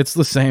 fucking, it's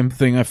the same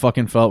thing I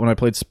fucking felt when I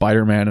played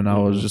Spider-Man, and I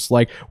was just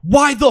like,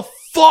 why the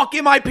fuck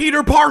am I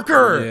Peter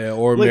Parker? Yeah,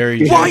 or like, Mary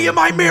Jane. Why am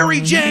I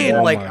Mary Jane?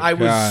 Oh like, I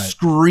was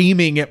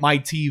screaming at my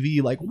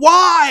TV, like,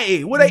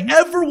 why would I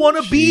ever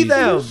want to be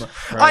them?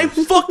 I'm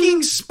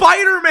fucking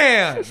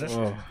Spider-Man.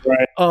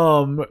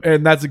 Right.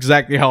 And that's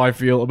exactly how I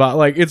feel about,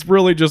 like, it's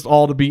really just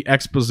all to be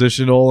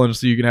expositional and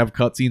so you can have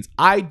cutscenes.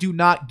 I do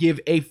not give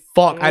a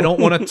fuck. I don't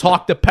want to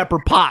talk to Pepper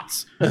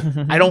Potts.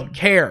 I don't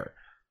care.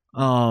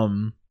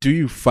 Do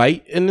you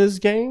fight in this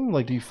game?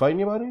 Like, do you fight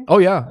anybody? Oh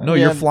yeah, no,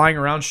 you're flying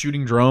around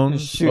shooting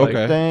drones, shoot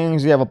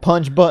things. You have a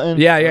punch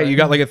button. Yeah, you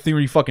got like a thing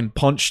where you fucking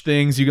punch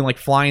things. You can like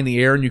fly in the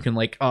air and you can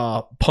like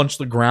punch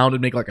the ground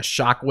and make like a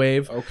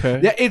shockwave. Okay.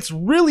 Yeah, it's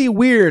really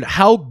weird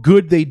how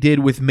good they did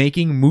with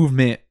making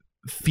movement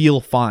feel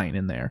fine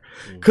in there.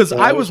 Because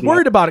I was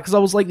worried about it because I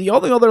was like, the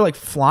only other like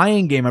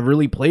flying game I've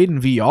really played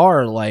in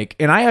VR, like,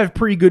 and I have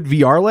pretty good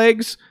VR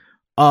legs.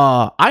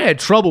 I had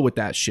trouble with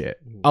that shit.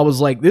 I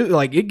was like,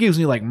 it gives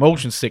me like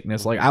motion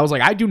sickness. Like, I was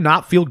like, I do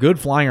not feel good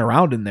flying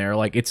around in there.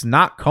 Like, it's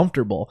not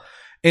comfortable.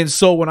 And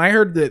so when I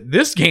heard that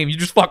this game, you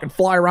just fucking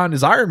fly around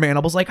as Iron Man, I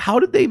was like, how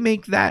did they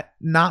make that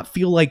not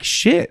feel like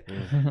shit?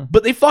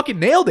 But they fucking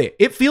nailed it.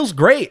 It feels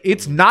great.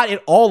 It's not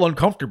at all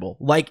uncomfortable.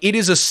 Like, it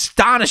is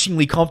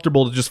astonishingly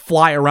comfortable to just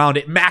fly around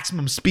at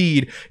maximum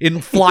speed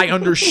and fly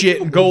under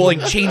shit and go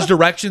like change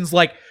directions.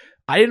 Like,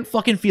 I didn't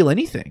fucking feel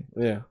anything.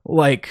 Yeah.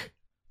 Like,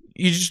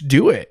 you just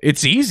do it.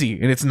 It's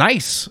easy and it's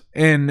nice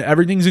and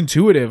everything's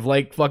intuitive.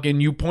 Like, fucking,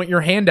 you point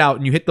your hand out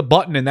and you hit the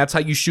button and that's how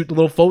you shoot the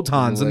little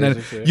photons. And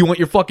then you want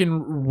your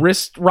fucking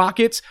wrist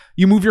rockets,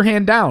 you move your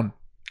hand down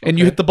and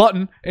you hit the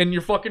button and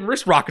your fucking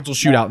wrist rockets will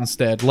shoot out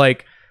instead.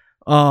 Like,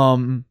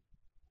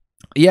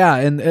 yeah,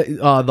 and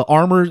the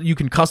armor, you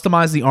can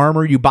customize the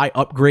armor. You buy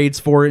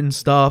upgrades for it and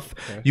stuff.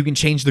 You can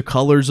change the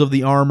colors of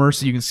the armor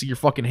so you can see your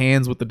fucking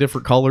hands with the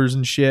different colors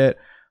and shit.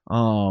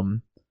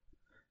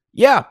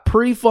 Yeah,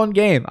 pretty fun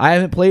game. I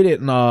haven't played it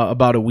in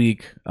about a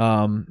week.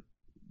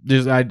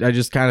 I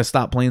just kind of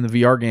stopped playing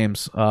the VR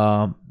games.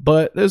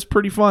 But it was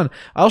pretty fun.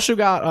 I also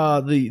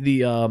got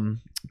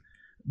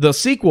the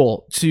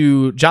sequel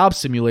to Job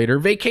Simulator,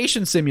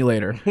 Vacation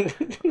Simulator.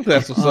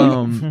 That's what's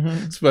up.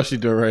 Especially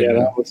during right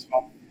now. That was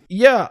fun.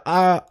 Yeah,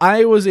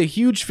 I was a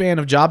huge fan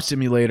of Job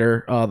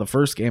Simulator, the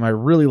first game. I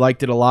really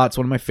liked it a lot. It's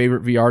one of my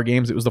favorite VR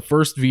games. It was the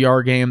first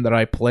VR game that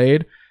I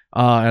played,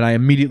 and I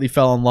immediately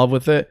fell in love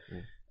with it.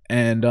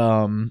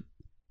 And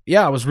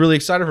yeah, I was really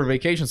excited for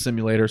Vacation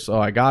Simulator, so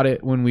I got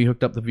it when we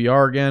hooked up the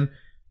VR again.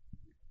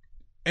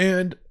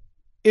 And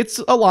it's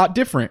a lot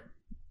different.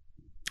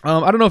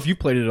 I don't know if you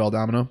played it at all,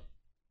 Domino.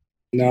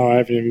 No, I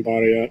haven't even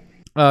bought it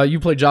yet.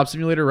 You played Job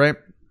Simulator, right?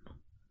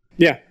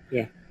 Yeah.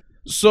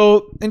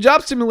 So in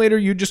Job Simulator,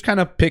 you just kind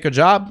of pick a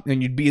job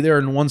and you'd be there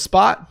in one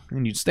spot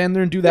and you'd stand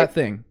there and do that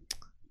thing.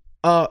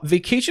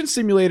 Vacation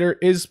Simulator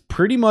is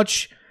pretty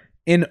much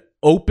an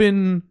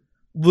open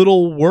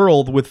little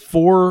world with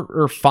 4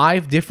 or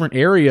 5 different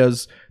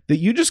areas that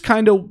you just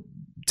kind of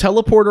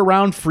teleport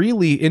around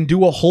freely and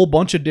do a whole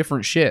bunch of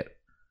different shit.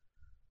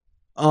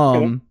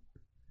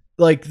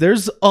 Like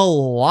there's a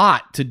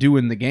lot to do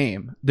in the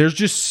game. There's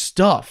just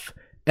stuff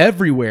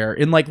everywhere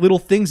and like little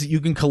things that you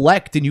can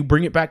collect and you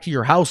bring it back to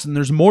your house and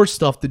there's more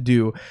stuff to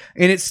do.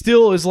 And it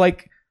still is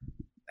like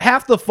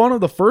half the fun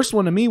of the first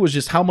one to me was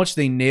just how much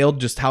they nailed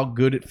just how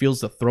good it feels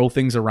to throw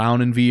things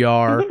around in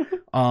VR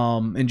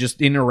and just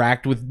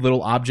interact with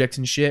little objects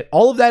and shit.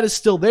 All of that is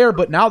still there,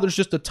 but now there's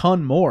just a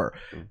ton more.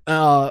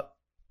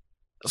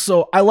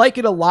 So I like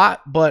it a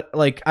lot, but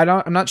like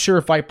I'm not sure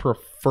if I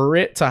prefer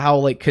it to how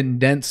like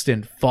condensed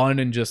and fun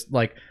and just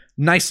like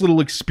nice little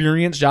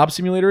experience Job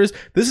Simulator is.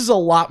 This is a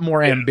lot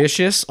more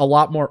ambitious, a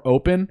lot more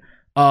open,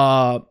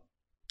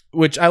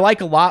 which I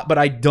like a lot, but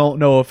I don't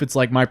know if it's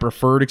like my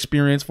preferred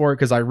experience for it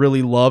because I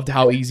really loved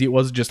how easy it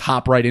was to just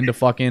hop right into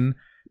fucking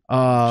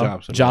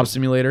Job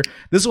Simulator.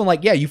 This one,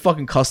 like, yeah, you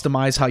fucking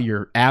customize how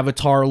your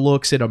avatar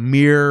looks in a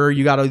mirror.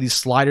 You got all these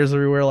sliders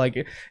everywhere.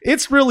 Like,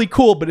 it's really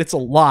cool, but it's a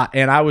lot.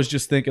 And I was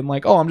just thinking,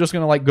 like, oh, I'm just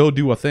gonna like go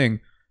do a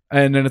thing.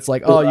 And then it's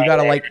like, oh, you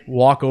gotta like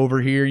walk over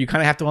here. You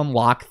kind of have to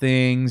unlock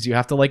things. You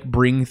have to like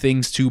bring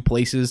things to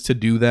places to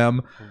do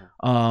them.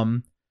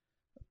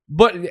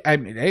 But I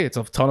mean, hey, it's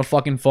a ton of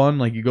fucking fun.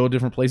 Like you go to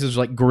different places, there's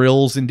like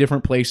grills in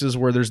different places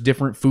where there's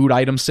different food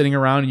items sitting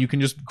around, and you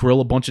can just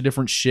grill a bunch of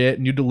different shit,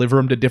 and you deliver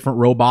them to different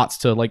robots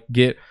to like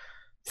get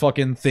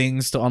fucking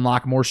things to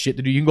unlock more shit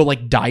to do. You can go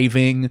like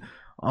diving.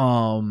 You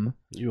on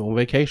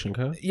vacation,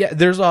 huh? Yeah,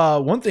 there's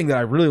one thing that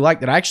I really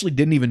like that I actually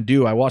didn't even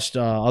do. I watched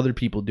other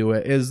people do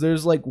it. Is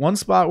there's like one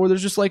spot where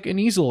there's just like an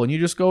easel, and you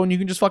just go and you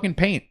can just fucking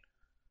paint.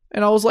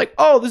 And I was like,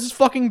 oh, this is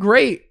fucking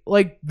great.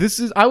 Like,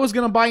 I was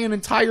going to buy an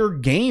entire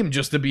game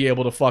just to be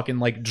able to fucking,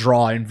 like,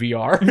 draw in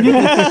VR.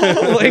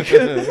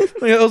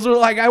 Those were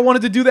like, I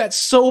wanted to do that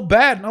so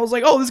bad. And I was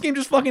like, oh, this game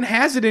just fucking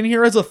has it in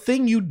here as a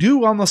thing you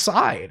do on the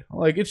side.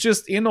 Like, it's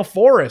just in a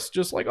forest.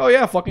 Just like, oh,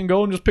 yeah, fucking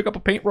go and just pick up a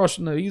paintbrush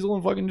and the easel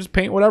and fucking just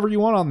paint whatever you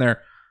want on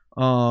there.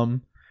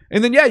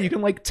 And then, yeah, you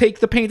can, like, take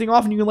the painting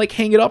off and you can, like,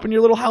 hang it up in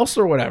your little house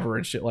or whatever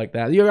and shit like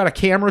that. You got a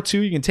camera,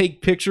 too. You can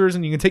take pictures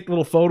and you can take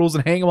little photos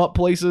and hang them up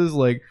places.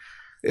 Like,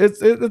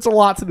 it's a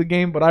lot to the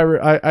game, but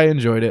I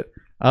enjoyed it.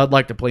 I'd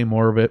like to play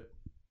more of it.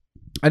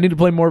 I need to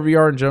play more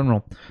VR in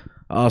general.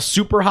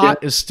 Super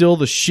Hot is still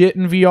the shit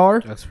in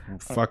VR. That's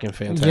fucking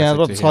fantastic. Yeah, I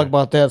was about to talk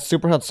about that.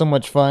 Super Hot's so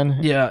much fun.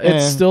 Yeah,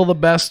 it's still the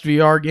best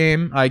VR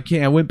game.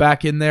 I went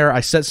back in there.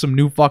 I set some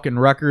new fucking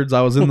records.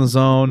 I was in the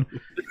zone.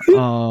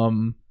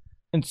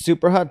 And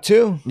Super Hot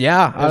 2.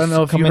 Yeah, I don't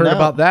know if you heard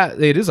about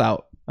that. It is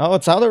out. Oh,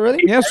 it's out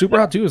already? Yeah, Super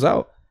Hot 2 is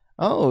out.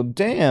 Oh,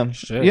 damn.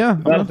 Shit. Yeah.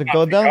 I'll have to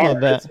go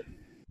download that.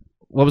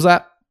 What was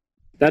that?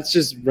 That's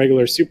just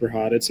regular Super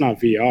Hot. It's not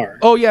VR.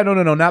 Oh, yeah, no,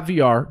 not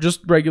VR. Just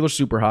regular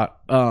Super Hot.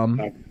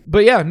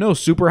 But yeah, no,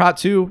 Super Hot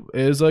 2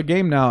 is a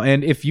game now.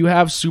 And if you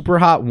have Super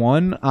Hot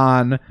 1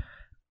 on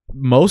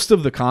most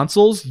of the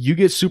consoles, you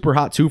get Super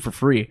Hot 2 for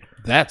free.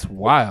 That's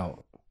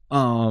wild.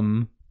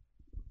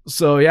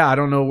 So yeah, I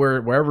don't know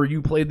wherever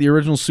you played the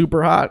original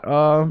Super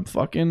Hot,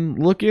 fucking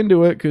look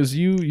into it because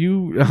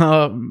you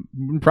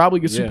probably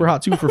get Super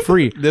Hot 2 for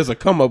free. There's a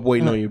come up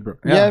waiting on you, bro.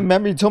 Yeah, I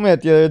remember you told me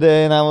that the other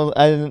day, and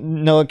I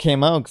didn't know it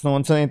came out because no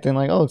one said anything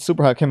like, "Oh,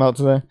 Super Hot came out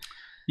today."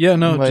 Yeah,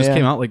 no, it just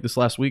came out like this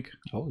last week.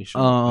 Holy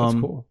shit, that's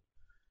cool.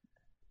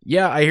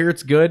 Yeah, I hear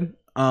it's good.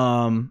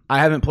 I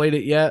haven't played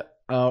it yet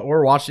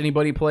or watched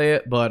anybody play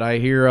it, but I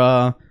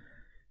hear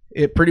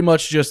it pretty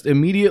much just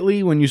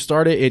immediately when you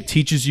start it, it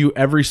teaches you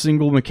every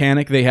single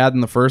mechanic they had in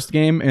the first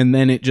game, and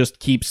then it just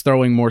keeps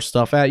throwing more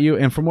stuff at you.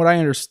 And from what I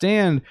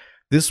understand,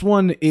 this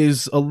one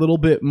is a little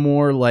bit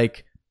more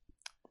like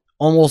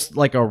almost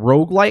like a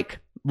roguelike.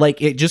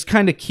 Like it just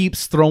kind of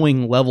keeps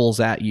throwing levels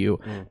at you.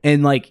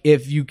 And like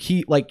if you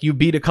keep like you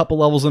beat a couple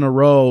levels in a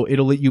row,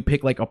 it'll let you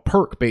pick like a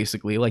perk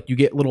basically. Like you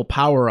get little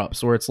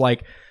power-ups where it's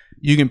like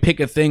you can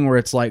pick a thing where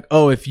it's like,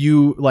 oh, if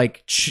you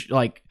like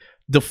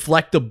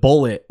deflect a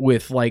bullet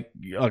with like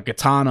a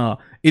katana,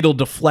 it'll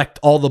deflect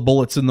all the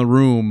bullets in the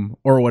room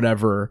or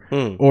whatever.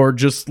 Or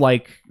just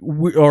like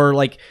or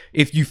like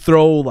if you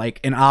throw like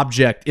an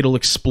object, it'll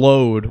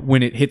explode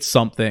when it hits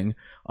something.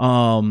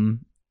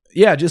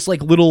 Yeah, just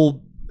like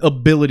little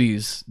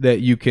abilities that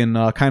you can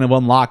kind of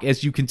unlock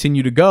as you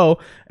continue to go.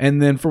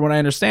 And then from what I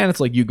understand, it's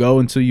like you go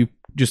until you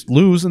just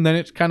lose, and then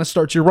it kind of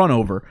starts your run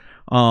over.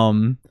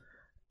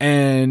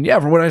 And yeah,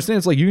 from what I understand,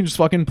 it's like you can just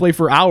fucking play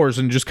for hours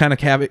and just kind of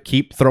have it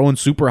keep throwing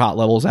super hot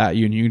levels at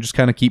you, and you can just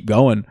kind of keep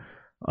going.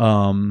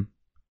 I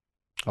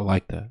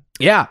like that.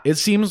 Yeah, it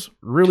seems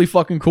really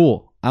fucking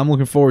cool. I'm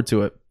looking forward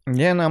to it.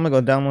 Yeah, no, I'm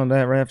gonna go download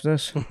that right after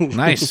this.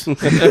 Nice.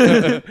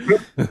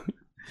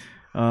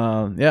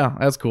 Yeah,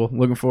 that's cool.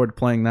 Looking forward to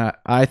playing that.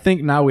 I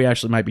think now we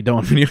actually might be done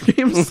with video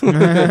games.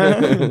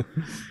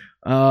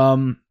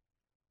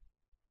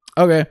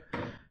 Okay.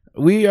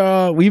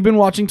 We've been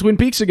watching Twin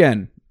Peaks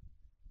again.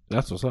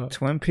 That's what's up.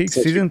 Twin Peaks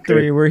season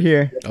 3, we're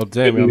here. Oh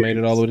damn, y'all made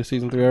it all the way to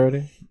season 3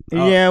 already?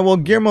 Yeah, well,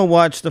 Guillermo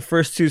watched the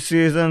first 2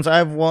 seasons.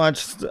 I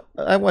watched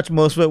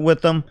most of it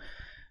with them,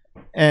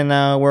 and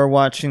we're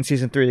watching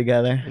season 3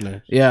 together.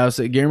 Nice. Yeah, I was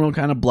saying Guillermo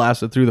kind of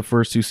blasted through the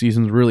first 2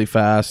 seasons really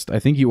fast. I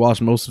think he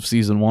watched most of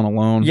season 1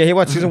 alone. Yeah, he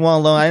watched season 1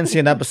 alone. I didn't see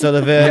an episode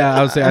of it. Yeah,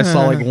 I would say I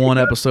saw like 1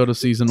 episode of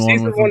season 1.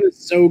 Season 1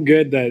 is so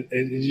good that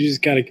you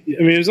just gotta.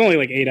 I mean, there's only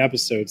like 8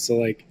 episodes, so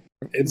like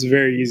it's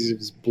very easy to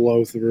just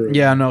blow through.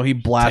 Yeah, no, he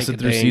blasted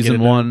through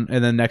season 1,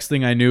 and then next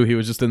thing I knew, he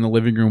was just in the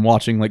living room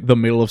watching like the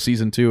middle of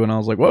season 2, and I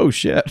was like, "Whoa,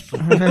 shit!"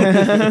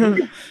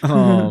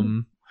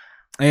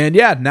 And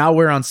yeah, now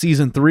we're on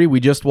season 3. We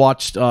just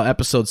watched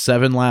episode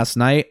 7 last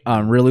night.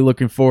 I'm really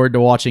looking forward to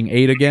watching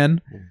 8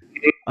 again.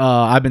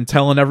 I've been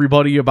telling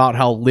everybody about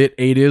how lit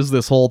 8 is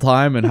this whole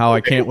time, and how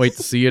I can't wait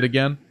to see it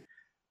again.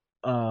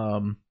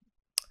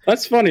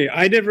 That's funny.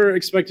 I never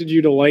expected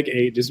you to like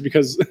 8 just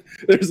because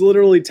there's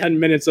literally 10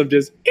 minutes of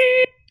just.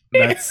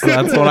 That's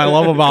what I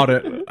love about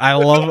it. I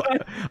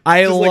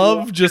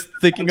love just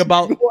thinking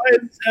about why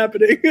it's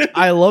happening.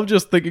 I love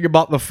just thinking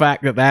about the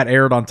fact that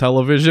aired on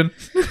television.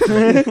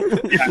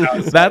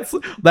 That's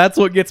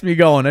what gets me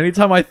going.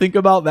 Anytime I think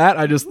about that,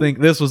 I just think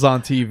this was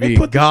on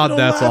TV. God,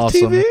 that's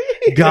awesome. TV?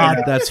 God,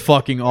 that's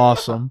fucking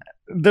awesome.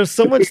 There's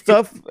so much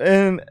stuff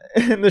in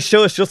the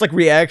show. It's just like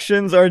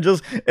reactions are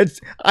just.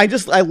 I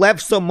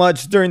laughed so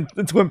much during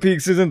the Twin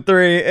Peaks season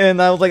 3,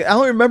 and I was like, I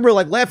don't remember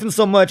like laughing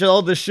so much at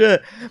all this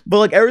shit. But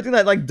like everything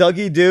that like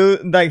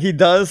Dougie he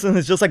does, and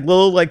it's just like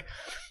little like.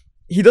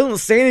 He doesn't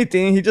say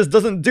anything. He just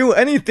doesn't do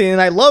anything,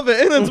 and I love it.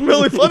 And it's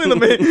really funny to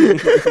me.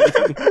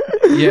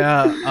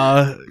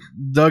 Yeah,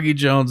 Dougie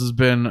Jones has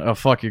been a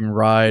fucking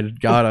ride.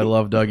 God, I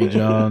love Dougie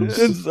Jones.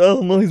 I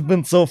don't know. He's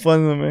been so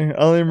funny to me. I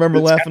don't even remember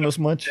laughing this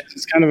much.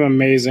 It's kind of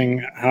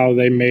amazing how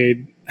they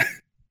made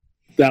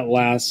that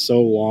last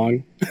so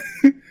long.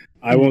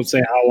 I won't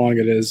say how long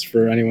it is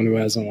for anyone who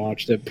hasn't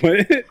watched it,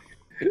 but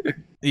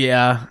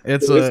yeah,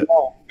 it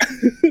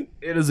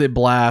is a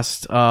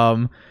blast.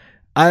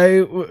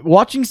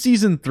 Watching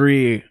season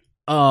 3,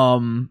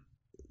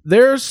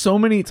 there are so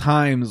many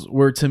times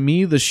where to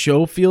me the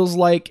show feels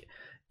like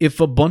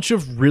if a bunch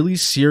of really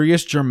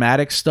serious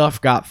dramatic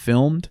stuff got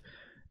filmed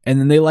and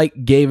then they like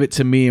gave it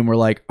to me and were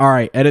like, all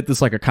right, edit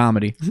this like a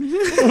comedy.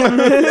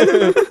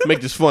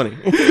 Make this funny.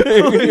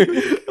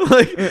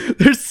 like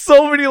there's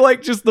so many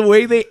like just the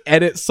way they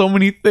edit so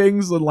many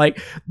things, and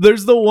like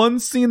there's the one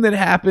scene that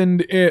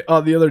happened the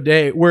other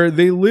day where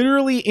they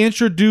literally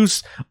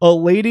introduce a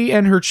lady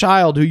and her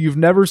child who you've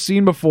never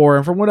seen before,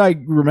 and from what I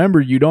remember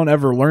you don't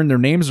ever learn their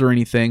names or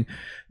anything.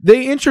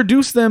 They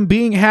introduce them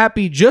being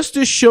happy just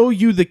to show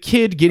you the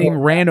kid getting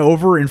ran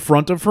over in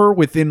front of her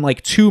within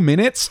like 2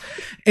 minutes.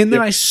 And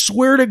then I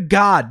swear to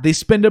God, they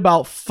spend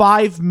about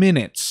 5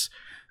 minutes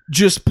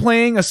just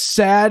playing a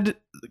sad,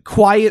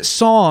 quiet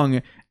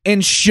song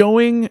and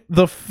showing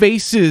the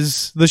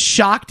faces, the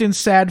shocked and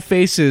sad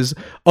faces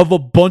of a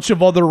bunch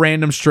of other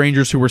random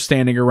strangers who were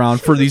standing around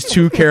for these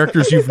 2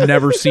 characters you've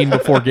never seen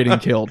before getting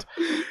killed.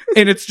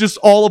 And it's just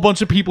all a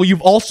bunch of people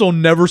you've also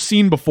never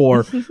seen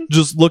before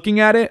just looking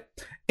at it.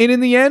 And in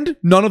the end,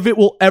 none of it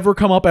will ever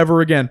come up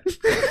ever again.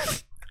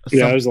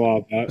 Yeah, there's a lot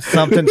of that.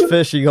 Something's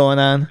fishy going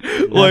on.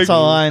 That's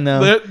all I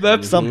know.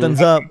 That's Something's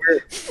up.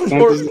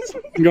 Something's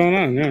going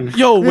on, yeah.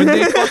 Yo, when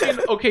they fucking...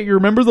 Okay, you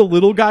remember the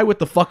little guy with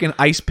the fucking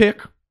ice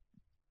pick?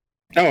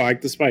 Oh,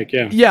 Ike the Spike,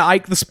 yeah. Yeah,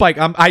 Ike the Spike.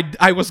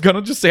 I was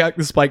gonna just say Ike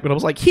the Spike, but I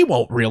was like, he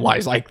won't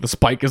realize Ike the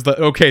Spike is the...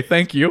 Okay,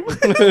 thank you.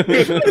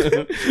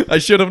 I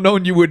should have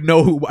known you would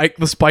know who Ike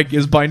the Spike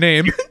is by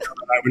name.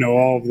 I would know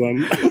all of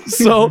them.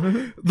 So,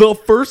 the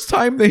first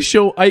time they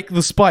show Ike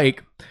the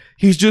Spike,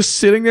 he's just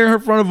sitting there in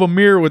front of a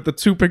mirror with the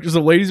 2 pictures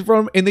of ladies in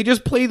front of him, and they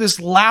just play this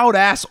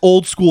loud-ass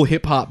old-school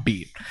hip-hop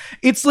beat.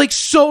 It's, like,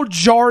 so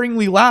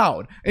jarringly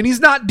loud, and he's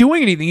not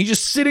doing anything. He's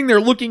just sitting there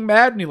looking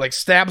mad, and he, like,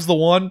 stabs the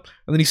one, and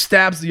then he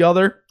stabs the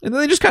other, and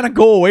then they just kind of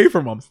go away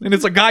from him. And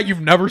it's a guy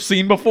you've never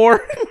seen before,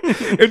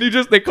 and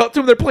they cut to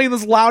him, they're playing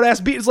this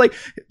loud-ass beat. It's like,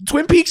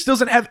 Twin Peaks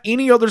doesn't have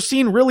any other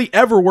scene really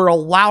ever where a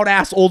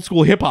loud-ass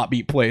old-school hip-hop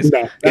beat plays.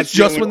 No, it's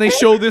just when they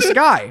show this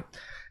guy.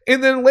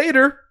 And then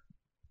later...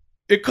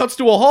 it cuts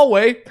to a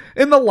hallway,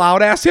 and the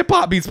loud-ass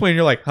hip-hop beat's playing.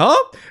 You're like, huh?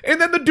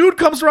 And then the dude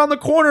comes around the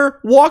corner,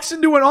 walks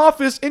into an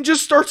office, and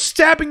just starts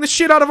stabbing the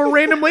shit out of a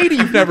random lady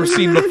you've never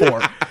seen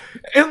before.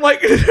 And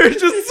like, there's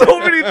just so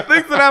many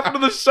things that happen to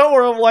the show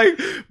where I'm like,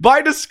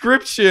 by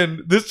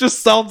description, this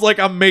just sounds like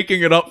I'm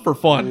making it up for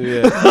fun.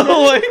 Yeah.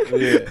 Like,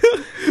 Yeah.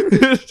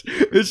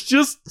 it's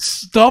just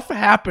stuff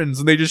happens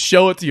and they just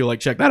show it to you. Like,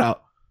 check that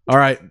out. All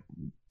right.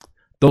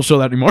 Don't show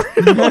that anymore.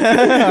 We're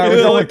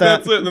done with that.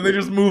 That's it. And then they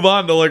just move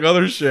on to like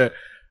other shit.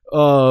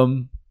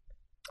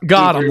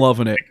 God, I'm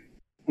loving it.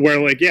 Where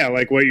like, yeah,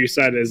 like what you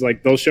said is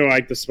like they'll show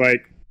Ike the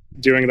Spike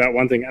doing that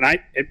one thing, and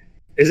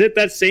is it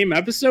that same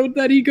episode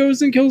that he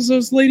goes and kills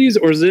those ladies,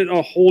 or is it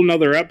a whole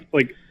nother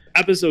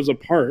episodes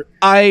apart?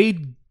 I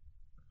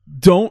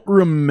don't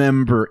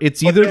remember.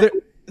 It's either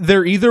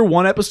they're either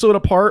one episode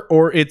apart,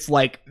 or it's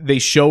like they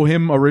show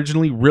him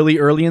originally really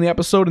early in the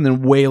episode, and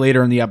then way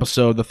later in the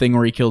episode, the thing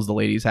where he kills the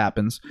ladies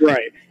happens.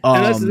 Right.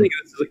 And that's the thing.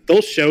 It's like,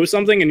 they'll show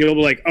something, and you'll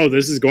be like, "Oh,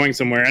 this is going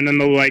somewhere," and then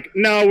they'll be like,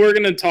 "No, we're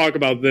gonna talk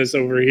about this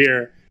over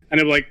here," and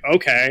it'll be like,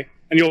 "Okay,"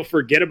 and you'll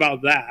forget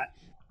about that.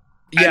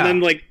 Yeah. And then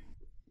like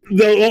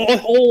the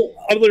whole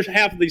other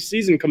half of the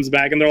season comes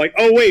back, and they're like,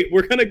 "Oh wait,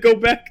 we're gonna go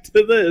back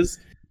to this."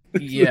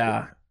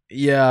 Yeah.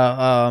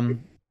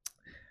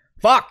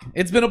 Fuck,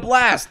 it's been a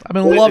blast. I've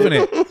been loving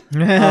it.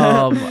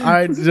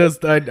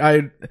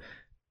 I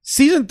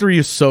season 3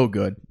 is so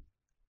good.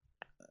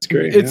 It's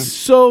great. It's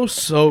so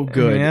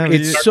good. Yeah,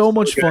 It's so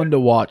much fun to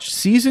watch.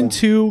 Season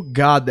 2,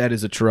 God, that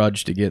is a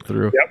trudge to get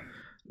through. Yep.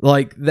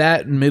 Like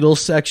that middle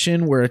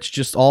section where it's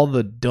just all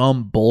the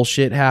dumb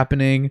bullshit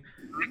happening.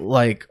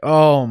 Like,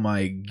 oh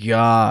my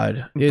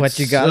God. But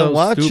you gotta so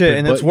watch stupid, it,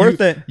 and it's but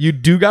worth it. You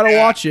do gotta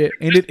watch it,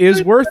 and it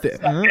is worth it.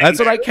 That's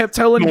what I kept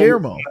telling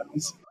Guillermo.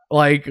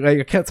 Like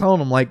I kept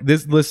telling him, like,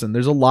 this. Listen,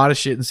 there's a lot of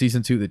shit in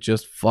season 2 that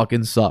just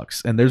fucking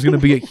sucks, and there's gonna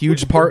be a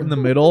huge part in the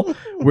middle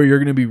where you're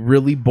gonna be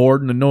really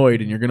bored and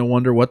annoyed, and you're gonna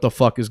wonder what the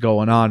fuck is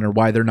going on or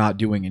why they're not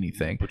doing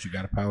anything. But you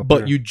got to power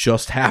But through. you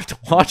just have to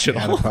watch it You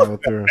all. gotta power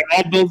through. It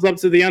all builds up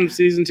to the end of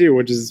season 2,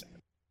 which is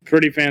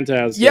pretty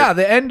fantastic. Yeah,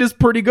 the end is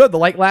pretty good. The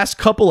last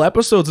couple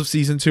episodes of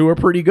season 2 are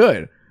pretty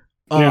good.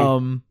 Yeah.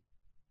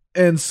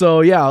 And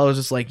so yeah, I was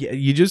just like,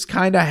 you just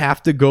kind of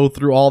have to go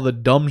through all the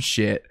dumb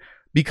shit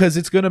because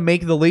it's gonna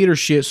make the later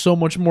shit so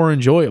much more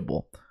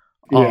enjoyable.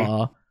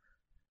 Yeah.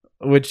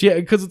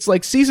 Because it's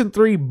like season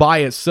 3 by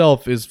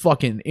itself is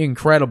fucking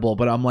incredible,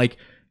 but I'm like,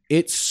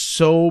 it's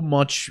so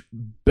much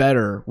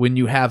better when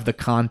you have the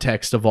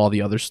context of all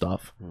the other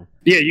stuff.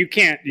 Yeah, you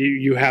can't.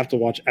 You have to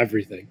watch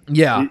everything.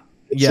 Yeah,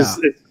 It's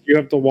you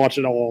have to watch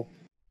it all.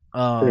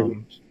 pretty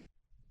much.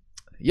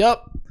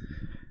 Yep.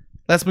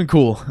 That's been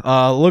cool.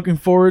 Looking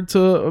forward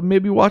to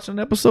maybe watching an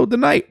episode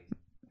tonight.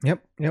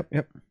 Yep.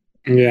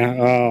 Yeah.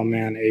 Oh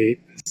man,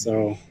 8.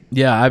 So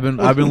Yeah, I've been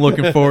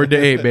looking forward to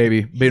 8,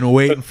 baby. Been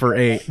waiting for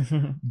 8.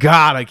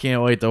 God, I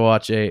can't wait to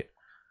watch 8.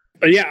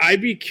 but yeah, I'd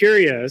be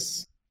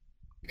curious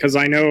because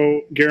I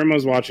know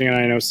Guillermo's watching it.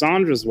 I know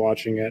Sandra's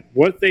watching it.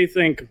 What they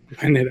think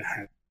when it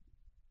ends.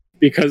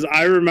 Because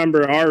I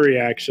remember our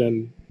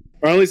reaction,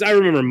 or at least I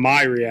remember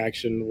my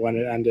reaction when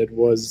it ended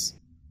was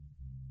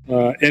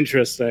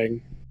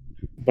interesting.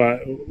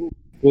 But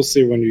we'll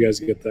see when you guys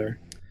get there.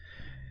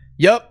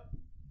 Yep.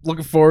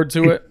 Looking forward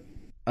to it.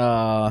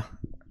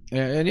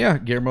 And yeah,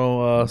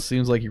 Guillermo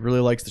seems like he really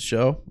likes the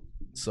show.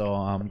 So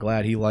I'm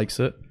glad he likes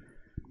it.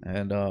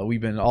 And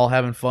we've been all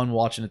having fun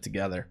watching it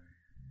together.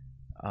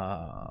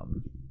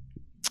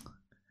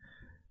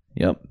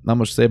 Yep. Not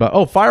much to say about.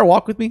 Oh, Fire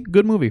Walk with Me.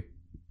 Good movie.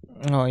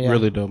 Oh yeah,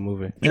 Really dope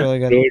movie. It's really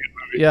good. Really good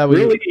movie. Yeah,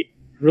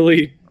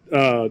 really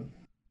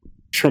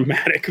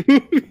traumatic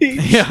movie.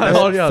 Yeah.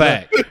 Oh yeah.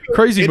 Fact.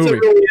 Crazy It's movie. a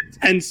really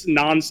intense,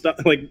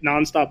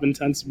 nonstop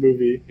intense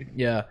movie.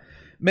 Yeah.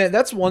 Man,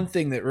 that's one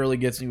thing that really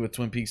gets me with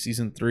Twin Peaks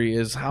season 3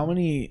 is how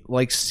many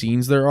like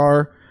scenes there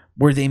are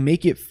where they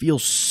make it feel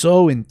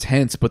so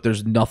intense but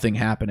there's nothing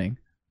happening.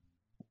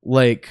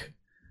 Like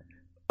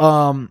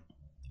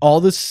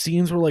all the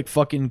scenes where like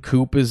fucking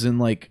Coop is in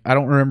like I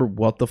don't remember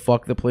what the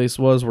fuck the place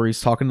was where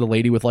he's talking to the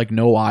lady with like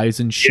no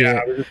eyes and shit.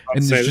 Yeah, I was just about to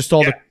And say there's that. just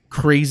all Yeah. the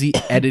crazy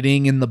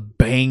editing and the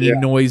banging Yeah.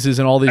 noises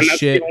and all this And that's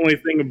shit. the only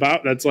thing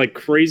about that's like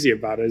crazy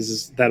about it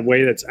is that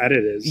way that's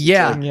edited. Is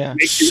Yeah. Yeah.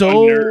 makes you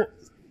So unnerved.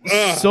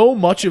 Ugh. so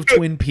much of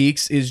Twin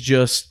Peaks is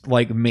just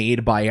like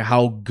made by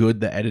how good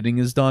the editing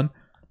is done.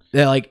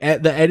 Yeah, like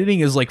the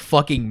editing is like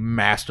fucking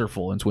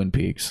masterful in Twin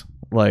Peaks.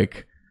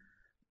 Like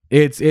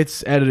it's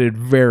edited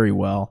very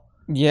well.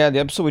 Yeah, the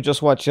episode we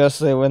just watched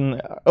yesterday when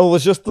it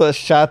was just the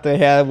shot they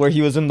had where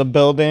he was in the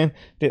building.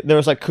 There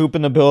was like Coop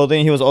in the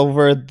building. He was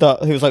over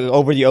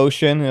the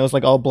ocean. It was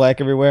like all black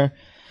everywhere.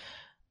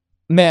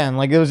 Man,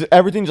 like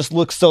everything just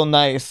looks so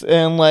nice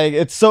and like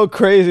it's so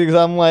crazy because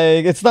I'm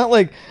like it's not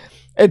like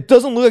it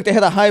doesn't look like they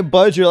had a high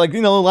budget. Like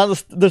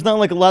there's not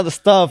like a lot of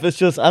stuff. It's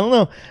just I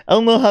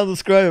don't know how to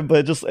describe it,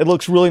 but it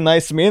looks really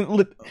nice to me.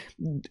 And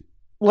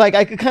like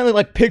I could kind of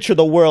like picture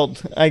the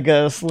world, I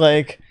guess.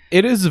 Like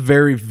It is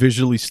very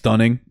visually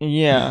stunning.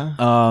 yeah.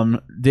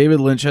 David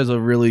Lynch has a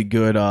really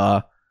good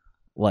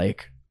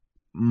like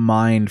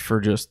mind for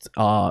just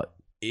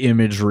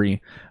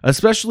imagery,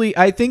 especially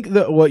I think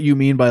that what you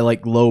mean by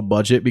like low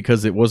budget,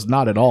 because it was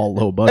not at all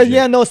low budget.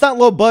 Yeah, no, it's not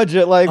low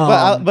budget, like,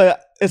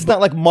 but it's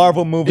not like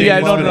Marvel movie. Yeah,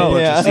 money. no.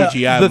 Yeah.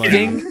 CGI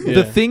money.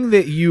 The thing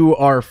that you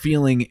are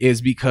feeling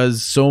is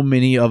because so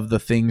many of the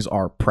things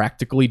are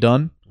practically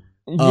done,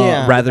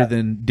 rather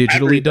than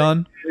digitally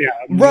done. Yeah,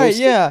 Right,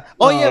 yeah.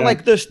 Oh, yeah,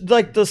 like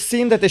the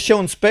scene that they show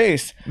in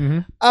space.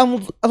 Mhm.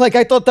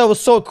 I thought that was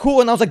so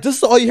cool, and I was like, this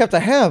is all you have to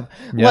have.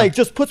 Yeah. Like,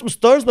 just put some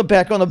stars in the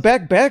background,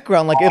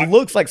 background. Like, it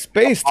looks like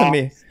space to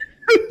me.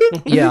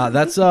 Yeah,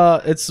 that's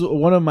it's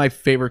one of my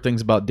favorite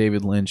things about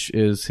David Lynch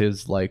is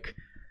his like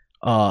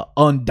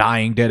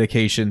undying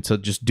dedication to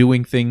just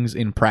doing things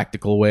in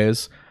practical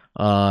ways,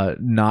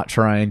 not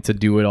trying to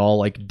do it all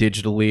like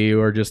digitally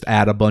or just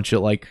add a bunch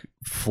of like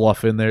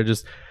fluff in there.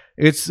 Just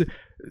it's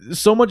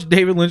so much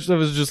David Lynch stuff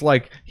is just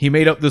like he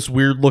made up this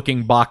weird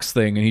looking box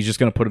thing and he's just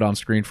gonna put it on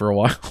screen for a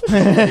while.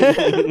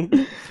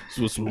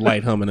 With some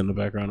light humming in the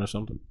background or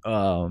something.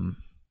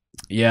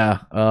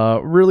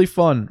 Really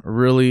fun,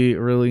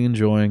 really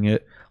enjoying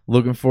it.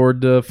 Looking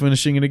forward to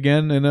finishing it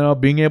again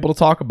and being able to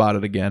talk about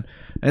it again,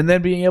 and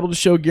then being able to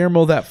show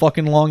Guillermo that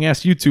fucking long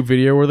ass YouTube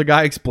video where the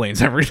guy explains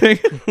everything.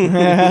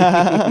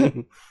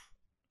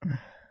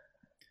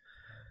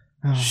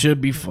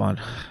 Should be fun.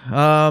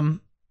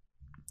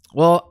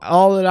 Well,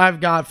 all that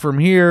I've got from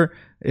here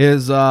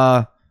is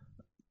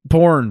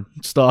porn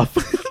stuff.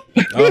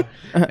 Yeah,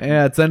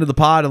 it's the end of the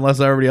pod unless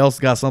everybody else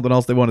got something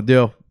else they want to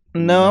do.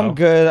 No, I'm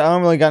good. I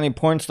don't really got any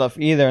porn stuff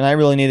either, and I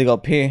really need to go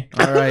pee.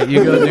 All right,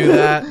 you go do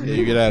that. Yeah,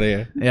 you get out of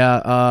here.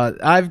 Yeah,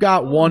 I've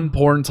got one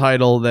porn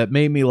title that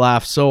made me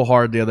laugh so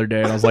hard the other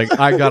day, and I was like,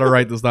 I gotta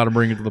write this down and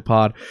bring it to the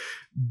pod.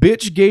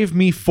 Bitch gave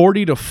me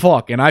 40 to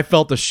fuck, and I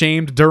felt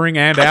ashamed during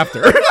and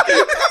after. That's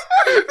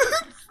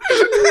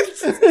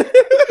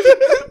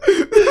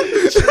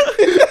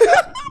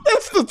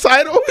the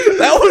title.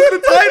 That was the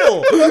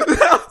title.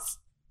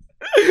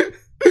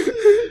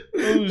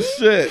 Oh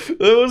shit!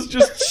 It was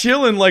just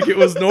chilling like it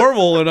was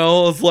normal, and I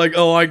was like,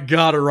 "Oh, I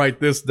gotta write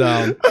this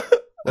down."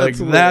 Like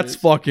that's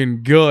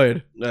fucking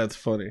good. That's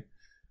funny.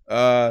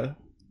 I'll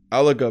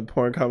look up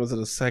porn comments in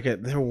a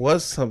second. There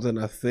was something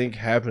I think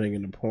happening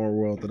in the porn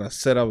world that I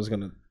said I was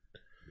gonna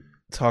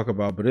talk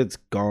about, but it's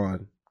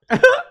gone.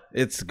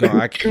 It's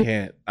gone. I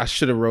can't. I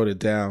should have wrote it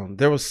down.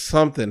 There was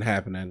something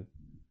happening.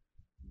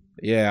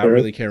 Yeah, I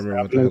really can't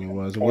remember what the hell it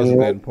was. It wasn't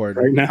that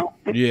important right now.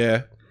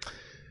 Yeah.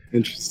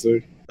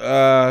 Interesting.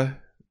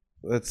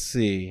 Let's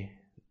see.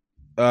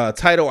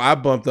 Title I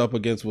bumped up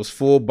against was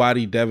Full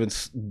Body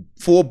Devastation.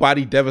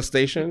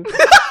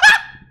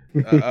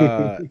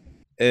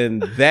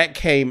 And that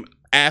came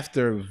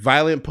after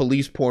Violent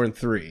Police Porn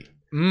 3.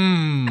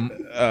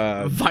 Violent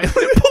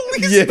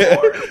Police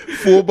porn.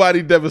 Full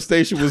Body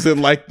Devastation was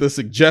in like the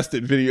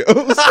suggested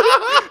videos.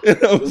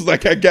 And I was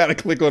like, I gotta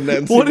click on that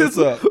and see what's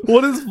up.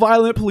 What is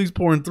Violent Police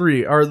Porn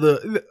 3?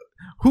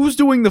 Who's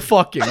doing the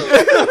fucking?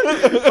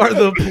 Are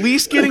the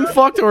police getting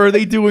fucked, or are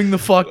they doing the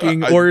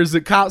fucking, or is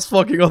it cops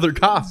fucking other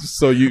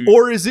cops?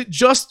 Or is it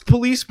just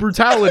police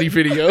brutality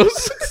videos?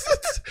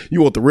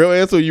 You want the real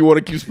answer, or you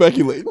want to keep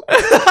speculating?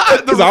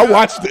 Because I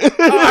watched it.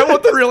 I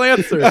want the real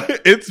answer.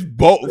 It's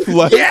both.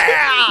 Like,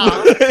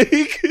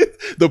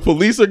 the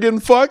police are getting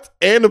fucked,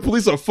 and the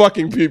police are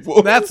fucking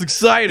people. That's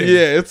exciting.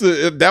 Yeah,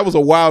 that was a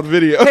wild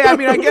video. Hey, I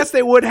mean, I guess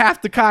they would have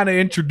to kind of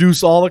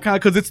introduce all the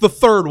kind, because it's the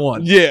third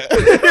one. Yeah,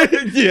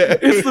 yeah.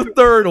 It's the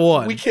third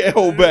one. We can't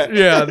hold back.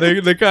 Yeah,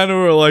 they kind of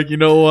were like, you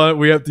know what?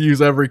 We have to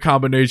use every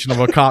combination of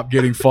a cop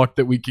getting fucked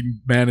that we can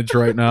manage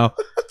right now.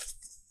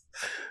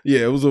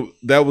 Yeah, those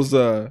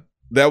are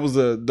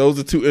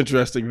two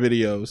interesting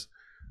videos.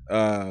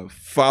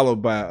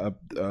 Followed by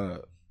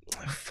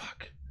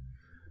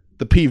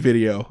the P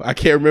video. I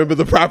can't remember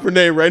the proper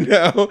name right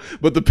now,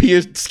 but the P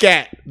is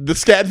scat. The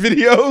scat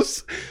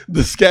videos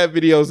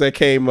that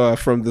came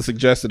from the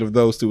suggested of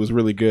those two was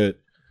really good.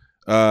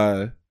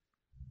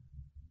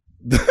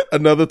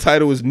 Another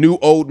title is New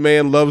Old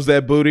Man Loves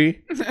That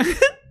Booty.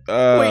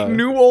 Wait,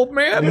 new old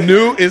man?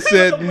 New. It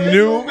said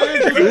new.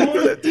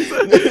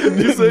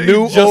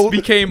 New just old.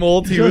 Became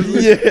old. He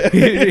was. Yeah.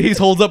 He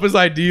holds up his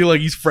ID like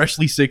he's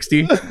freshly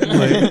 60.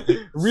 Like,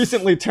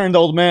 recently turned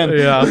old man.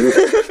 Yeah.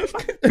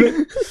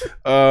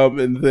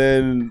 And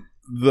then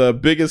the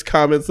biggest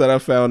comments that I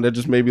found that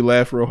just made me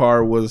laugh real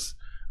hard was,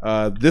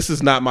 "This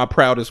is not my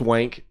proudest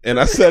wank," and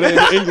I said it in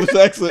an English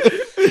accent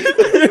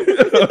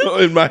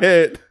in my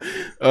head.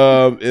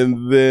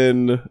 And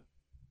then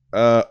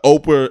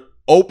Oprah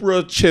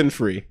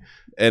Chinfrey,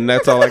 and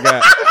that's all I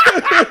got.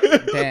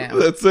 Damn.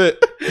 That's it.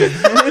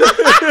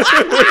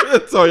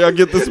 That's all y'all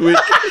get this week.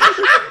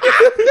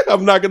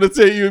 I'm not gonna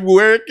tell you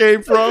where it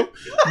came from,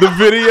 the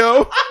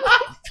video,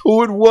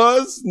 who it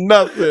was,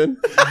 nothing.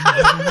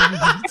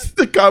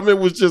 The comment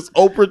was just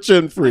Oprah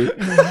Chinfrey.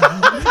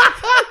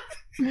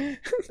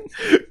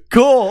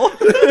 Cool.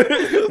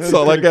 That's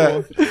all I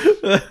got.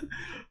 Cool.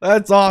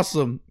 That's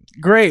awesome.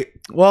 Great.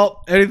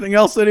 Well, anything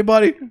else,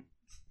 anybody?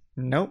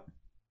 Nope.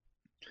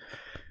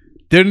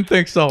 Didn't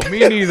think so.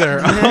 Me neither.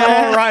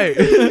 All right.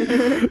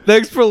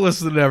 Thanks for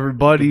listening,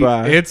 everybody.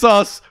 Goodbye. It's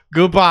us.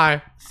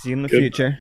 Goodbye. See you in the Good. future.